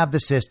can't have the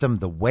system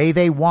the way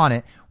they want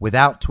it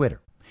without Twitter.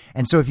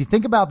 And so if you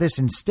think about this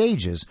in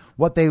stages,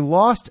 what they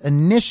lost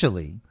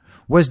initially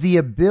was the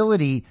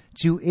ability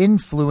to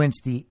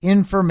influence the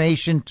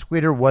information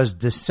Twitter was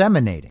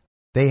disseminating.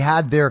 They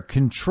had their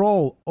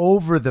control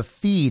over the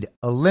feed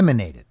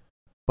eliminated,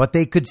 but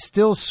they could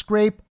still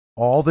scrape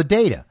all the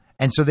data.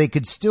 And so they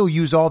could still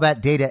use all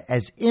that data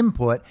as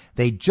input.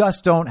 They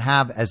just don't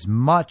have as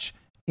much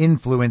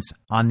influence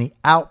on the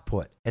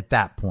output at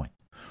that point.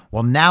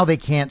 Well, now they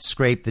can't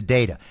scrape the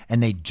data,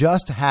 and they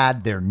just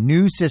had their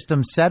new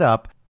system set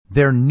up.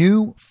 Their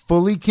new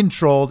fully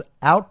controlled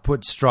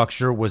output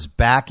structure was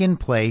back in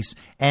place,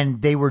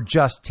 and they were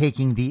just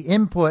taking the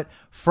input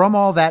from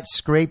all that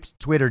scraped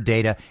Twitter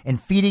data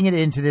and feeding it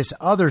into this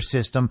other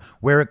system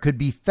where it could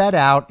be fed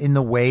out in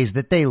the ways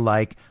that they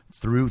like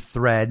through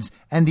Threads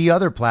and the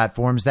other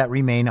platforms that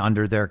remain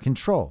under their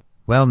control.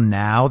 Well,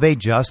 now they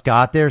just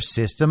got their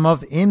system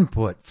of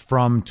input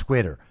from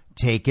Twitter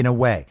taken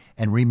away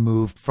and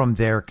removed from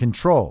their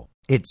control.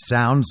 It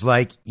sounds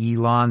like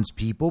Elon's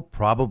people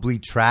probably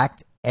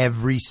tracked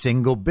every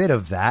single bit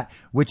of that,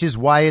 which is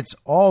why it's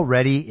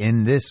already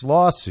in this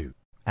lawsuit.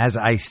 As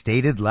I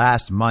stated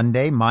last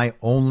Monday, my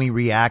only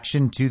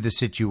reaction to the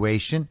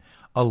situation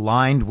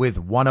aligned with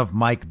one of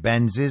Mike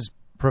Benz's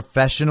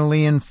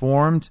professionally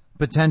informed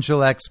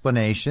potential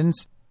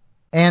explanations,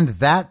 and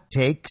that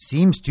take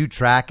seems to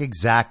track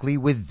exactly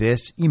with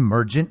this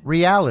emergent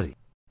reality.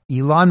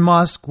 Elon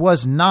Musk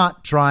was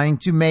not trying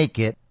to make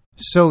it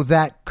so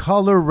that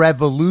color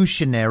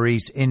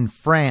revolutionaries in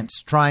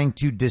France trying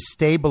to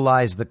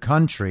destabilize the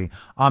country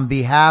on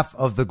behalf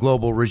of the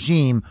global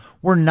regime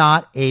were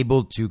not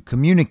able to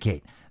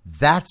communicate.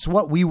 That's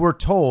what we were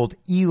told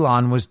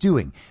Elon was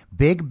doing.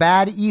 Big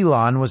bad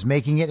Elon was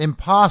making it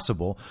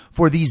impossible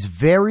for these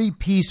very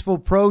peaceful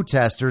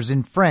protesters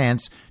in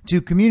France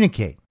to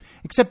communicate.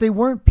 Except they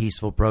weren't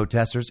peaceful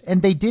protesters,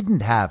 and they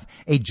didn't have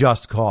a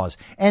just cause,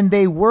 and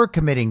they were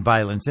committing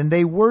violence, and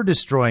they were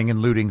destroying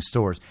and looting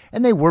stores,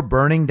 and they were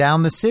burning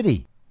down the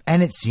city.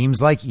 And it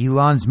seems like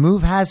Elon's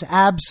move has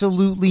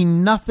absolutely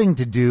nothing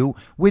to do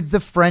with the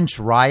French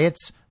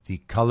riots, the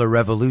color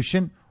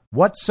revolution,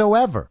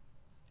 whatsoever.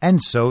 And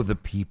so the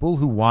people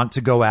who want to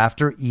go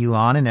after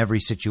Elon in every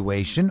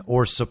situation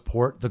or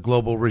support the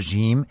global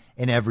regime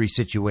in every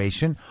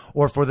situation,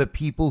 or for the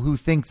people who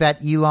think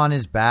that Elon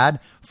is bad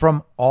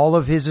from all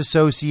of his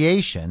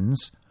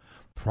associations,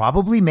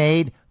 probably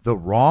made the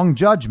wrong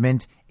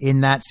judgment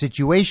in that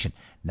situation.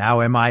 Now,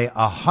 am I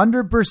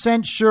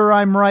 100% sure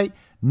I'm right?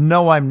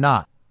 No, I'm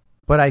not.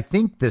 But I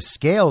think the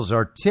scales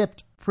are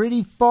tipped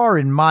pretty far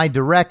in my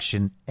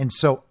direction, and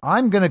so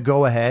I'm going to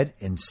go ahead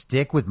and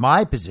stick with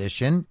my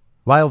position,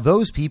 while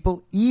those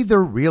people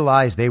either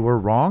realize they were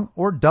wrong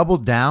or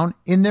doubled down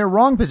in their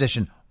wrong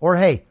position. Or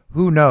hey,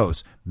 who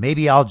knows?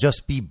 Maybe I'll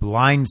just be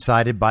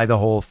blindsided by the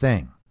whole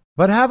thing.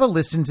 But have a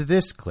listen to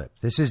this clip.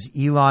 This is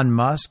Elon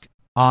Musk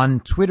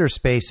on Twitter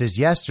Spaces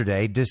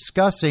yesterday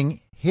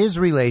discussing his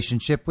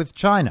relationship with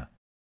China.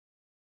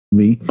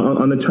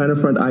 On the China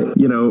front,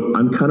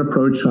 I'm kind of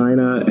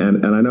pro-China,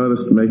 and I know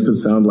this makes it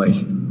sound like,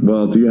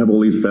 well, do you have all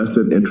these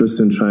vested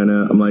interests in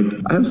China? I'm like,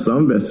 I have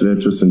some vested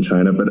interests in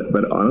China,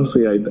 but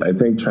honestly, I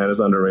think China's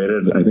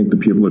underrated. I think the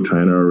people of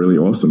China are really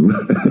awesome.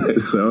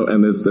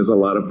 And there's a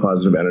lot of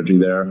positive energy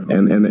there,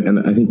 and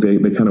I think they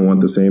kind of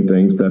want the same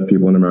things that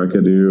people in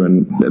America do.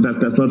 And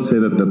that's not to say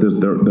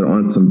that there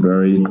aren't some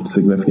very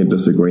significant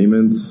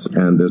disagreements,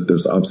 and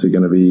there's obviously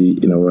going to be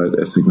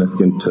a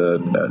significant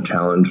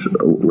challenge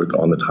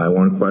on the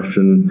Taiwan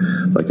question,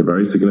 like a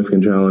very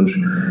significant challenge.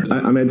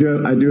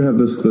 I do have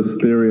this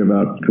theory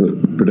about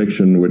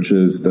prediction, which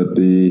is that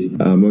the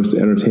most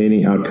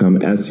entertaining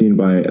outcome, as seen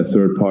by a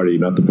third party,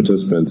 not the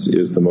participants,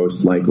 is the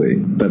most likely.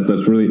 That's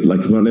really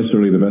not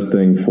necessarily the best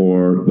thing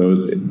for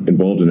those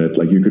involved in it.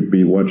 Like, you could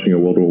be watching a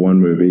World War I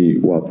movie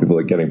while people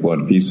are getting blown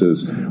to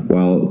pieces,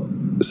 while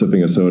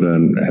sipping a soda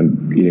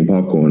and eating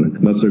popcorn.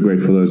 Not so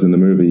great for those in the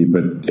movie,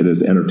 but it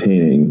is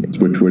entertaining,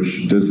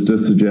 which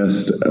does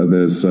suggest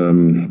there's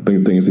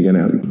things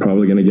are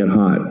probably going to get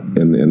hot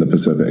in the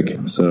Pacific.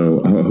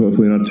 So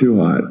hopefully not too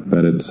hot,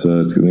 but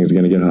things are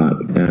going to get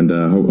hot, and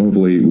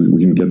hopefully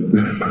we can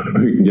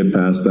get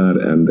past that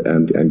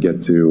and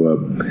get to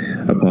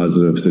a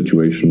positive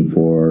situation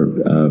for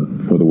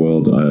the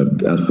world.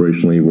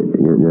 Aspirationally,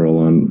 we're all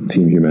on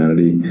Team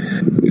Humanity.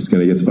 It's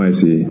going to get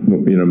spicy.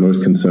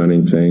 Most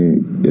concerning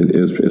thing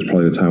is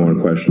probably the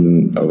Taiwan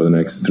question over the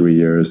next 3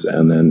 years,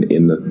 and then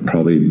in the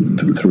probably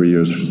 3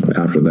 years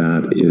after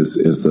that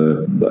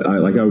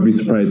I would be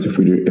surprised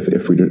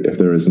if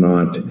there is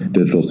not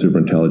digital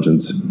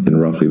superintelligence in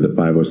roughly the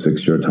 5 or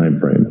 6 year time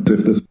frame.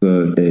 If this is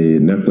a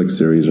Netflix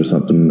series or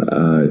something,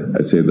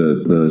 I'd say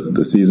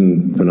the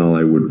season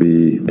finale would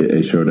be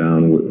a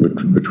showdown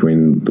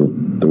between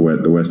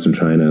the Western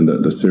China, and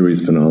the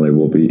series finale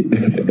will be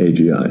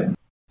AGI.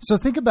 So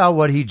think about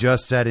what he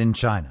just said in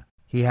China.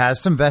 He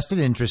has some vested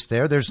interest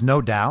there. There's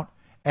no doubt.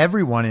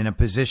 Everyone in a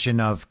position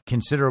of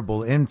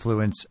considerable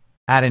influence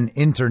at an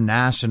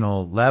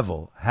international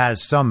level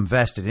has some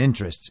vested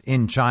interests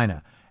in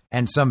China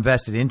and some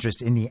vested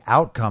interest in the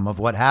outcome of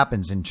what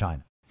happens in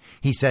China.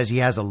 He says he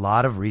has a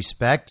lot of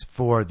respect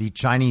for the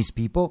Chinese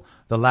people,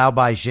 the Lao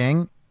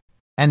Baixing,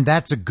 and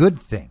that's a good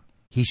thing.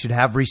 He should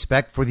have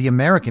respect for the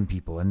American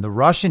people and the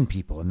Russian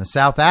people and the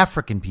South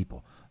African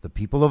people, the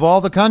people of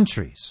all the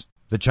countries.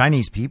 The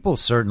Chinese people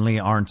certainly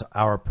aren't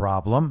our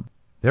problem.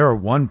 There are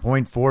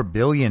 1.4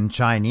 billion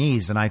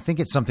Chinese, and I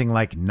think it's something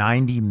like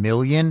 90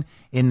 million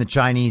in the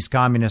Chinese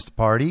Communist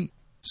Party.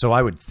 So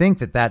I would think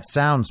that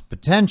sounds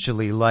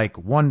potentially like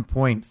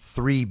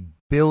 1.3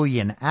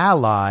 billion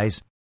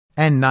allies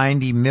and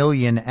 90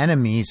 million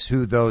enemies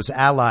who those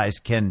allies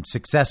can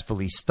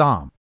successfully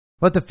stomp.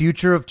 But the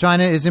future of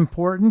China is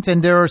important,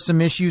 and there are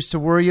some issues to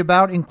worry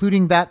about,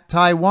 including that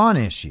Taiwan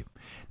issue.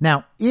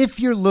 Now, if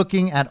you're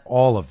looking at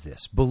all of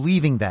this,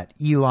 believing that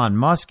Elon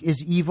Musk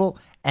is evil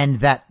and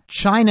that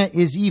China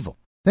is evil,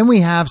 then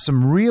we have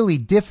some really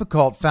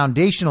difficult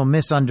foundational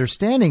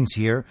misunderstandings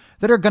here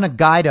that are going to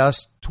guide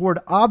us toward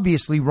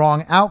obviously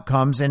wrong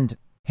outcomes and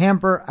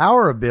hamper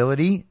our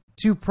ability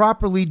to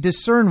properly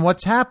discern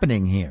what's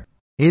happening here.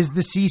 Is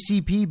the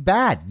CCP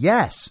bad?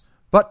 Yes.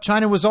 But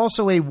China was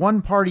also a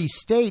one-party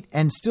state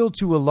and still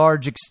to a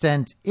large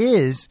extent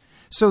is.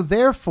 So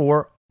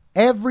therefore,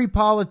 every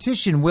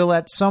politician will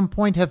at some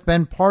point have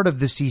been part of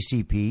the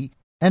CCP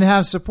and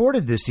have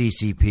supported the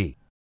CCP.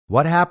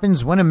 What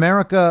happens when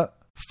America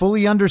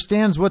fully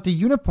understands what the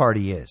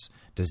uniparty is?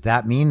 Does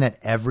that mean that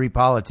every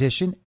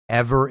politician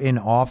ever in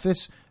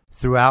office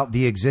throughout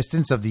the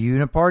existence of the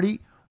uniparty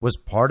was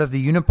part of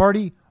the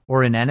uniparty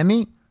or an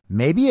enemy?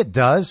 Maybe it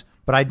does,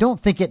 but I don't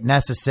think it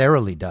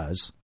necessarily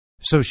does.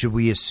 So should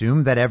we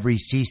assume that every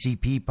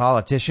CCP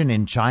politician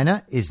in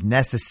China is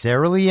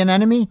necessarily an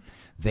enemy?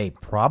 They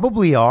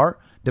probably are,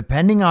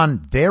 depending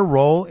on their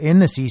role in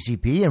the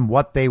CCP and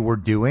what they were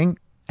doing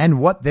and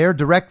what they're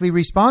directly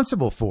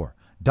responsible for.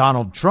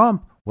 Donald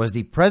Trump was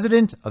the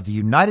president of the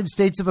United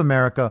States of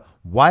America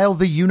while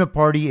the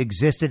Uniparty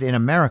existed in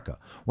America.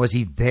 Was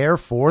he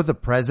therefore the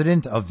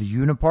president of the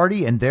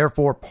Uniparty and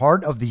therefore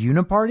part of the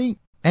Uniparty?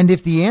 And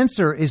if the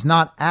answer is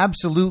not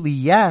absolutely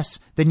yes,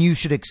 then you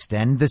should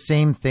extend the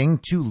same thing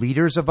to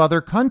leaders of other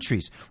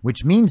countries,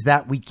 which means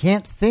that we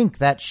can't think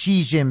that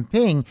Xi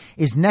Jinping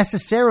is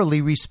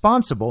necessarily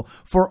responsible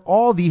for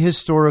all the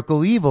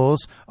historical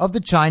evils of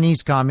the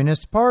Chinese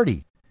Communist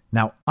Party.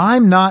 Now,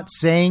 I'm not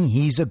saying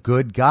he's a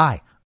good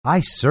guy. I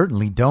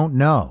certainly don't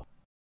know.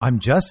 I'm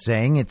just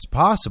saying it's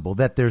possible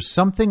that there's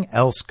something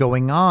else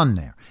going on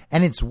there.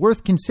 And it's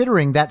worth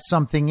considering that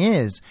something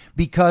is,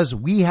 because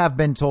we have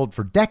been told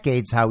for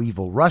decades how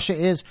evil Russia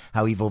is,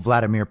 how evil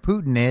Vladimir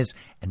Putin is,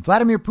 and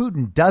Vladimir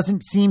Putin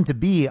doesn't seem to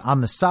be on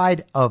the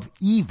side of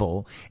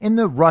evil in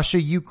the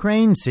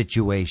Russia-Ukraine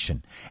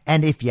situation.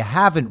 And if you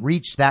haven't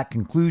reached that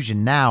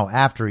conclusion now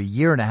after a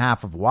year and a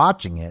half of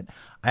watching it,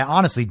 I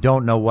honestly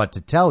don't know what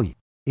to tell you.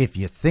 If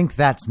you think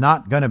that's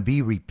not going to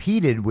be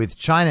repeated with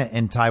China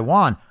and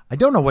Taiwan, I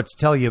don't know what to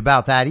tell you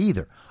about that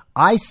either.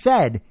 I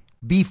said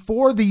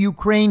before the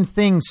Ukraine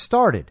thing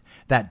started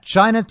that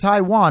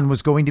China-Taiwan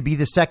was going to be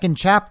the second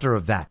chapter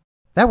of that.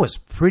 That was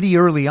pretty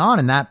early on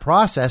in that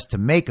process to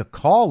make a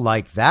call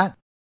like that.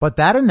 But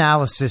that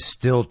analysis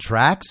still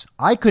tracks.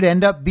 I could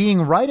end up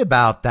being right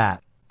about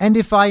that. And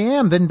if I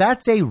am, then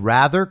that's a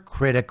rather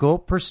critical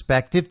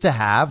perspective to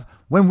have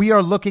when we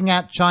are looking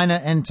at China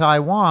and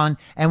Taiwan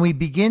and we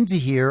begin to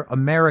hear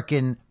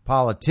American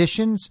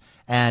politicians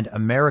and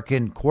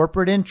American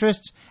corporate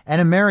interests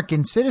and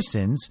American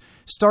citizens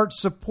start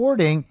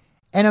supporting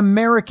an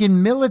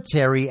American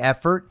military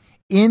effort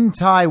in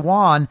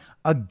Taiwan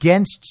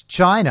against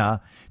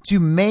China to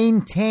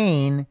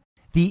maintain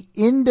the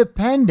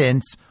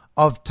independence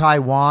of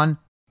Taiwan,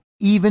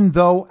 even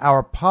though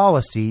our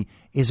policy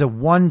is a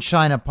one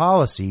China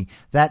policy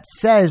that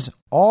says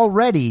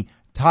already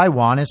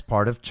Taiwan is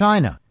part of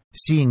China.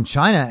 Seeing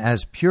China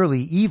as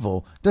purely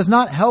evil does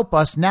not help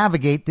us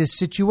navigate this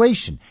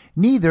situation.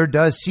 Neither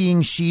does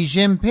seeing Xi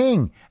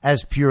Jinping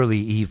as purely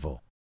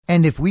evil.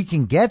 And if we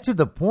can get to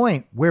the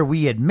point where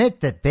we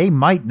admit that they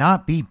might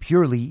not be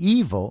purely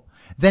evil,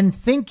 then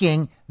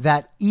thinking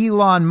that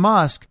Elon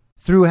Musk,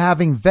 through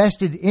having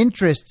vested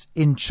interests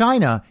in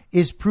China,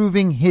 is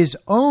proving his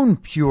own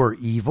pure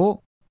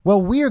evil,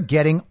 well, we're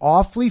getting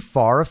awfully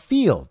far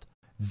afield.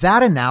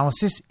 That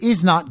analysis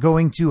is not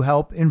going to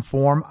help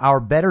inform our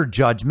better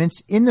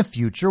judgments in the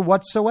future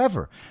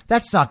whatsoever.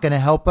 That's not going to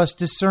help us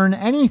discern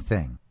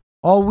anything.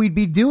 All we'd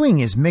be doing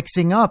is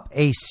mixing up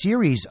a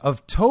series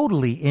of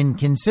totally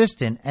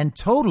inconsistent and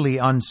totally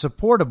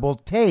unsupportable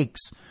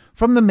takes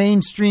from the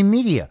mainstream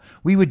media.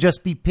 We would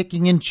just be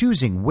picking and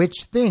choosing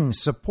which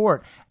things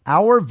support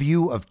our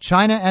view of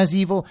China as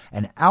evil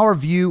and our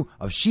view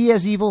of Xi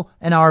as evil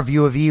and our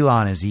view of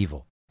Elon as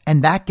evil.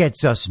 And that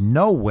gets us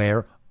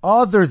nowhere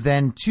other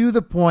than to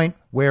the point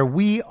where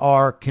we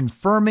are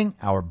confirming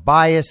our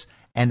bias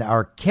and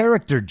our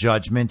character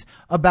judgment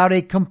about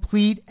a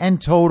complete and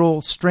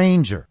total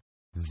stranger.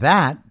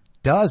 That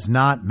does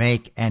not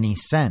make any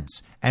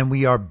sense, and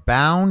we are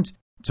bound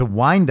to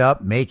wind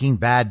up making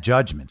bad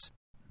judgments.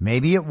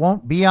 Maybe it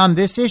won't be on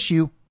this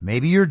issue.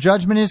 Maybe your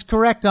judgment is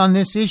correct on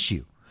this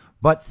issue.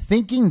 But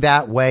thinking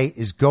that way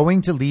is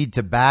going to lead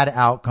to bad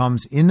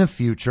outcomes in the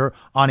future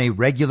on a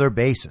regular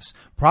basis,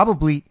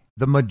 probably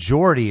the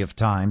majority of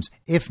times,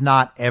 if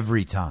not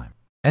every time.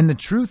 And the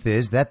truth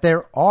is that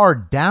there are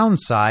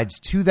downsides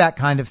to that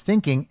kind of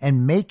thinking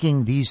and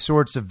making these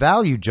sorts of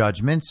value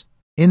judgments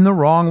in the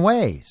wrong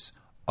ways.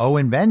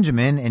 Owen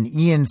Benjamin and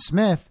Ian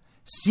Smith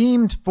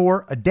seemed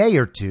for a day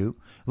or two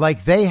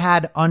like they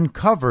had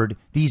uncovered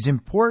these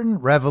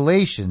important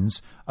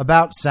revelations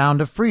about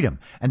Sound of Freedom,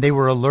 and they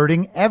were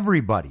alerting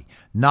everybody.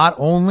 Not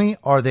only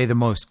are they the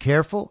most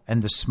careful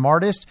and the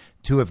smartest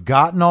to have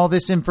gotten all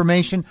this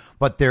information,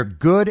 but they're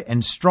good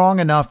and strong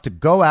enough to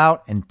go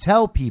out and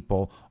tell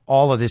people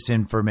all of this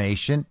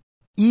information,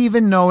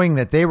 even knowing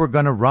that they were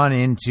going to run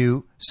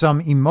into some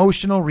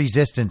emotional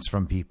resistance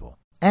from people.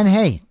 And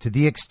hey, to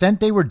the extent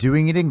they were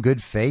doing it in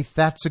good faith,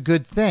 that's a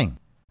good thing.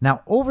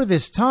 Now, over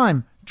this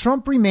time,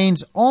 Trump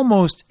remains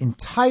almost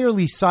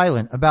entirely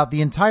silent about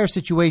the entire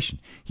situation.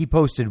 He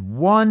posted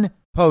one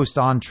post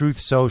on Truth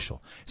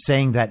Social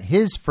saying that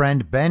his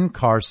friend Ben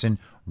Carson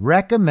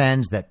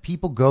recommends that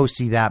people go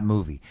see that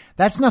movie.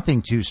 That's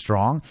nothing too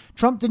strong.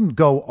 Trump didn't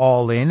go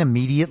all in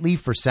immediately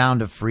for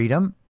Sound of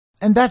Freedom,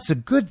 and that's a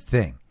good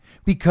thing.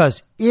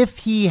 Because if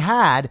he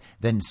had,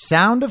 then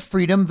Sound of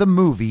Freedom, the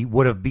movie,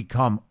 would have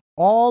become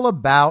all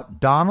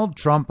about Donald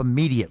Trump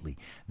immediately.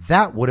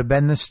 That would have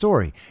been the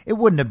story. It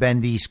wouldn't have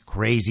been these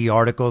crazy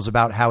articles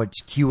about how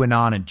it's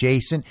QAnon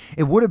adjacent.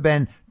 It would have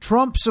been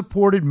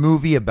Trump-supported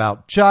movie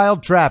about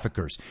child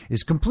traffickers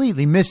is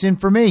completely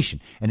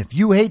misinformation. And if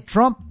you hate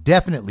Trump,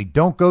 definitely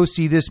don't go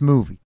see this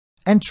movie.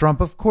 And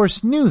Trump, of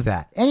course, knew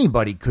that.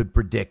 Anybody could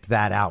predict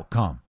that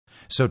outcome.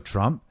 So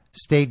Trump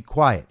stayed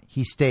quiet.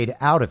 He stayed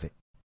out of it.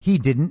 He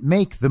didn't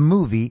make the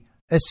movie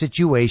a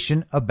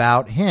situation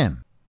about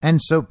him. And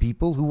so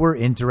people who were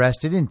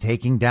interested in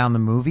taking down the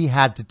movie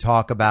had to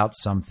talk about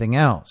something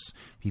else.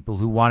 People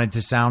who wanted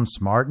to sound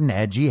smart and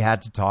edgy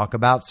had to talk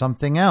about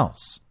something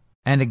else.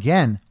 And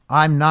again,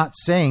 I'm not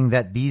saying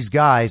that these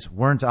guys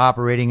weren't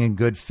operating in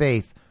good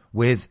faith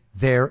with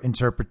their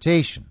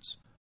interpretations.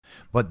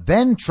 But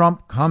then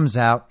Trump comes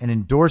out and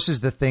endorses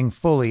the thing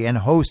fully and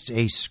hosts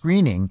a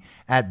screening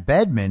at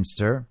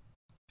Bedminster.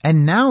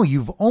 And now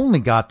you've only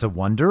got to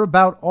wonder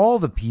about all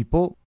the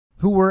people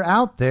who were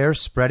out there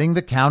spreading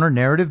the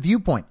counter-narrative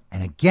viewpoint.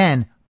 And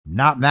again,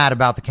 not mad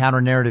about the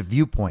counter-narrative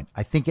viewpoint.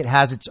 I think it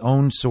has its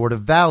own sort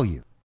of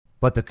value.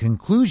 But the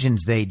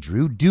conclusions they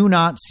drew do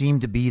not seem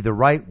to be the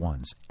right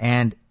ones.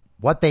 And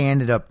what they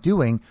ended up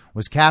doing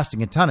was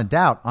casting a ton of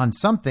doubt on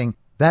something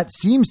that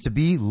seems to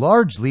be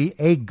largely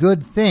a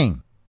good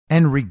thing.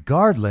 And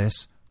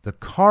regardless, the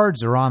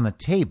cards are on the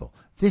table.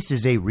 This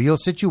is a real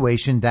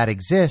situation that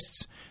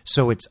exists,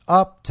 so it's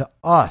up to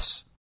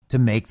us to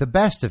make the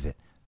best of it.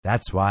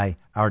 That's why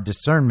our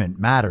discernment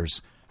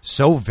matters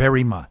so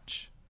very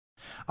much.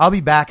 I'll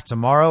be back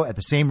tomorrow at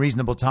the same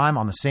reasonable time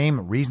on the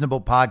same reasonable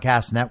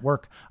podcast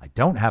network. I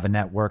don't have a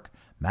network.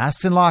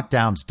 Masks and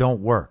lockdowns don't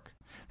work.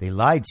 They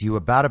lied to you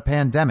about a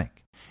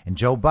pandemic, and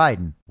Joe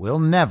Biden will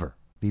never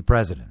be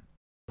president.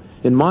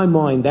 In my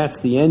mind, that's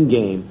the end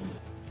game.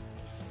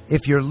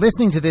 If you're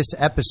listening to this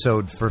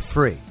episode for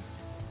free,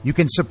 you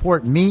can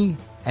support me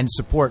and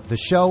support the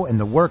show and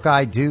the work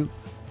I do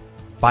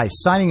by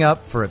signing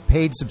up for a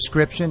paid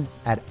subscription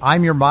at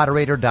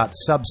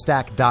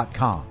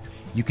imyourmoderator.substack.com.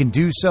 You can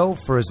do so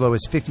for as low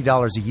as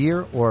 $50 a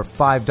year or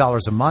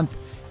 $5 a month.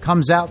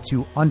 Comes out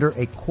to under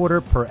a quarter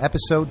per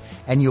episode,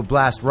 and you'll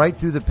blast right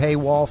through the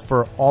paywall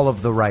for all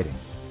of the writing.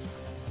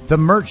 The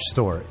merch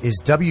store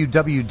is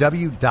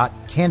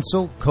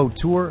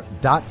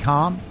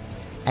www.cancelcouture.com,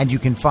 and you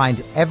can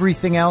find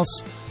everything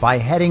else by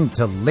heading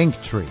to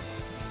Linktree.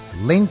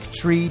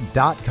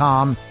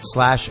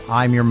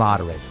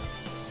 Linktree.com/I'mYourModerator.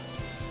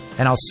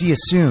 And I'll see you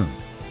soon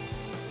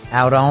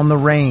out on the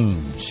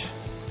range.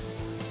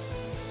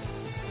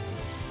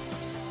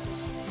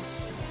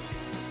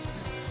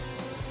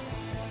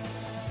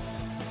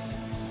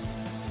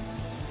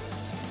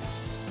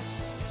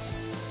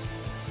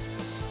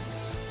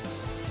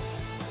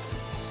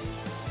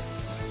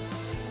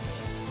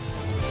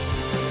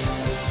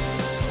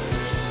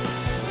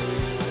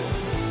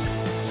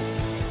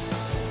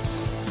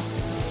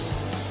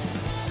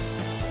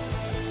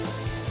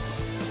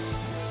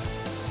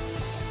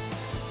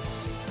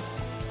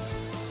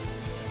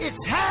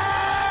 It's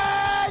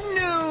high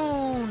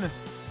noon.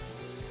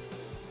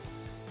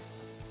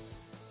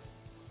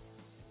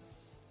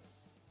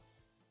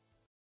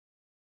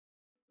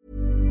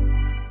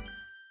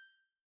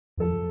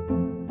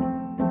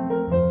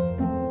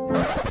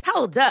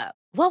 Hold up.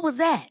 What was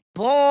that?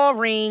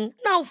 Boring.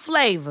 No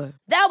flavor.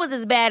 That was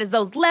as bad as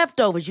those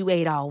leftovers you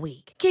ate all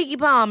week. Keke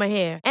Palmer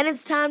here, and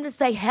it's time to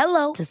say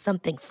hello to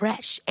something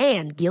fresh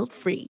and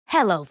guilt-free.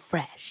 Hello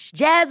Fresh.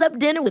 Jazz up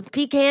dinner with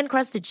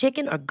pecan-crusted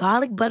chicken or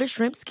garlic butter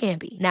shrimp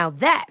scampi. Now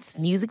that's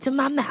music to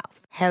my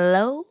mouth.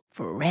 Hello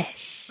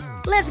Fresh.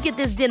 Let's get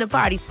this dinner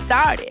party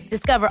started.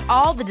 Discover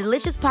all the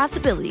delicious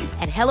possibilities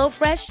at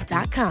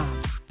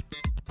hellofresh.com.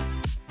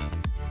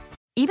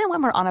 Even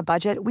when we're on a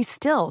budget, we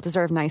still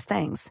deserve nice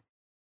things.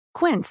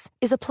 Quince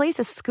is a place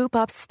to scoop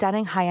up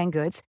stunning high-end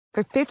goods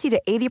for 50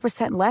 to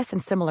 80% less than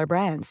similar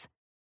brands.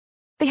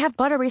 They have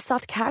buttery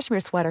soft cashmere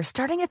sweaters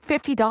starting at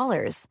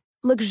 $50,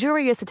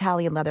 luxurious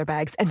Italian leather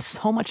bags, and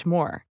so much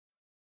more.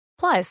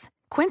 Plus,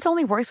 Quince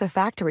only works with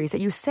factories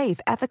that use safe,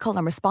 ethical,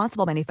 and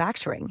responsible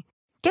manufacturing.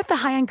 Get the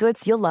high-end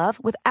goods you'll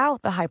love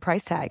without the high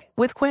price tag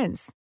with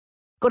Quince.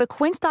 Go to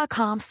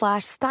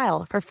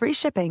quince.com/style for free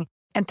shipping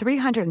and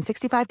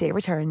 365-day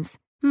returns.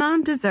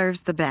 Mom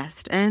deserves the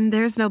best, and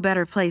there's no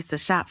better place to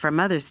shop for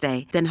Mother's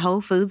Day than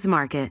Whole Foods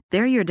Market.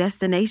 They're your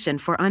destination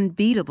for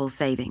unbeatable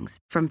savings,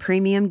 from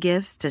premium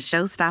gifts to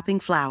show-stopping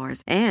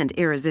flowers and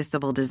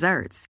irresistible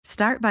desserts.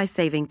 Start by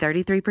saving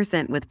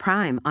 33% with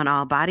Prime on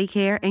all body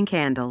care and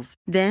candles.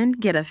 Then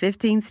get a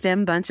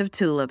 15-stem bunch of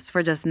tulips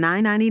for just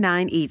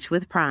 $9.99 each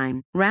with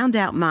Prime. Round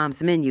out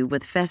Mom's menu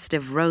with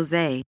festive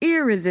rosé,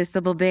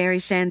 irresistible berry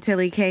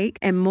chantilly cake,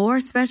 and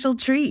more special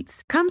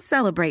treats. Come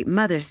celebrate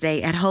Mother's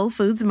Day at Whole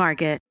Foods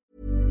Market.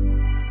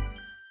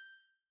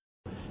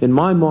 In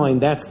my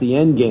mind, that's the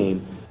end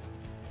game.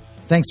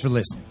 Thanks for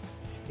listening.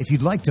 If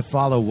you'd like to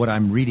follow what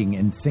I'm reading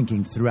and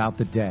thinking throughout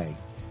the day,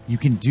 you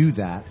can do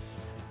that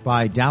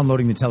by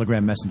downloading the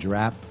Telegram Messenger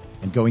app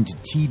and going to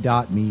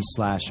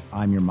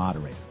t.me/I'm your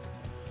moderator.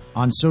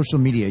 On social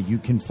media, you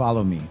can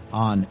follow me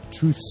on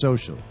Truth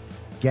Social,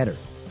 Getter,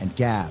 and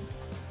Gab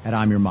at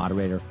I'm your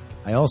moderator.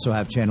 I also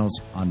have channels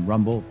on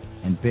Rumble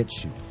and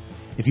BitChute.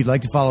 If you'd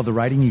like to follow the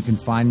writing, you can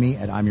find me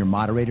at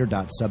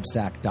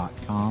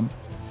imyourmoderator.substack.com.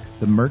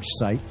 The merch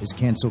site is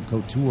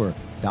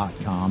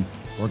cancelcouture.com,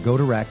 or go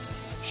direct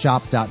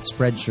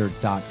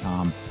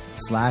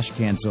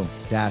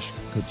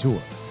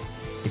shop.spreadshirt.com/cancel-couture.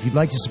 If you'd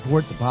like to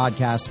support the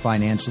podcast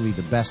financially,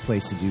 the best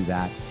place to do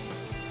that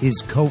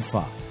is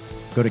Ko-Fi.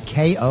 Go to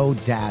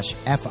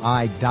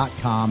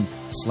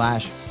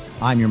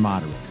ko-fi.com/I'm your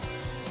moderator.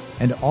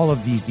 And all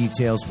of these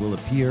details will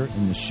appear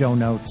in the show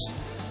notes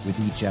with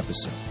each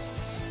episode.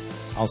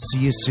 I'll see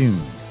you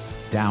soon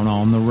down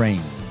on the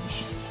range.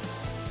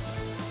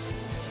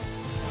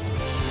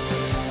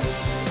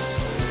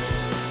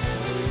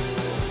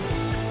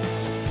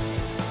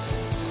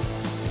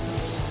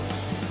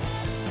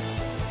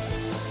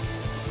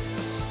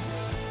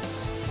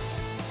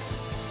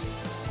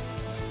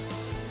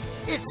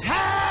 It's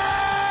high!